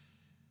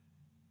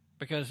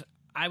 Because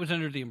I was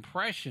under the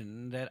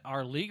impression that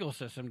our legal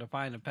system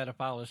defined a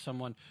pedophile as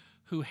someone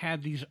who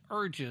had these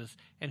urges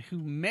and who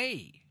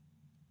may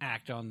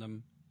act on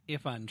them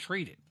if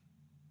untreated.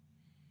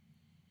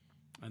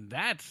 And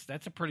that's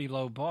a pretty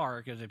low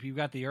bar, because if you've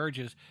got the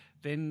urges,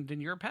 then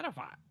you're a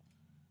pedophile.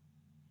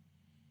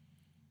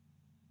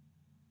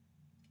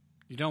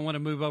 You don't want to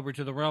move over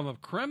to the realm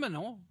of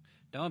criminal.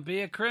 Don't be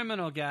a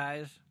criminal,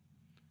 guys.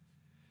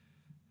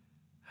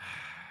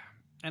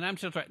 And I'm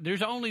still trying.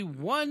 There's only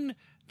one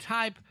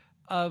type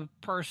of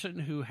person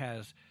who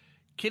has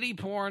kiddie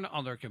porn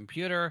on their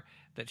computer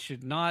that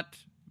should not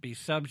be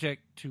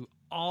subject to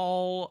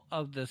all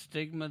of the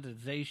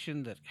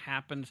stigmatization that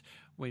happens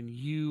when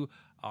you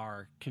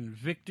are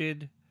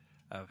convicted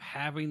of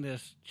having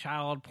this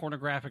child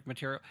pornographic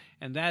material,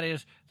 and that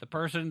is the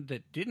person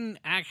that didn't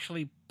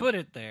actually put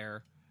it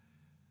there.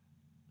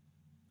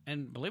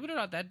 And believe it or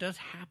not, that does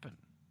happen.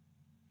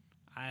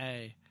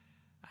 I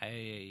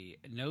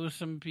know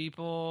some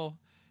people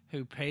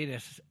who paid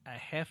a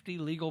hefty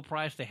legal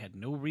price. They had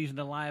no reason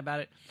to lie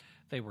about it.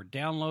 They were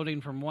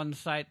downloading from one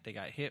site. They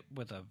got hit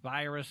with a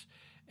virus,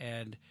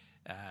 and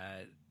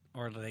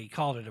or they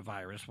called it a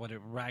virus. What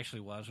it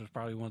actually was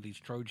probably one of these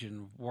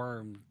Trojan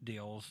worm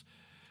deals.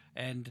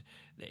 And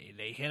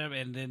they hit them,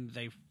 and then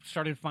they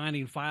started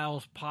finding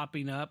files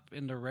popping up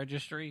in the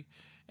registry,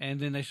 and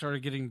then they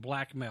started getting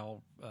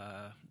blackmail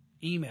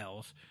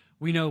emails.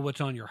 We know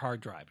what's on your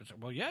hard drive. I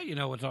said, well, yeah, you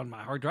know what's on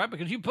my hard drive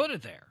because you put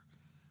it there.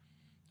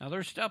 Now,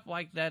 there's stuff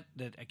like that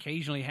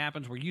occasionally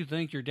happens where you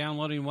think you're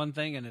downloading one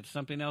thing and it's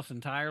something else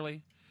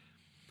entirely.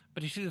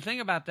 But you see, the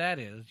thing about that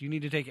is you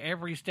need to take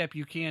every step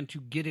you can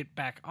to get it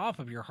back off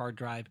of your hard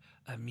drive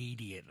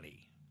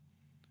immediately.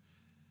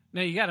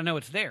 Now, you got to know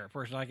it's there.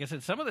 First, like I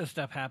said, some of this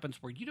stuff happens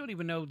where you don't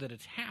even know that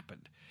it's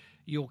happened.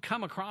 You'll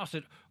come across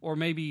it, or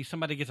maybe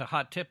somebody gets a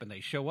hot tip and they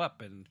show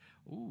up and,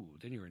 ooh,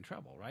 then you're in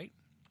trouble, right?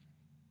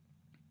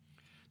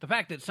 The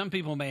fact that some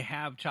people may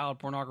have child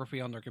pornography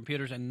on their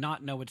computers and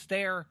not know it's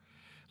there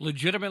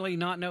legitimately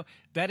not know.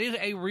 That is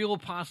a real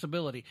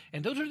possibility.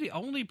 And those are the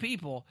only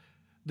people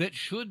that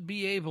should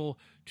be able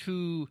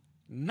to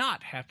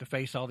not have to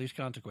face all these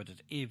consequences.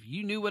 If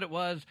you knew what it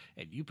was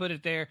and you put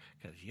it there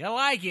because you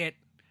like it,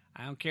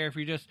 I don't care if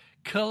you're just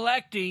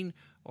collecting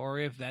or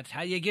if that's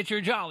how you get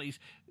your jollies,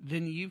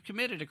 then you've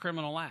committed a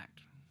criminal act.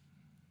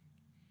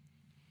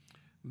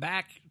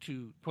 Back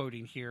to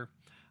quoting here.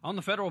 On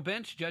the federal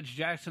bench, Judge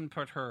Jackson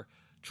put her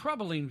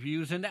troubling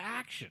views into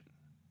action.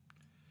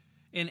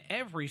 In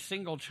every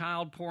single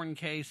child porn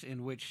case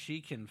in which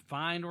she can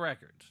find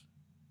records,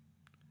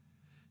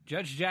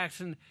 Judge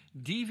Jackson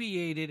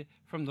deviated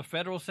from the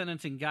federal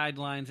sentencing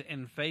guidelines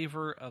in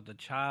favor of the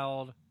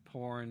child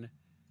porn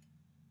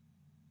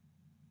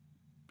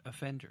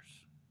offenders.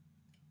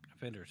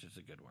 Offenders is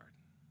a good word.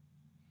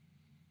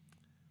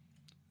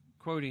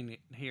 Quoting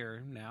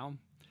here now,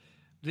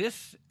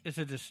 this is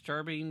a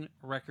disturbing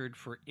record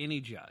for any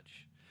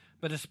judge,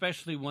 but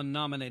especially one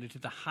nominated to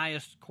the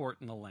highest court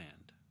in the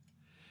land.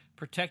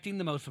 Protecting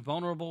the most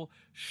vulnerable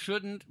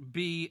shouldn't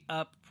be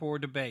up for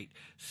debate.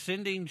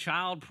 Sending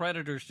child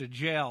predators to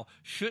jail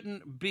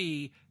shouldn't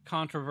be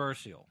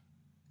controversial.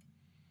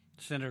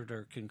 The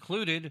senator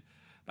concluded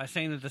by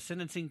saying that the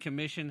Sentencing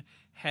Commission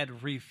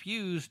had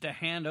refused to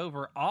hand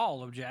over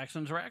all of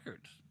Jackson's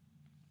records.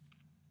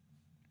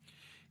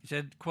 He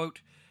said,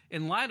 quote,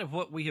 "In light of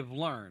what we have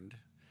learned,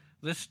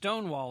 this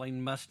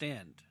stonewalling must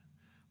end.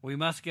 We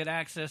must get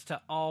access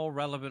to all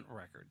relevant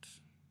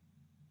records."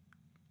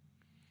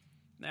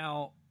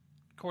 Now,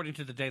 according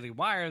to the Daily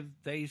Wire,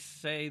 they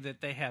say that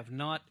they have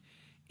not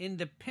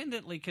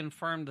independently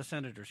confirmed the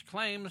senator's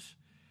claims,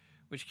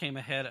 which came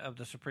ahead of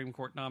the Supreme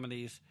Court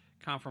nominees'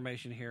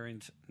 confirmation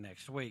hearings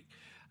next week.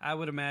 I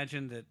would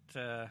imagine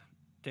that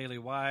Daily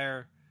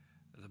Wire,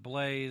 The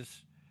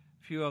Blaze,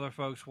 a few other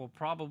folks will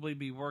probably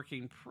be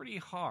working pretty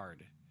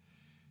hard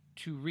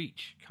to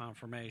reach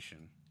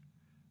confirmation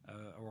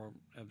or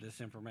of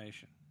this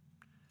information.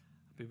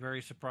 I'd be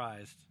very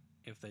surprised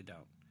if they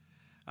don't.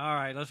 All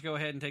right, let's go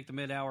ahead and take the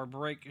mid-hour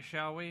break,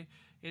 shall we?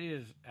 It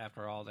is,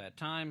 after all that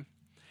time.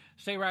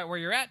 Stay right where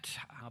you're at.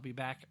 I'll be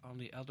back on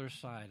the other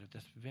side of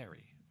this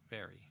very,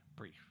 very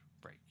brief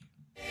break.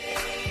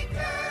 Big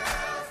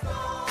girls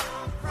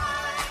don't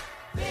cry.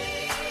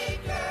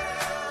 Big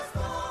girls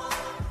don't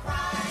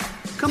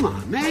cry. Come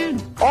on,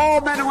 man. All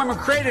men and women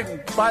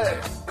created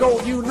by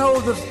go. You know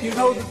the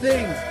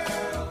thing.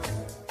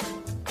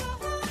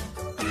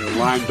 You're a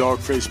lime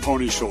dog-faced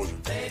pony soldier.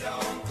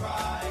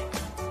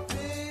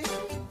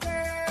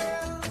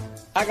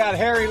 I got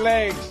hairy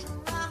legs.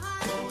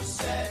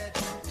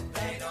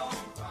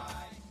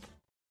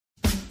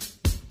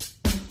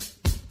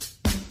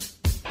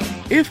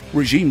 If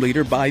regime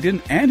leader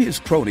Biden and his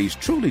cronies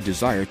truly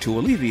desire to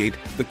alleviate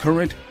the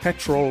current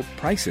petrol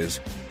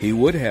prices, he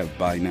would have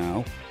by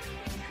now.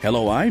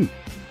 Hello, I'm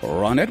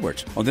Ron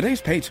Edwards. On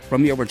today's page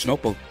from the Edwards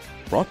Notebook,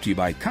 brought to you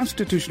by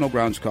Constitutional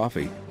Grounds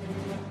Coffee.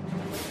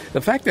 The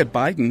fact that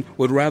Biden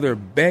would rather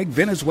beg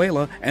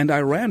Venezuela and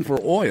Iran for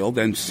oil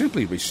than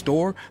simply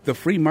restore the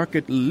free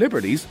market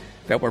liberties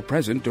that were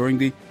present during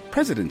the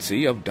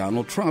presidency of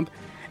Donald Trump,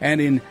 and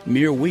in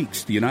mere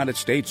weeks the United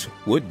States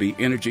would be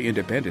energy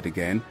independent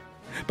again.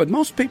 But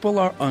most people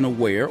are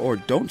unaware or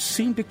don't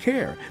seem to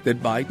care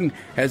that Biden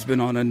has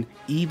been on an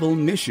evil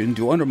mission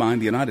to undermine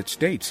the United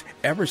States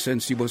ever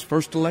since he was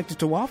first elected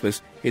to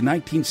office in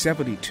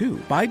 1972.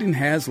 Biden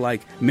has,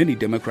 like many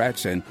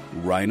Democrats and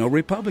rhino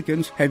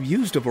Republicans, have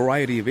used a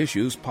variety of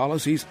issues,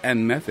 policies,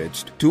 and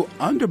methods to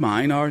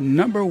undermine our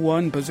number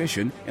one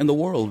position in the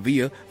world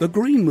via the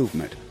Green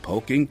Movement,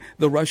 poking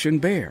the Russian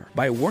bear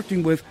by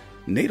working with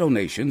NATO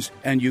nations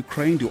and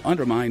Ukraine to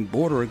undermine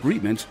border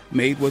agreements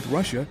made with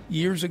Russia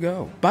years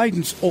ago.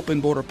 Biden's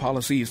open border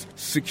policy is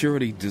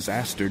security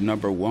disaster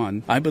number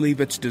one. I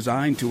believe it's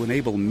designed to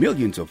enable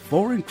millions of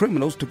foreign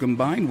criminals to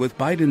combine with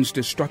Biden's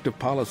destructive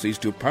policies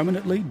to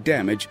permanently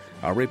damage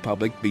our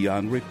republic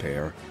beyond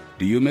repair.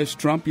 Do you miss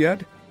Trump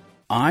yet?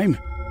 I'm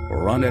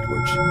Ron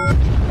Edwards.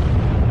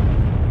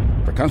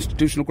 For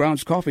Constitutional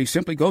Grounds Coffee,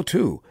 simply go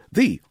to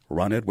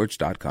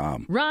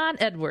theronedwards.com. Ron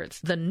Edwards,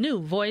 the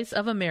new voice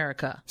of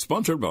America.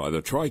 Sponsored by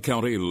the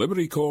Tri-County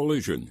Liberty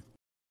Coalition.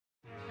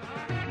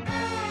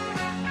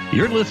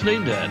 You're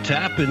listening to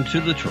Tap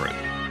Into the Truth.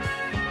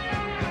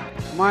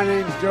 My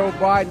name's Joe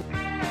Biden.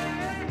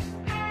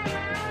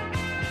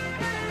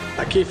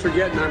 I keep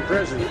forgetting I'm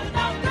president.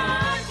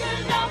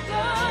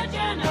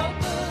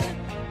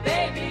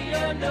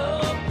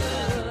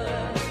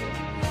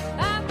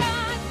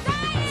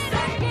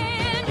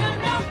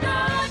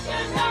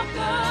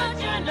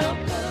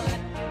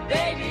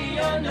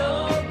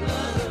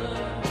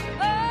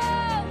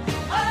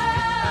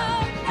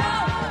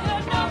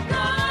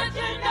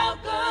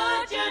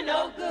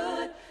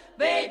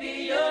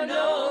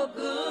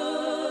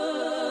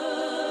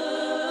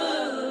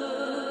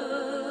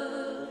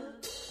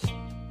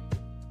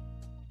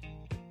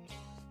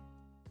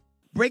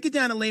 Break it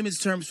down in layman's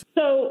terms.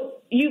 So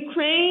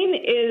Ukraine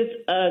is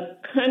a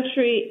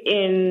country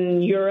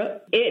in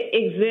Europe. It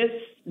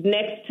exists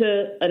next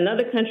to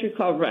another country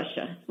called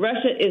Russia.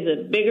 Russia is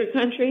a bigger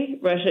country.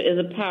 Russia is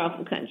a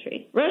powerful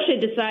country. Russia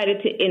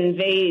decided to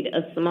invade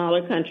a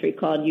smaller country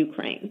called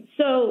Ukraine.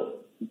 So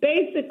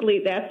basically,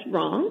 that's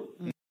wrong.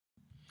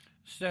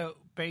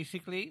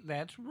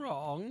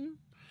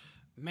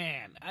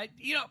 Man,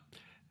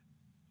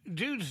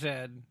 dude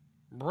said,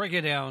 break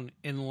it down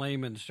in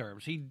layman's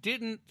terms. He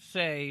didn't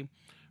say,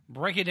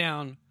 break it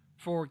down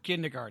for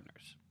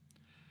kindergartners.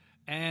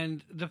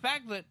 And the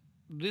fact that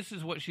this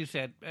is what she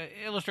said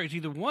illustrates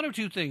either one of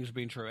two things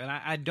being true. And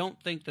I don't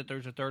think that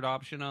there's a third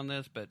option on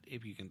this, but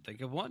if you can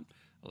think of one,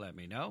 let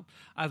me know.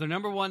 Either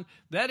number one,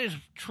 that is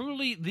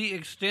truly the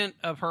extent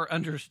of her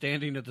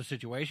understanding of the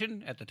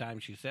situation at the time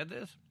she said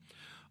this,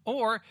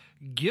 or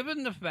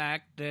given the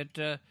fact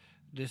that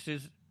this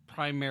is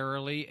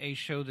primarily a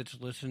show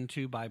that's listened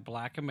to by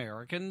Black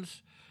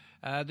Americans,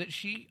 that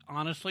she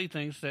honestly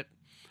thinks that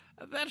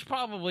that's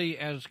probably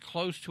as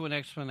close to an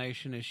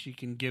explanation as she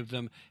can give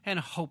them and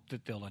hope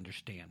that they'll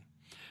understand.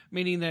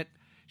 Meaning that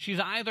she's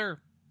either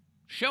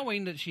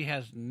showing that she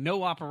has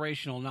no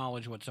operational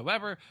knowledge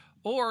whatsoever,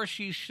 or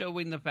she's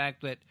showing the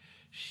fact that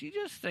she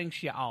just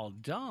thinks you're all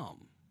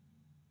dumb.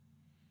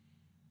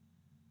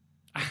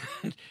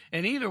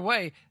 And either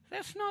way,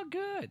 that's not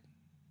good.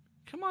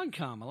 Come on,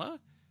 Kamala.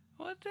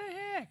 What the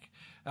heck?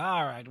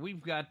 All right,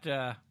 we've got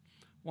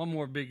one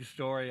more big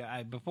story.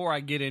 Before I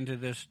get into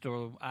this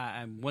story,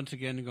 I'm once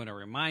again going to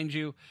remind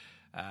you,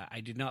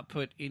 I did not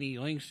put any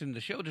links in the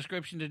show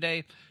description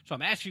today, so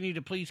I'm asking you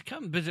to please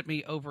come visit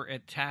me over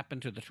at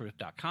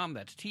tappintothetruth.com.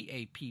 That's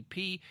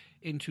TAPP,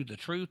 into the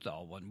truth,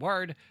 all one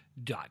word,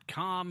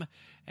 .com.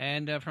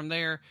 And from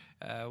there,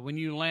 when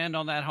you land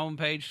on that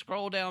homepage,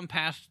 scroll down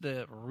past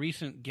the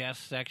recent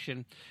guest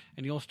section,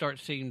 and you'll start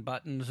seeing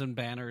buttons and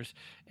banners.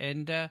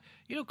 And,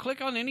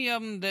 click on any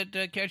of them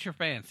that catch your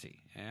fancy.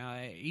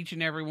 Each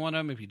and every one of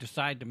them, if you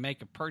decide to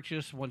make a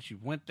purchase, once you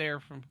went there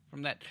from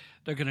that,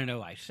 they're going to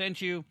know I sent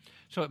you.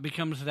 So it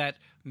becomes that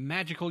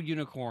magical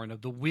unicorn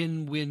of the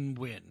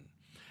win-win-win.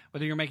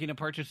 Whether you're making a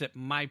purchase at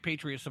My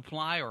Patriot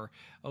Supply or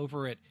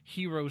over at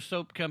Hero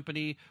Soap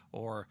Company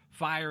or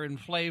Fire and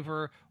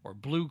Flavor or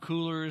Blue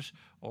Coolers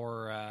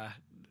or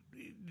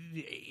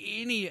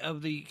any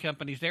of the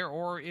companies there,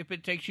 or if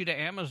it takes you to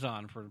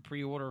Amazon for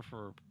pre-order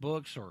for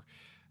books or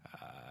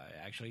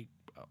actually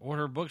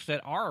order books that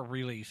are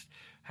released,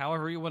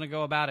 however you want to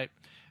go about it,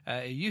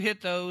 you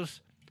hit those,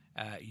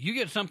 you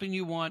get something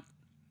you want,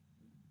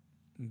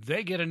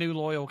 they get a new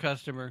loyal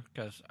customer,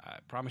 because I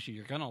promise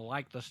you're going to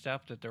like the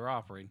stuff that they're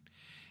offering.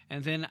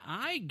 And then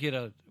I get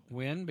a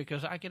win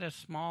because I get a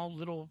small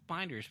little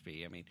finder's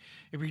fee. I mean,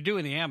 if you're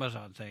doing the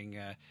Amazon thing,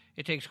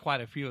 it takes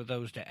quite a few of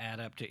those to add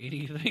up to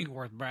anything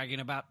worth bragging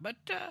about. But,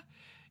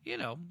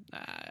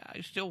 I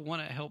still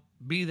want to help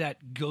be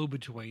that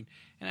go-between,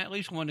 and I at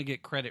least want to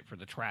get credit for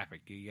the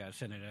traffic you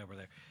send it over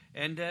there.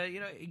 And,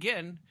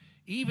 again,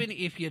 even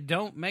if you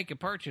don't make a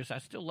purchase, I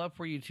still love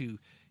for you to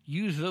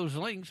use those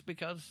links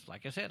because,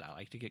 like I said, I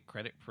like to get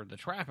credit for the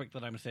traffic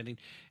that I'm sending.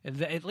 And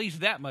at least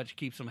that much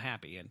keeps them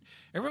happy. And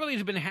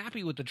everybody's been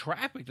happy with the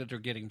traffic that they're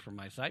getting from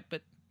my site,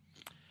 but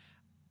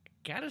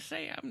gotta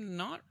say I'm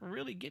not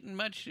really getting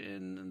much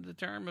in the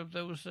term of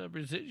those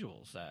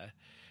residuals.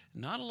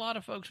 Not a lot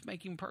of folks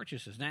making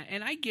purchases now,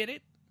 and I get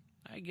it.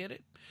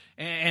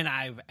 And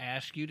I've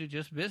asked you to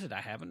just visit.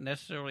 I haven't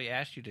necessarily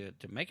asked you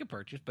to make a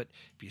purchase, but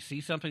if you see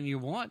something you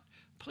want,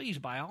 please,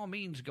 by all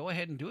means, go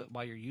ahead and do it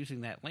while you're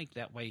using that link.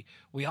 That way,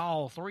 we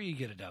all three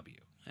get a W.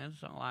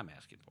 That's all I'm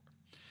asking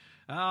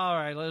for. All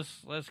right,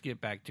 let's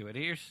get back to it.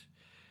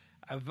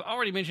 I've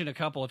already mentioned a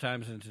couple of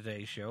times in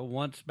today's show,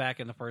 once back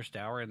in the first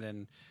hour, and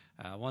then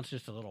once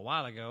just a little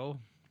while ago,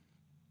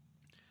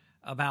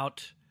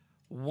 about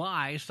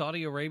why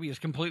Saudi Arabia is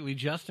completely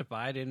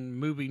justified in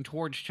moving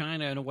towards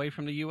China and away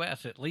from the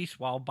U.S., at least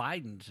while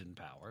Biden's in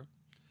power.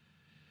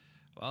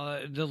 Well,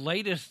 the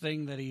latest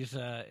thing that he's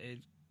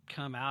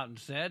come out and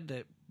said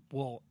that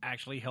will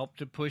actually help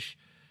to push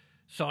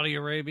Saudi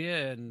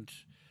Arabia and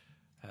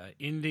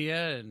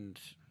India and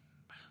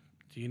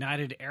the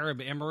United Arab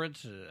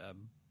Emirates,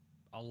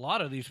 a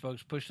lot of these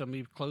folks push them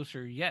even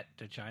closer yet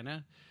to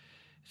China.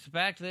 It's the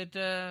fact that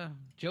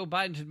Joe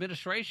Biden's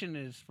administration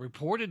is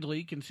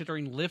reportedly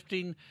considering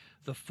lifting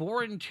the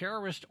Foreign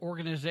Terrorist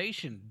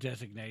Organization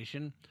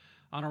designation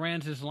on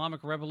Iran's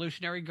Islamic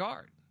Revolutionary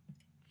Guard.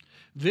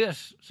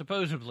 This,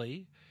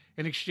 supposedly,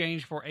 in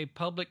exchange for a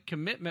public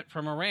commitment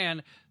from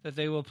Iran that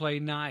they will play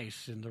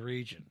nice in the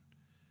region.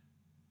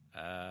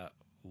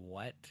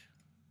 What?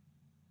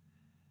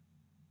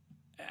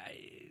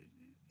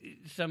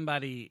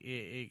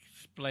 Somebody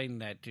explain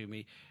that to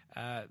me.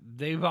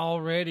 They've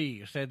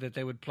already said that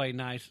they would play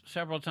nice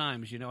several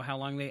times. You know how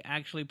long they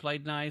actually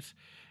played nice?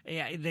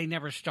 Yeah, they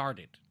never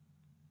started.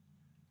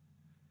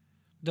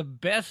 The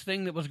best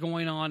thing that was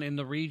going on in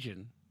the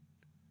region,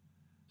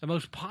 the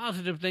most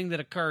positive thing that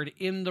occurred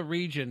in the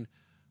region,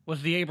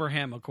 was the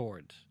Abraham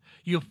Accords.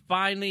 You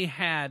finally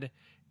had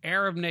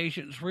Arab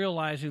nations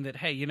realizing that,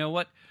 hey, you know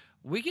what?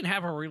 We can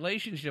have a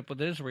relationship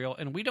with Israel,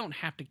 and we don't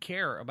have to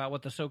care about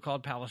what the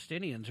so-called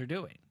Palestinians are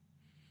doing.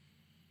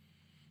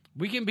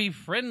 We can be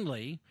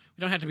friendly.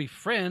 We don't have to be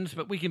friends,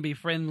 but we can be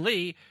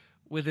friendly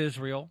with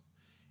Israel.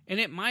 And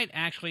it might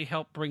actually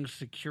help bring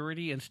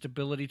security and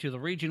stability to the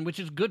region, which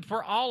is good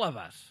for all of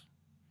us.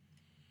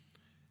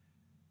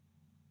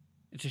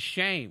 It's a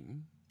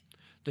shame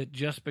that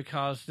just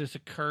because this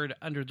occurred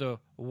under the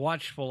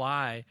watchful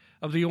eye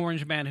of the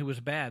orange man who was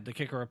bad, the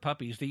kicker of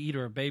puppies, the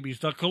eater of babies,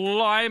 the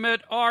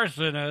climate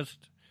arsonist,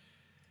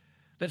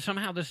 that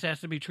somehow this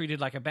has to be treated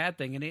like a bad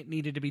thing, and it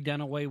needed to be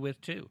done away with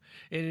too.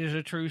 It is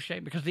a true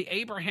shame, because the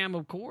Abraham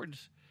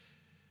Accords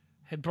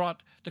had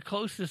brought the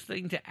closest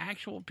thing to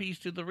actual peace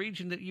to the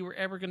region that you were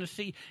ever going to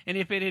see. And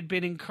if it had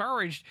been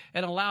encouraged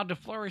and allowed to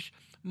flourish,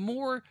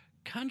 more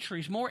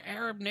countries, more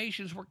Arab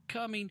nations were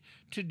coming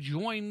to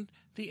join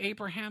the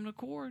Abraham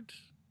Accords.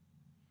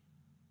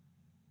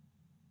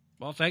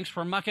 Well, thanks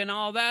for mucking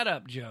all that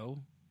up, Joe.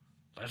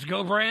 Let's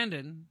go,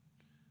 Brandon.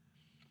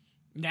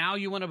 Now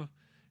you want to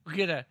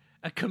get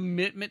a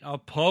commitment, a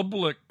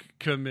public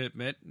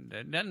commitment.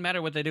 It doesn't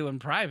matter what they do in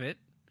private,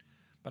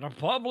 but a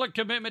public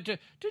commitment to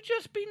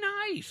just be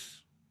nice.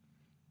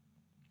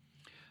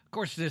 Of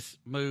course, this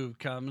move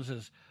comes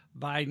as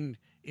Biden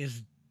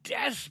is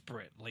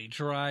desperately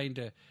trying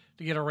to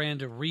get Iran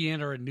to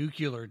re-enter a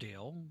nuclear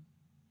deal.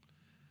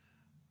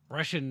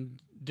 Russian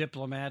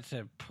diplomats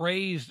have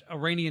praised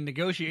Iranian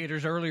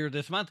negotiators earlier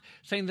this month,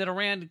 saying that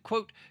Iran,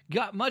 quote,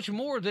 got much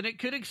more than it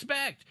could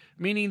expect,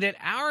 meaning that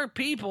our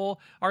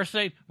people are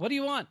saying, what do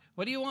you want?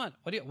 What do you want?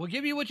 We'll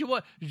give you what you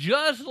want.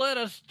 Just let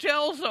us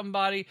tell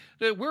somebody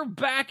that we're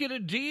back at a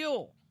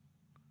deal.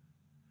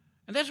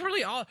 And that's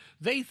really all.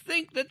 They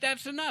think that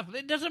that's enough.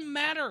 It doesn't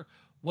matter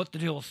what the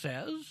deal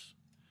says.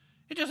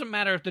 It doesn't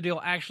matter if the deal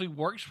actually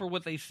works for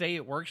what they say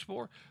it works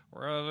for,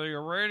 or the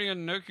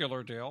Iranian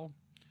nuclear deal.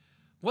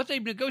 What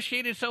they've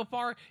negotiated so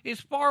far is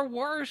far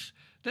worse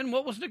than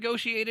what was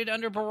negotiated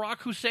under Barack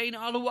Hussein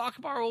Allahu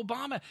Akbar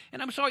Obama.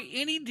 And I'm sorry,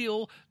 any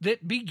deal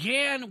that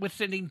began with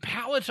sending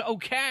pallets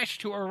of cash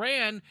to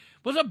Iran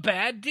was a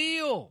bad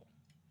deal.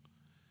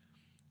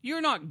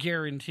 You're not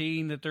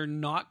guaranteeing that they're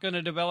not going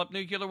to develop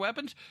nuclear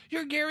weapons.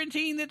 You're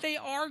guaranteeing that they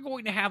are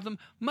going to have them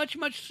much,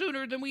 much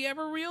sooner than we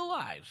ever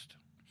realized.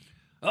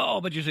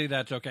 Oh, but you see,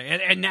 that's okay.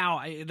 And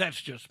now that's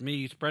just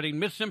me spreading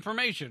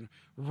misinformation,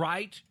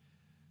 right?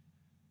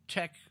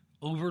 Tech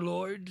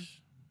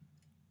overlords.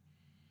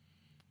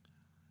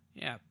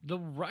 Yeah, the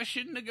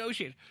Russian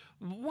negotiator.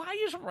 Why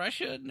is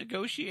Russia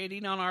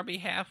negotiating on our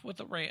behalf with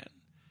Iran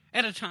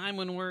at a time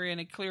when we're in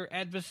a clear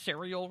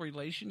adversarial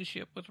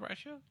relationship with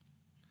Russia?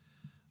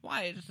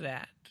 Why is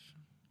that?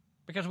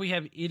 Because we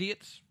have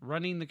idiots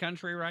running the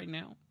country right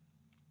now?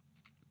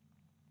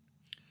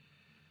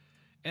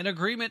 An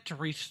agreement to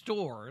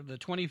restore the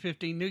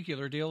 2015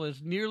 nuclear deal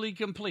is nearly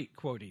complete,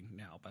 quoting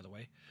now, by the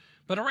way.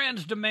 But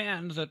Iran's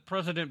demands that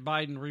President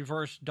Biden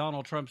reverse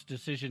Donald Trump's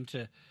decision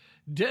to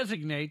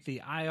designate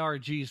the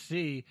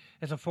IRGC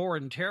as a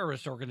foreign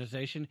terrorist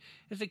organization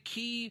is a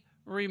key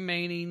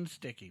remaining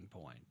sticking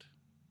point.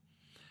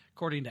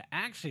 According to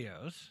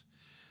Axios,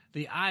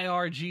 the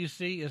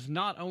IRGC is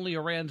not only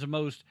Iran's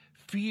most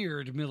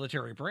feared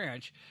military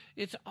branch,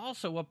 it's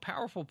also a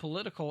powerful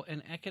political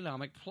and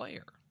economic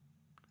player.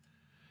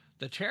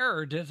 The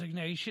terror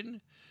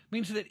designation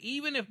means that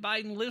even if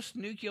Biden lifts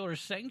nuclear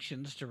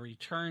sanctions to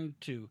return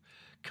to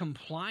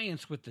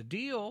compliance with the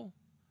deal,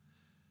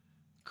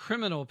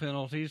 criminal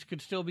penalties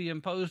could still be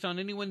imposed on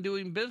anyone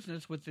doing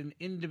business with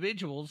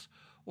individuals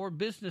or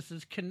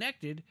businesses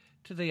connected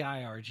to the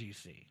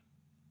IRGC.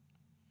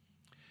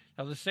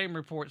 Now, the same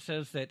report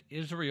says that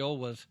Israel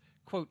was,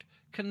 quote,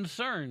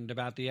 concerned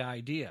about the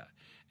idea,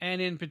 and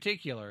in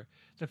particular,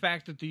 the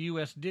fact that the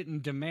U.S.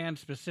 didn't demand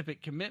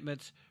specific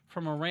commitments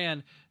from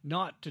Iran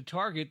not to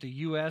target the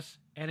U.S.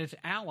 and its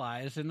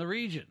allies in the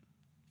region.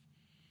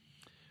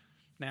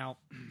 Now,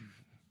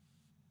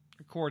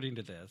 according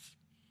to this,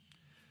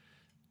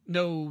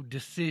 no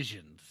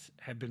decisions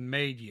have been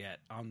made yet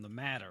on the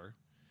matter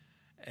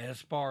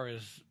as far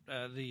as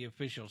the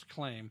officials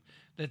claim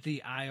that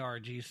the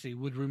IRGC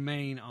would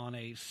remain on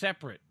a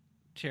separate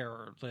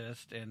terror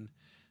list and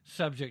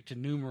subject to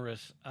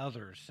numerous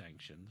other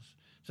sanctions.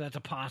 So that's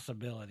a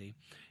possibility.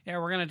 Yeah,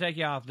 we're going to take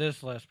you off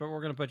this list, but we're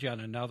going to put you on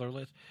another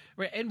list.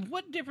 And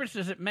what difference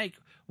does it make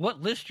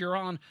what list you're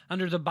on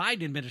under the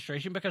Biden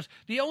administration? Because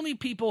the only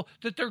people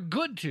that they're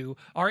good to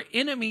are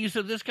enemies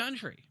of this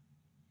country.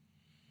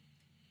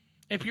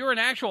 If you're an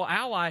actual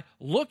ally,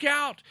 look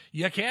out.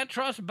 You can't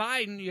trust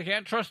Biden. You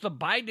can't trust the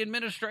Biden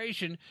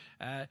administration.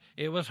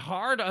 It was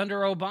hard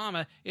under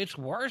Obama. It's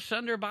worse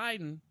under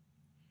Biden.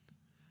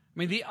 I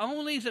mean, the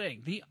only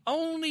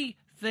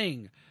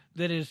thing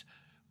that is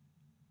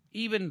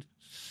even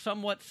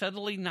somewhat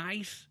subtly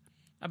nice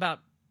about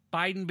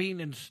Biden being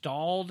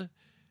installed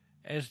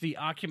as the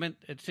occupant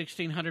at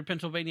 1600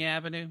 Pennsylvania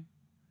Avenue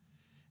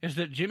is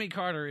that Jimmy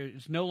Carter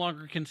is no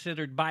longer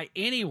considered by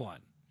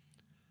anyone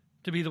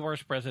to be the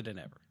worst president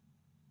ever.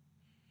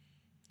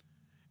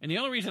 And the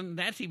only reason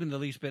that's even the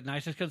least bit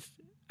nice is because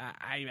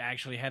I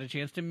actually had a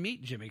chance to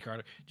meet Jimmy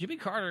Carter. Jimmy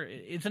Carter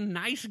is a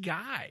nice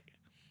guy.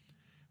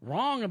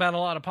 Wrong about a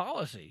lot of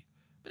policy,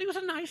 but he was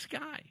a nice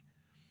guy.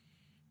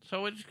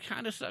 So it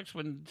kind of sucks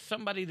when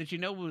somebody that you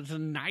know was a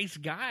nice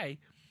guy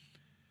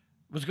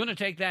was going to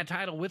take that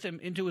title with him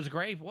into his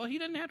grave. Well, he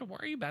doesn't have to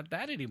worry about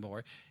that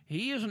anymore.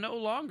 He is no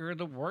longer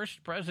the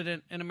worst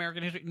president in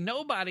American history.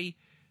 Nobody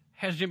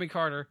has Jimmy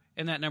Carter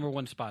in that number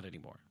one spot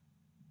anymore.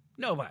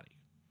 Nobody.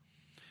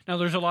 Now,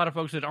 there's a lot of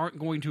folks that aren't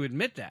going to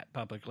admit that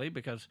publicly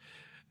because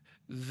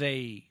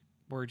they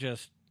were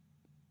just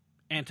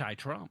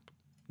anti-Trump,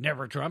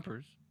 never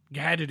Trumpers. You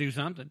had to do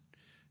something.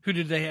 Who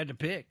did they have to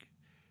pick?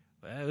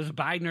 Well, it was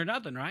Biden or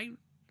nothing, right?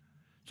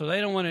 So they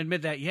don't want to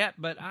admit that yet,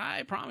 but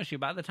I promise you,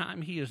 by the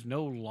time he is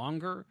no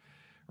longer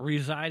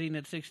residing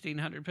at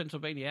 1600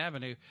 Pennsylvania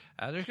Avenue,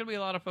 there's going to be a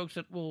lot of folks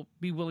that will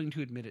be willing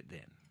to admit it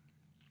then.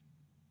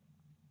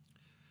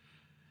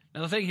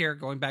 Now, the thing here,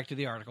 going back to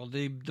the article,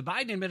 the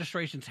Biden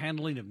administration's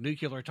handling of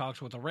nuclear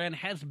talks with Iran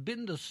has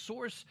been the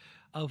source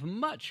of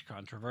much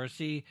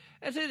controversy,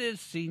 as it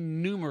has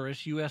seen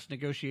numerous U.S.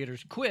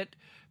 negotiators quit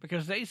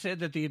because they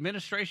said that the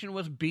administration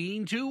was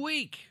being too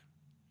weak.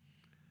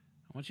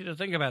 I want you to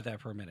think about that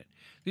for a minute.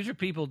 These are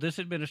people this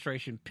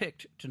administration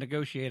picked to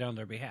negotiate on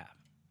their behalf.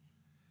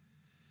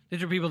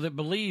 These are people that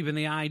believe in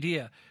the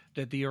idea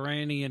that the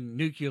Iranian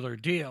nuclear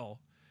deal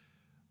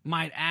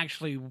might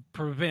actually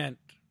prevent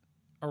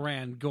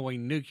Iran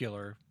going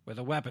nuclear with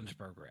a weapons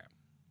program.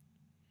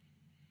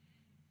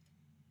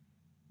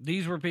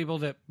 These were people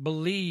that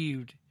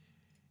believed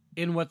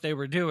in what they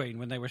were doing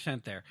when they were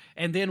sent there.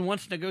 And then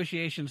once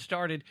negotiations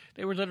started,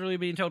 they were literally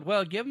being told,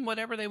 well, give them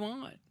whatever they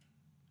want.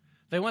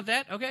 They want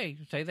that? Okay,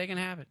 say they can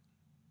have it.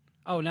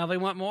 Oh, now they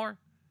want more?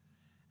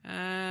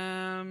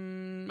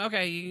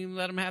 Okay, you can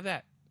let them have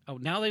that. Oh,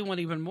 now they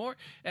want even more?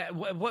 At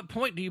what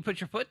point do you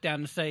put your foot down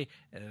and say,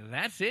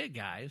 that's it,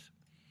 guys?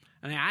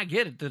 I mean, I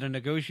get it that a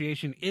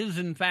negotiation is,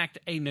 in fact,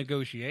 a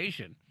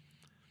negotiation.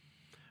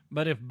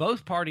 But if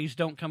both parties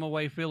don't come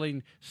away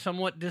feeling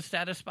somewhat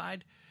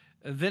dissatisfied,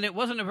 then it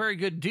wasn't a very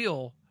good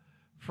deal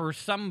for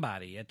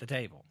somebody at the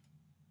table.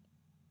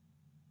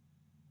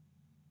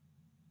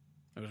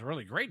 It was a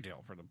really great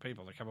deal for the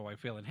people that come away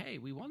feeling, hey,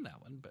 we won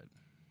that one. But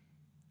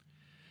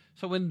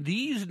so when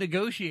these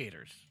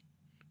negotiators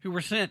who were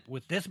sent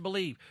with this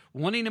belief,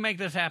 wanting to make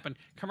this happen,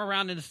 come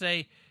around and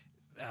say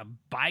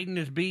Biden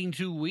is being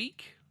too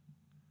weak,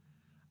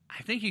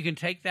 I think you can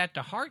take that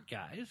to heart,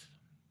 guys.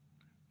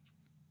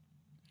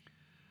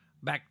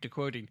 Back to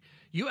quoting,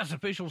 U.S.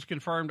 officials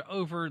confirmed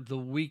over the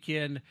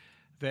weekend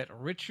that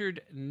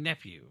Richard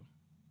Nephew,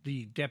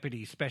 the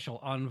Deputy Special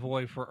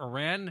Envoy for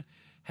Iran,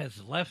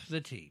 has left the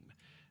team.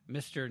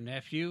 Mr.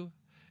 Nephew,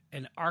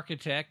 an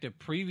architect of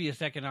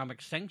previous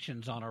economic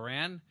sanctions on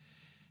Iran,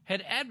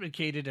 had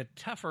advocated a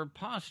tougher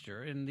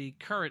posture in the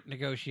current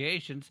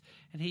negotiations,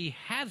 and he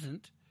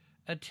hasn't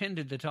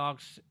attended the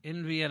talks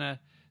in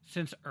Vienna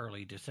since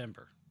early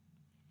December.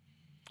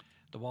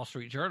 The Wall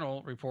Street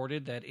Journal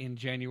reported that in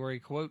January,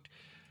 quote,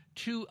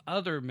 2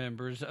 other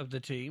members of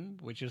the team,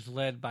 which is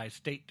led by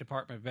State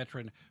Department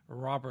veteran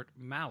Robert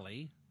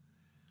Malley,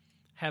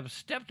 have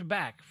stepped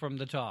back from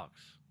the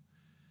talks.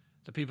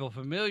 The people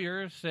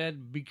familiar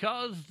said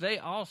because they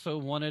also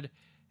wanted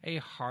a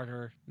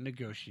harder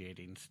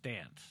negotiating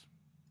stance.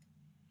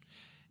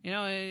 You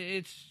know,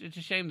 it's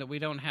a shame that we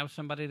don't have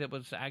somebody that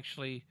was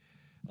actually,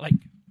 like,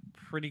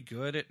 pretty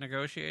good at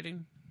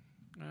negotiating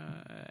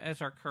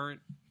as our current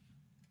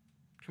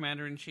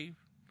commander-in-chief.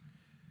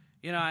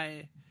 You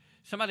know,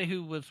 somebody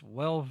who was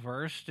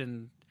well-versed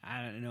in,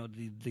 I don't know,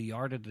 the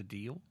art of the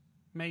deal,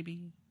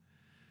 maybe.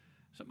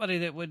 Somebody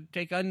that would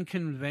take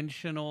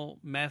unconventional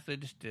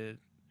methods to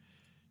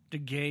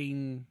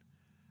gain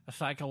a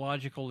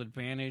psychological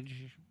advantage,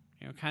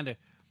 you know, kind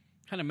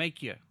of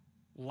make you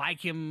like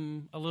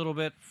him a little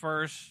bit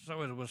first,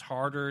 so it was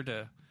harder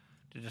to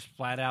just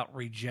flat out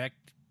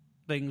reject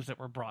things that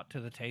were brought to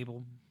the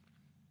table.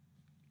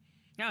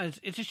 Yeah,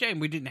 it's a shame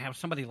we didn't have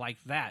somebody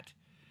like that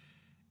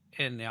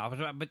in the office.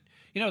 But,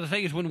 you know, the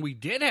thing is, when we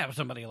did have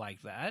somebody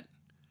like that,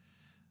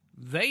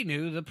 they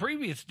knew the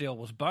previous deal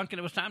was bunk and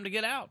it was time to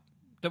get out.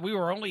 That we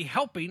were only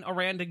helping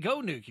Iran to go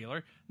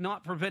nuclear,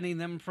 not preventing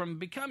them from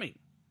becoming.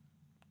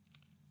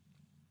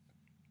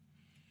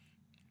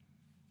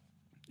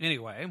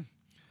 Anyway,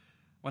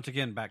 once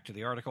again, back to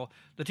the article.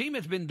 The team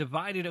has been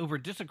divided over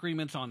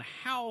disagreements on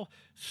how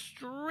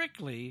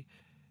strictly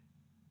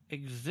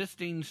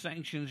existing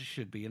sanctions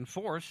should be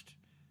enforced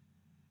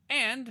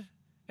and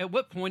at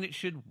what point it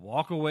should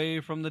walk away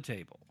from the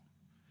table.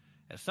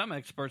 As some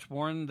experts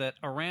warn that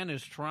Iran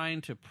is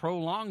trying to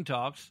prolong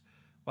talks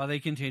while they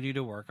continue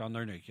to work on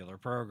their nuclear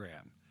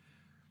program.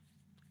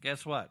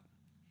 Guess what?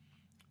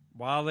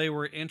 While they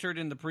were entered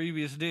in the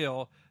previous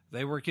deal,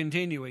 they were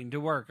continuing to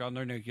work on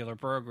their nuclear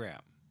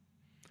program.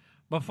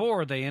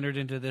 Before they entered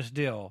into this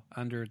deal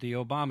under the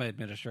Obama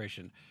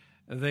administration,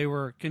 they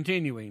were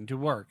continuing to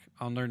work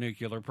on their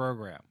nuclear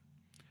program.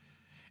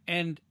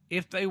 And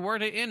if they were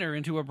to enter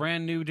into a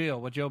brand new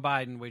deal with Joe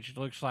Biden, which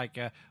looks like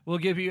we'll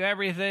give you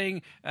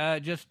everything,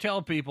 just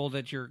tell people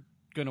that you're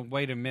going to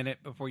wait a minute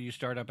before you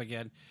start up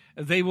again,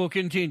 they will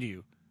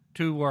continue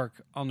to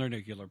work on their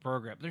nuclear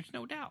program. There's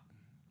no doubt.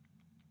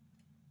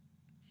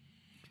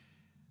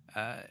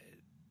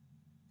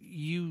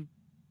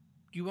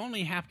 you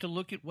only have to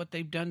look at what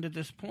they've done to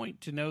this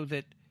point to know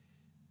that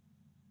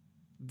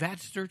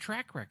that's their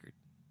track record.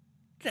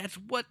 That's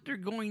what they're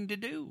going to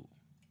do.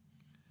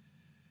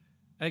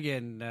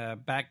 Again,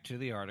 back to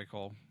the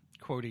article,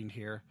 quoting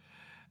here.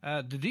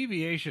 The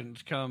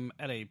deviations come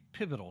at a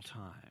pivotal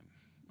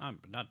time.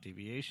 Not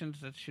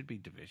deviations, that should be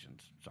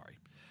divisions. Sorry.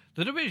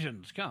 The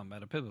divisions come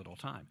at a pivotal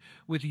time,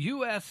 with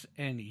U.S.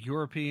 and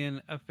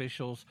European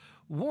officials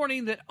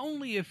warning that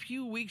only a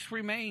few weeks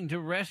remain to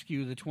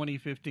rescue the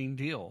 2015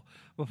 deal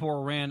before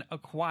Iran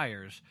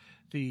acquires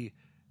the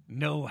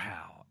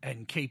know-how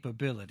and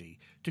capability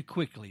to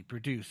quickly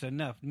produce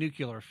enough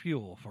nuclear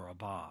fuel for a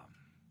bomb.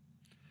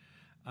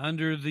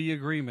 Under the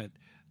agreement,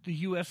 the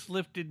U.S.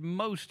 lifted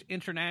most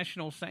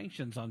international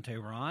sanctions on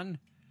Tehran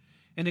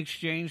in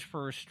exchange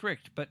for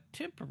strict but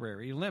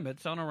temporary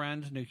limits on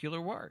Iran's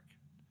nuclear work.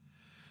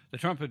 The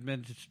Trump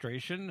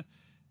administration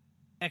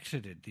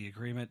exited the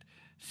agreement,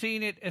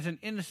 seeing it as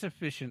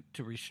insufficient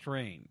to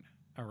restrain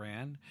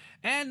Iran,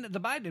 and the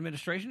Biden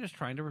administration is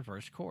trying to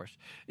reverse course.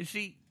 You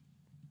see,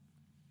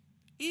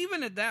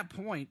 even at that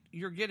point,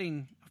 you're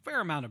getting a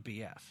fair amount of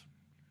BS.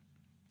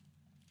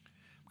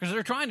 Because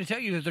they're trying to tell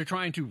you that they're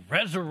trying to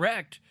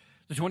resurrect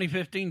the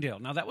 2015 deal.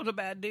 Now, that was a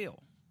bad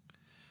deal.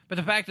 But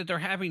the fact that they're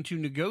having to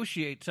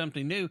negotiate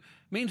something new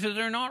means that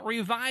they're not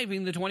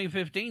reviving the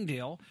 2015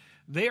 deal.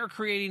 They are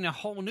creating a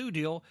whole new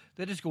deal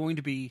that is going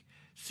to be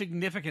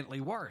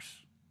significantly worse.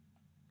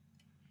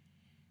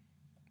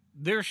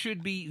 There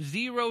should be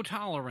zero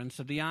tolerance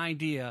of the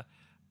idea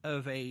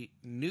of a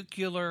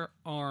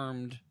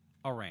nuclear-armed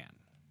Iran.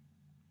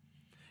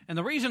 And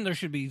the reason there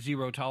should be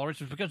zero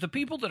tolerance is because the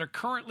people that are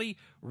currently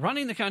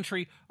running the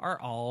country are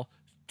all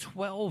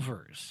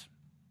 12ers.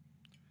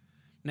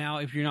 Now,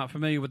 if you're not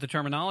familiar with the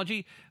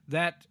terminology,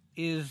 that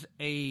is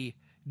a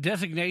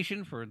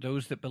designation for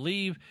those that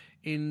believe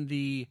in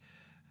the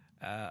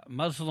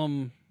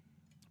Muslim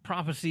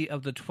prophecy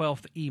of the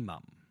 12th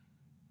Imam.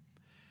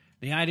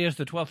 The idea is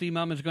the 12th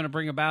Imam is going to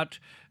bring about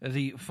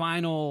the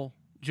final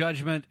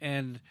judgment,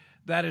 and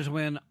that is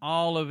when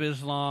all of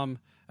Islam,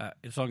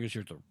 as long as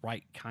you're the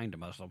right kind of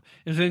Muslim,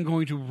 is then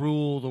going to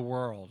rule the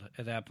world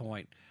at that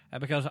point,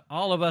 because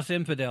all of us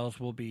infidels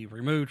will be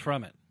removed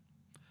from it.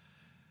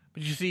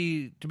 But you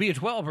see, to be a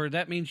 12er,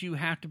 that means you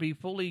have to be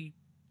fully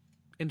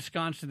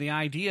ensconced in the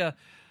idea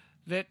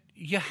that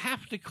you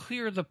have to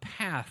clear the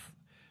path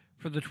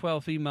for the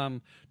 12th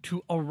Imam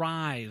to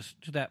arise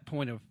to that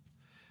point of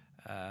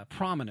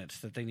prominence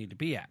that they need to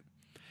be at.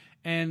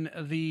 And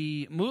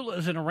the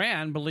mullahs in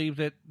Iran believe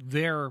that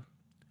their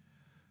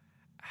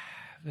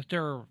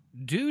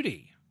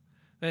duty,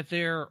 that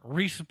their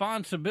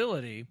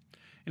responsibility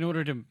in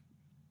order to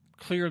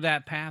clear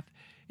that path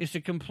is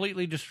to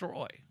completely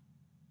destroy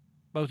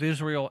both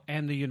Israel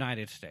and the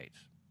United States.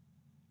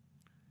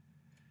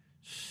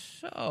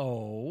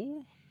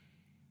 So,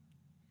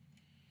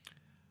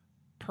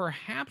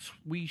 perhaps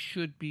we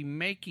should be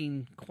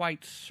making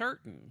quite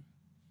certain,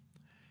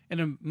 in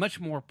a much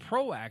more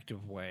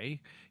proactive way,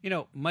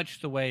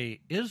 much the way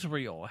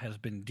Israel has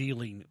been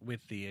dealing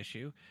with the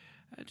issue,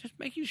 just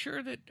making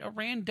sure that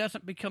Iran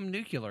doesn't become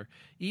nuclear,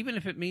 even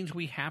if it means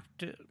we have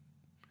to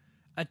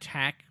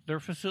attack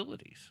their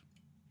facilities.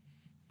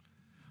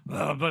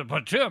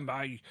 But Tim,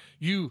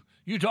 you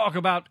talk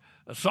about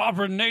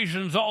sovereign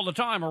nations all the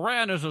time.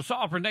 Iran is a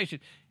sovereign nation.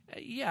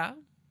 Yeah,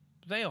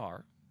 they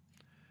are.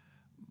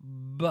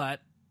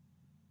 But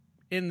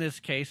in this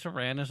case,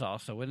 Iran is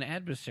also an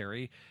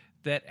adversary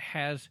that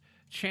has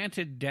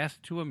chanted death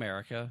to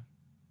America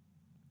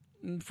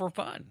for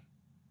fun,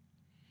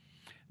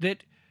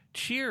 that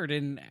cheered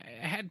and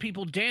had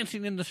people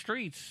dancing in the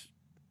streets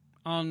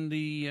on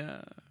the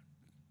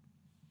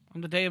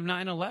day of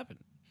 9/11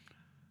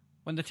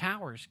 when the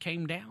towers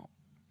came down.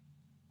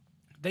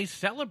 They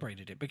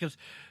celebrated it because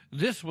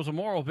this was a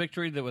moral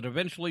victory that would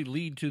eventually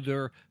lead to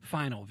their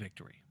final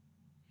victory.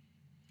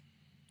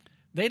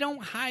 They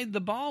don't hide the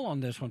ball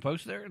on this one,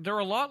 folks. They're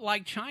a lot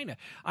like China.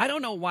 I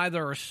don't know why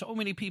there are so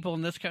many people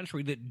in this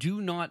country that do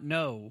not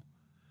know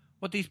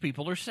what these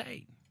people are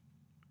saying.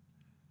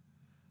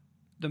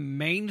 The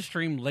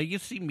mainstream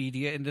legacy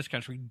media in this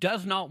country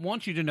does not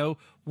want you to know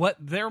what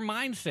their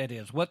mindset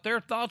is, what their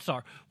thoughts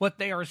are, what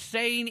they are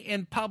saying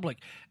in public,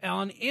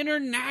 on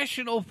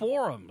international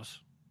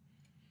forums.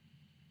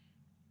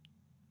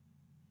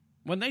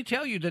 When they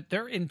tell you that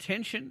their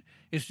intention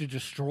is to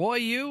destroy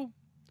you,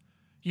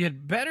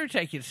 you'd better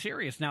take it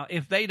serious. Now,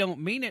 if they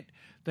don't mean it,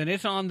 then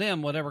it's on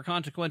them, whatever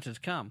consequences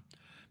come.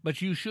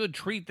 But you should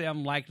treat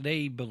them like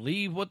they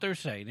believe what they're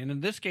saying. And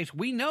in this case,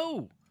 we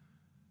know.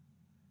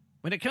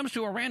 When it comes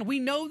to Iran, we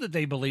know that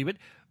they believe it.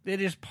 It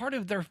is part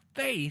of their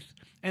faith,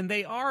 and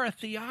they are a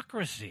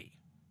theocracy.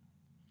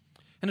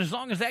 And as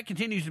long as that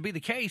continues to be the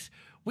case,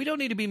 we don't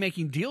need to be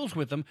making deals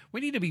with them.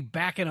 We need to be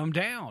backing them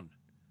down.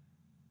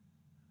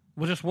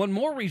 Well, just one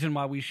more reason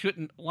why we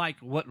shouldn't like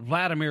what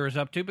Vladimir is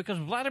up to, because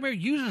Vladimir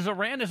uses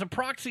Iran as a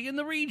proxy in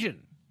the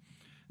region.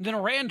 And then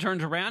Iran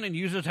turns around and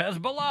uses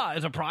Hezbollah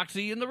as a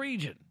proxy in the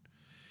region.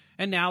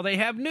 And now they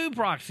have new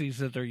proxies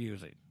that they're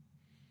using.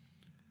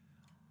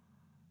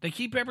 They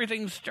keep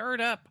everything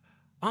stirred up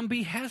on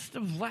behest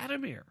of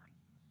Vladimir.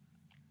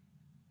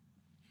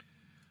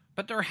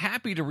 But they're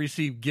happy to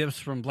receive gifts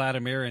from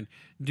Vladimir and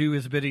do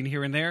his bidding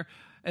here and there,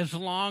 as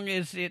long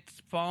as it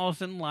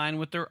falls in line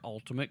with their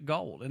ultimate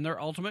goal. And their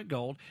ultimate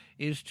goal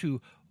is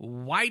to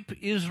wipe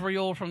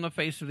Israel from the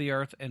face of the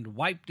earth and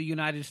wipe the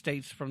United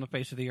States from the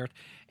face of the earth.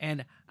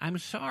 And I'm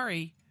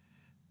sorry,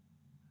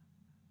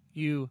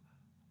 you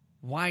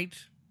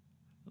white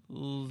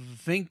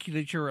think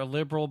that you're a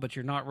liberal, but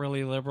you're not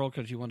really liberal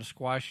because you want to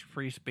squash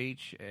free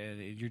speech and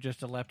you're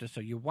just a leftist.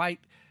 So you white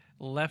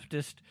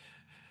leftist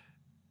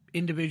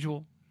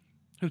individual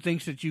who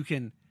thinks that you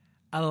can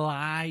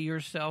ally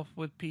yourself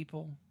with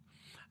people.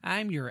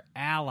 I'm your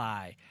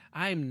ally.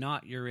 I'm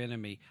not your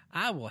enemy.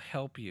 I will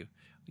help you.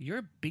 You're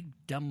a big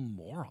dumb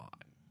moron.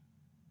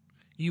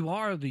 You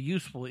are the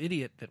useful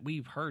idiot that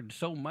we've heard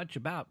so much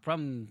about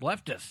from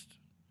leftists.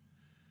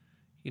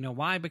 You know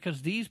why?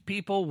 Because these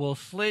people will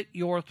slit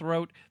your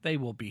throat. They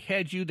will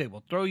behead you. They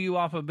will throw you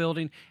off a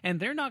building. And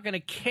they're not going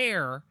to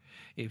care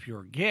if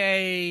you're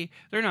gay.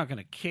 They're not going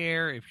to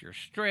care if you're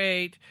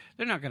straight.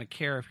 They're not going to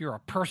care if you're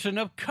a person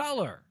of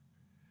color.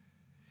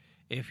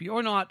 If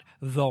you're not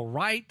the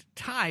right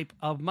type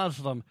of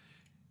Muslim,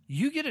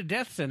 you get a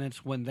death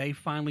sentence when they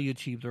finally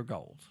achieve their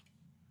goals.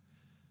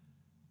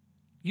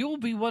 You'll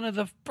be one of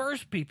the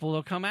first people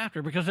they'll come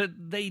after because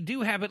they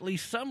do have at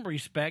least some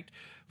respect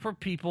for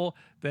people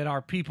that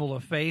are people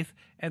of faith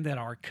and that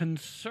are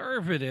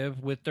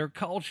conservative with their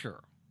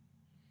culture.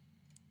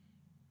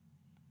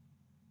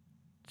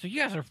 So you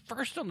guys are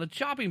first on the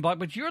chopping block,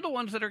 but you're the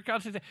ones that are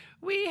constantly saying,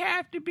 we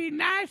have to be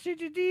nicer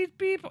to these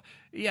people.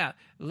 Yeah,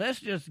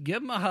 let's just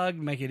give them a hug,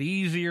 make it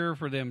easier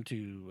for them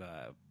to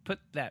put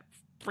that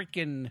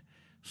freaking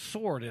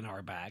sword in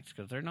our backs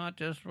because they're not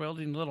just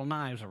wielding little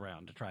knives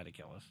around to try to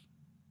kill us.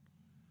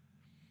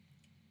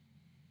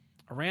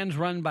 Iran's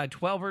run by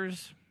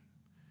 12ers.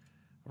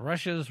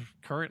 Russia's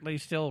currently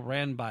still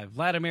ran by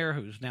Vladimir,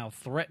 who's now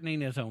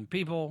threatening his own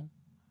people.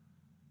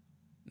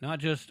 Not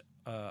just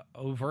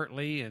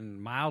overtly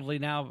and mildly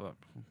now,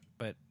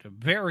 but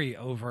very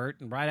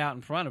overt and right out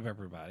in front of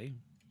everybody.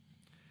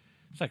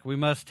 It's like we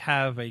must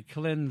have a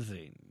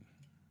cleansing.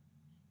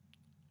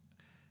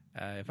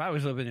 If I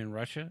was living in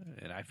Russia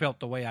and I felt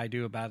the way I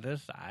do about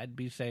this, I'd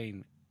be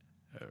saying,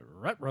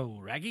 "Rut-row,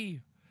 raggy,"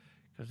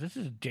 because this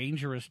is a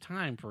dangerous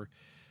time for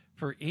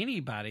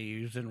anybody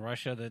who's in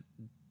Russia that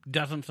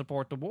doesn't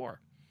support the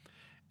war.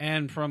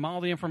 And from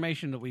all the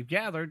information that we've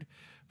gathered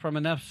from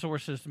enough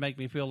sources to make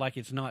me feel like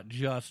it's not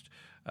just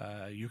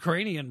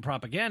Ukrainian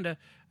propaganda,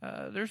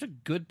 there's a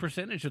good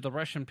percentage of the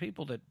Russian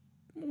people that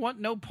want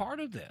no part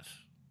of this.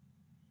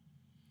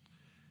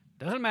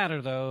 Doesn't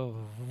matter,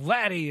 though.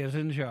 Vladdy is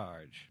in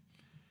charge.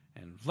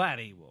 And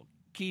Vladdy will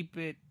keep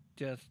it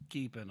just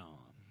keeping on.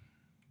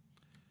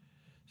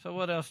 So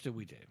what else do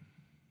we do?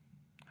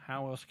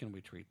 How else can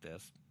we treat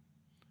this?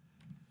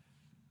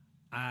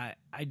 I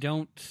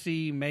don't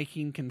see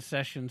making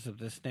concessions of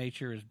this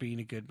nature as being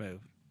a good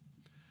move.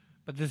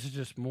 But this is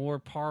just more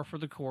par for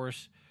the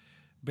course.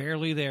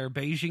 Barely there.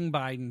 Beijing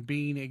Biden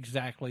being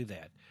exactly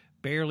that.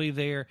 Barely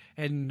there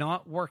and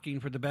not working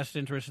for the best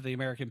interest of the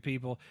American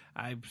people.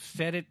 I've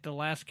said it the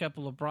last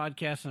couple of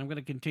broadcasts, and I'm going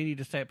to continue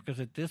to say it because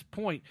at this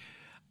point,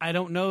 I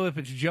don't know if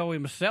it's Joe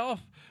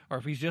himself or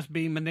if he's just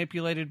being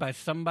manipulated by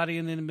somebody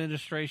in the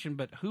administration,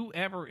 but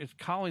whoever is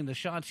calling the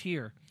shots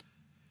here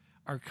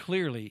are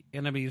clearly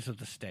enemies of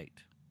the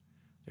state.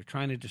 They're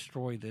trying to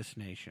destroy this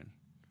nation.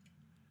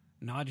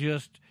 Not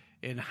just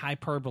in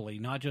hyperbole,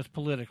 not just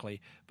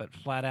politically, but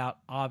flat out,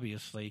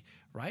 obviously,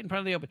 right in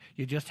front of the open.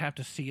 You just have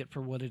to see it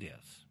for what it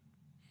is.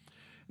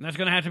 And that's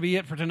going to have to be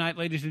it for tonight,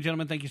 ladies and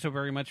gentlemen. Thank you so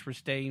very much for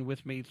staying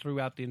with me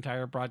throughout the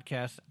entire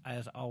broadcast.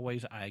 As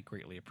always, I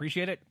greatly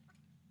appreciate it.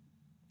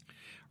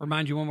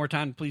 Remind you one more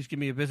time, please give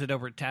me a visit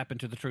over at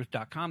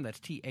tappintothetruth.com. That's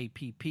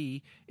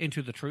T-A-P-P,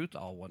 into the truth,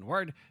 all one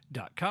word,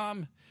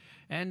 .com.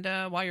 And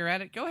while you're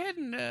at it, go ahead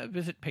and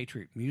visit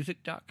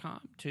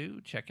patriotmusic.com,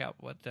 too. Check out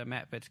what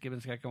Matt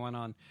Fitzgibbon's got going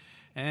on.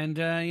 And,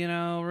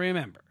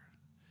 remember,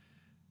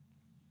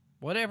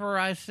 whatever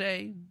I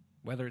say,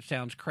 whether it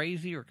sounds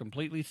crazy or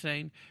completely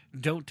sane,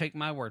 don't take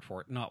my word for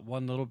it, not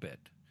one little bit.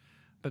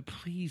 But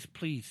please,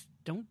 please,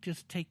 don't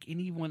just take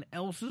anyone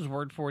else's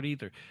word for it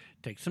either.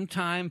 Take some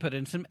time, put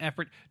in some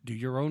effort, do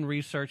your own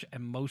research,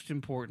 and most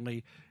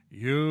importantly,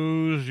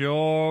 use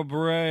your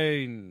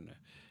brain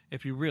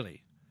if you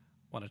really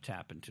want to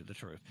tap into the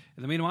truth.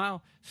 In the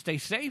meanwhile, stay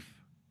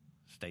safe,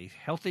 stay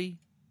healthy,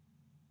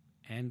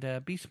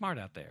 and be smart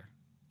out there,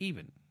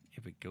 even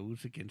if it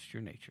goes against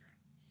your nature.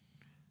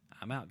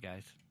 I'm out,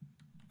 guys.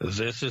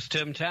 This is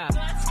Tim Tapp.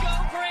 Let's go,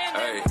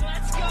 Brandon. Hey.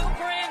 Let's go,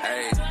 Brandon.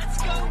 Hey. Let's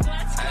go.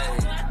 Let's go. Hey.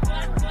 Let's go,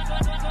 Brandon.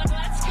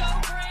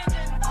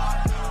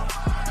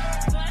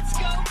 Let's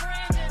go,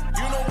 Brandon.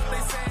 You know what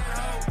they saying,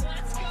 ho?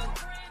 Let's go,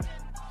 Brandon.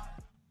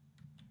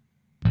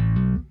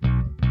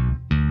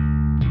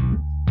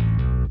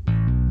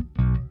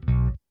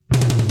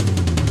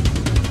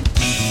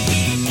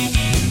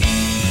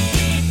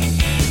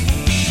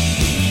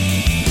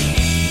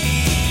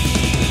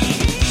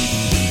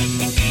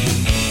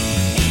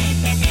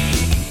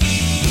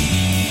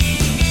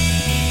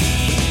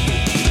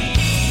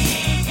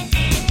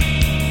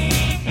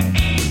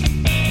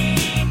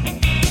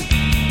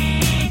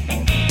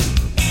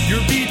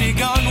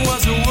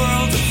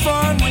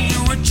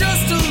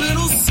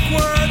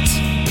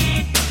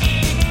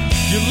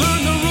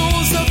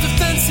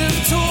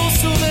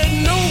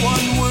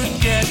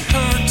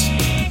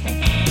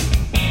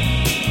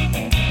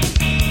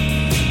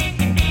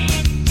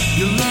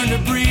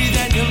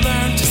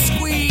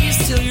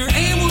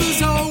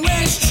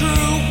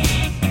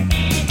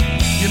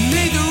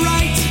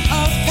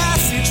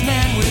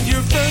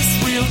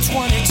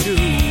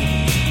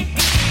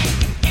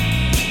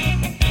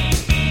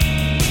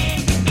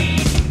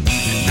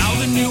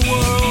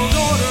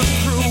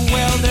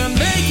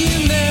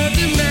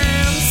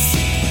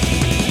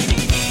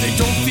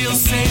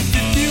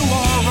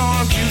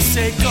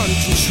 say gun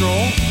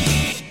control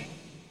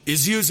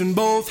is using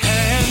both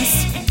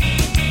hands.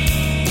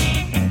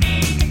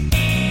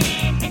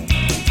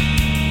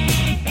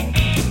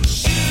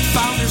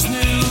 Founders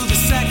knew the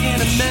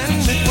Second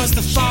Amendment was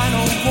the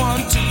final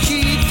one to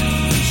keep,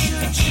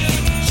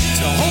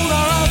 to hold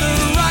our other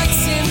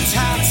rights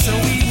intact so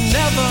we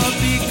never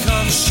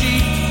become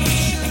sheep.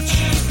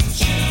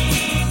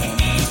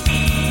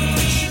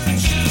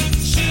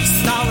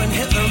 Stalin,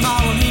 Hitler,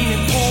 Mao,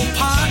 and Pol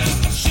Pot,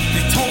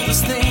 they told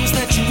us things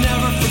that you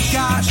never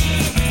forgot.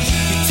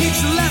 You teach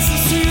the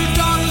lessons to your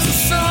daughters and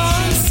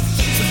sons,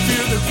 to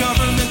fear the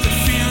government that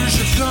fears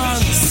your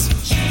guns.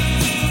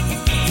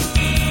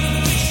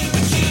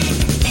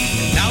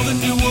 Now the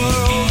New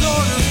World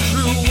Order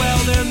crew,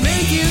 well, they're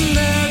making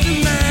their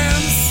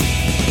demands.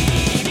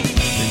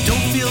 They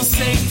don't feel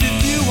safe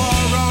if you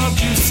are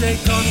armed. You say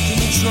gun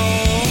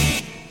control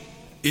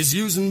is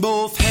using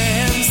both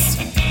hands.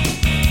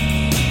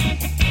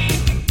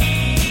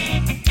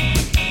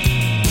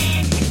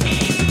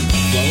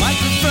 Well, I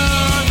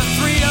prefer the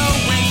 308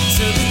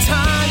 to the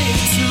tiny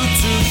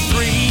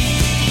 223.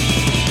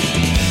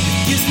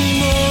 It gives me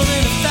more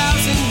than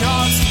 1,000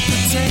 yards to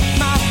protect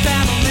my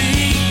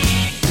family.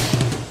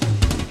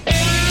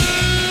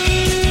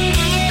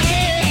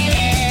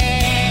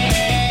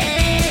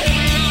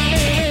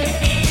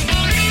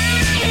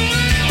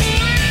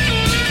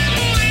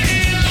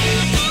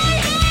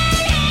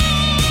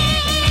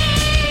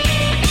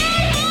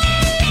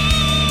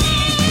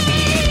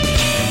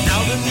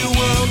 Now the New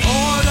World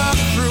Order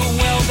crew,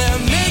 well,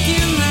 they're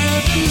making their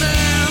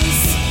demands.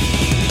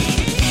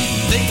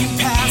 They can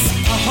pass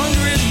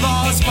 100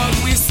 laws, but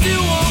we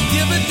still won't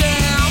give a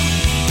damn.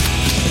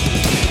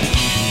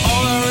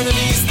 All our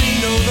enemies, they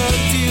know the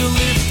deal.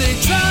 If they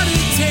try to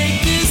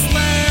take this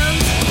land,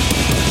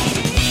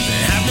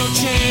 they have no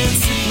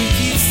chance if we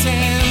keep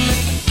saying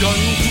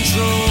gun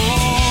control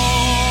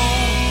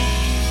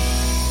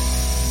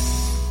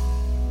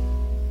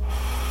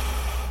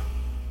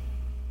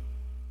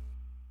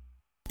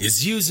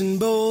is using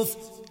both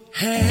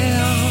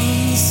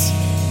hands.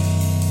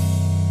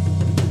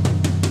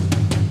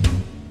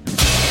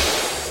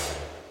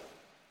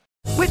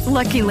 With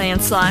Lucky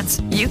Land Slots,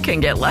 you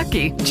can get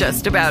lucky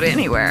just about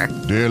anywhere.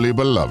 Dearly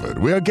beloved,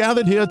 we are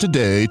gathered here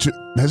today to...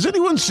 Has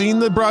anyone seen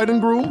the bride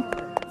and groom?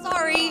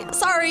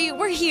 Sorry,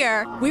 we're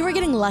here. We were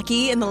getting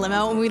lucky in the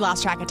limo and we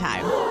lost track of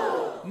time.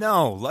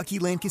 No, Lucky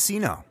Land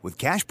Casino, with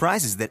cash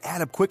prizes that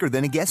add up quicker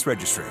than a guest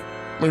registry.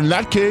 In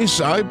that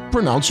case, I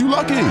pronounce you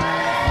lucky.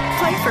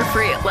 Play for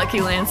free at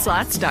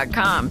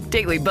LuckyLandSlots.com.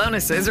 Daily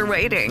bonuses are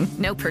waiting.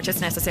 No purchase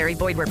necessary.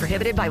 Void where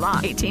prohibited by law.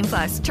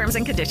 18+. Terms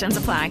and conditions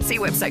apply. See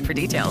website for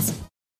details.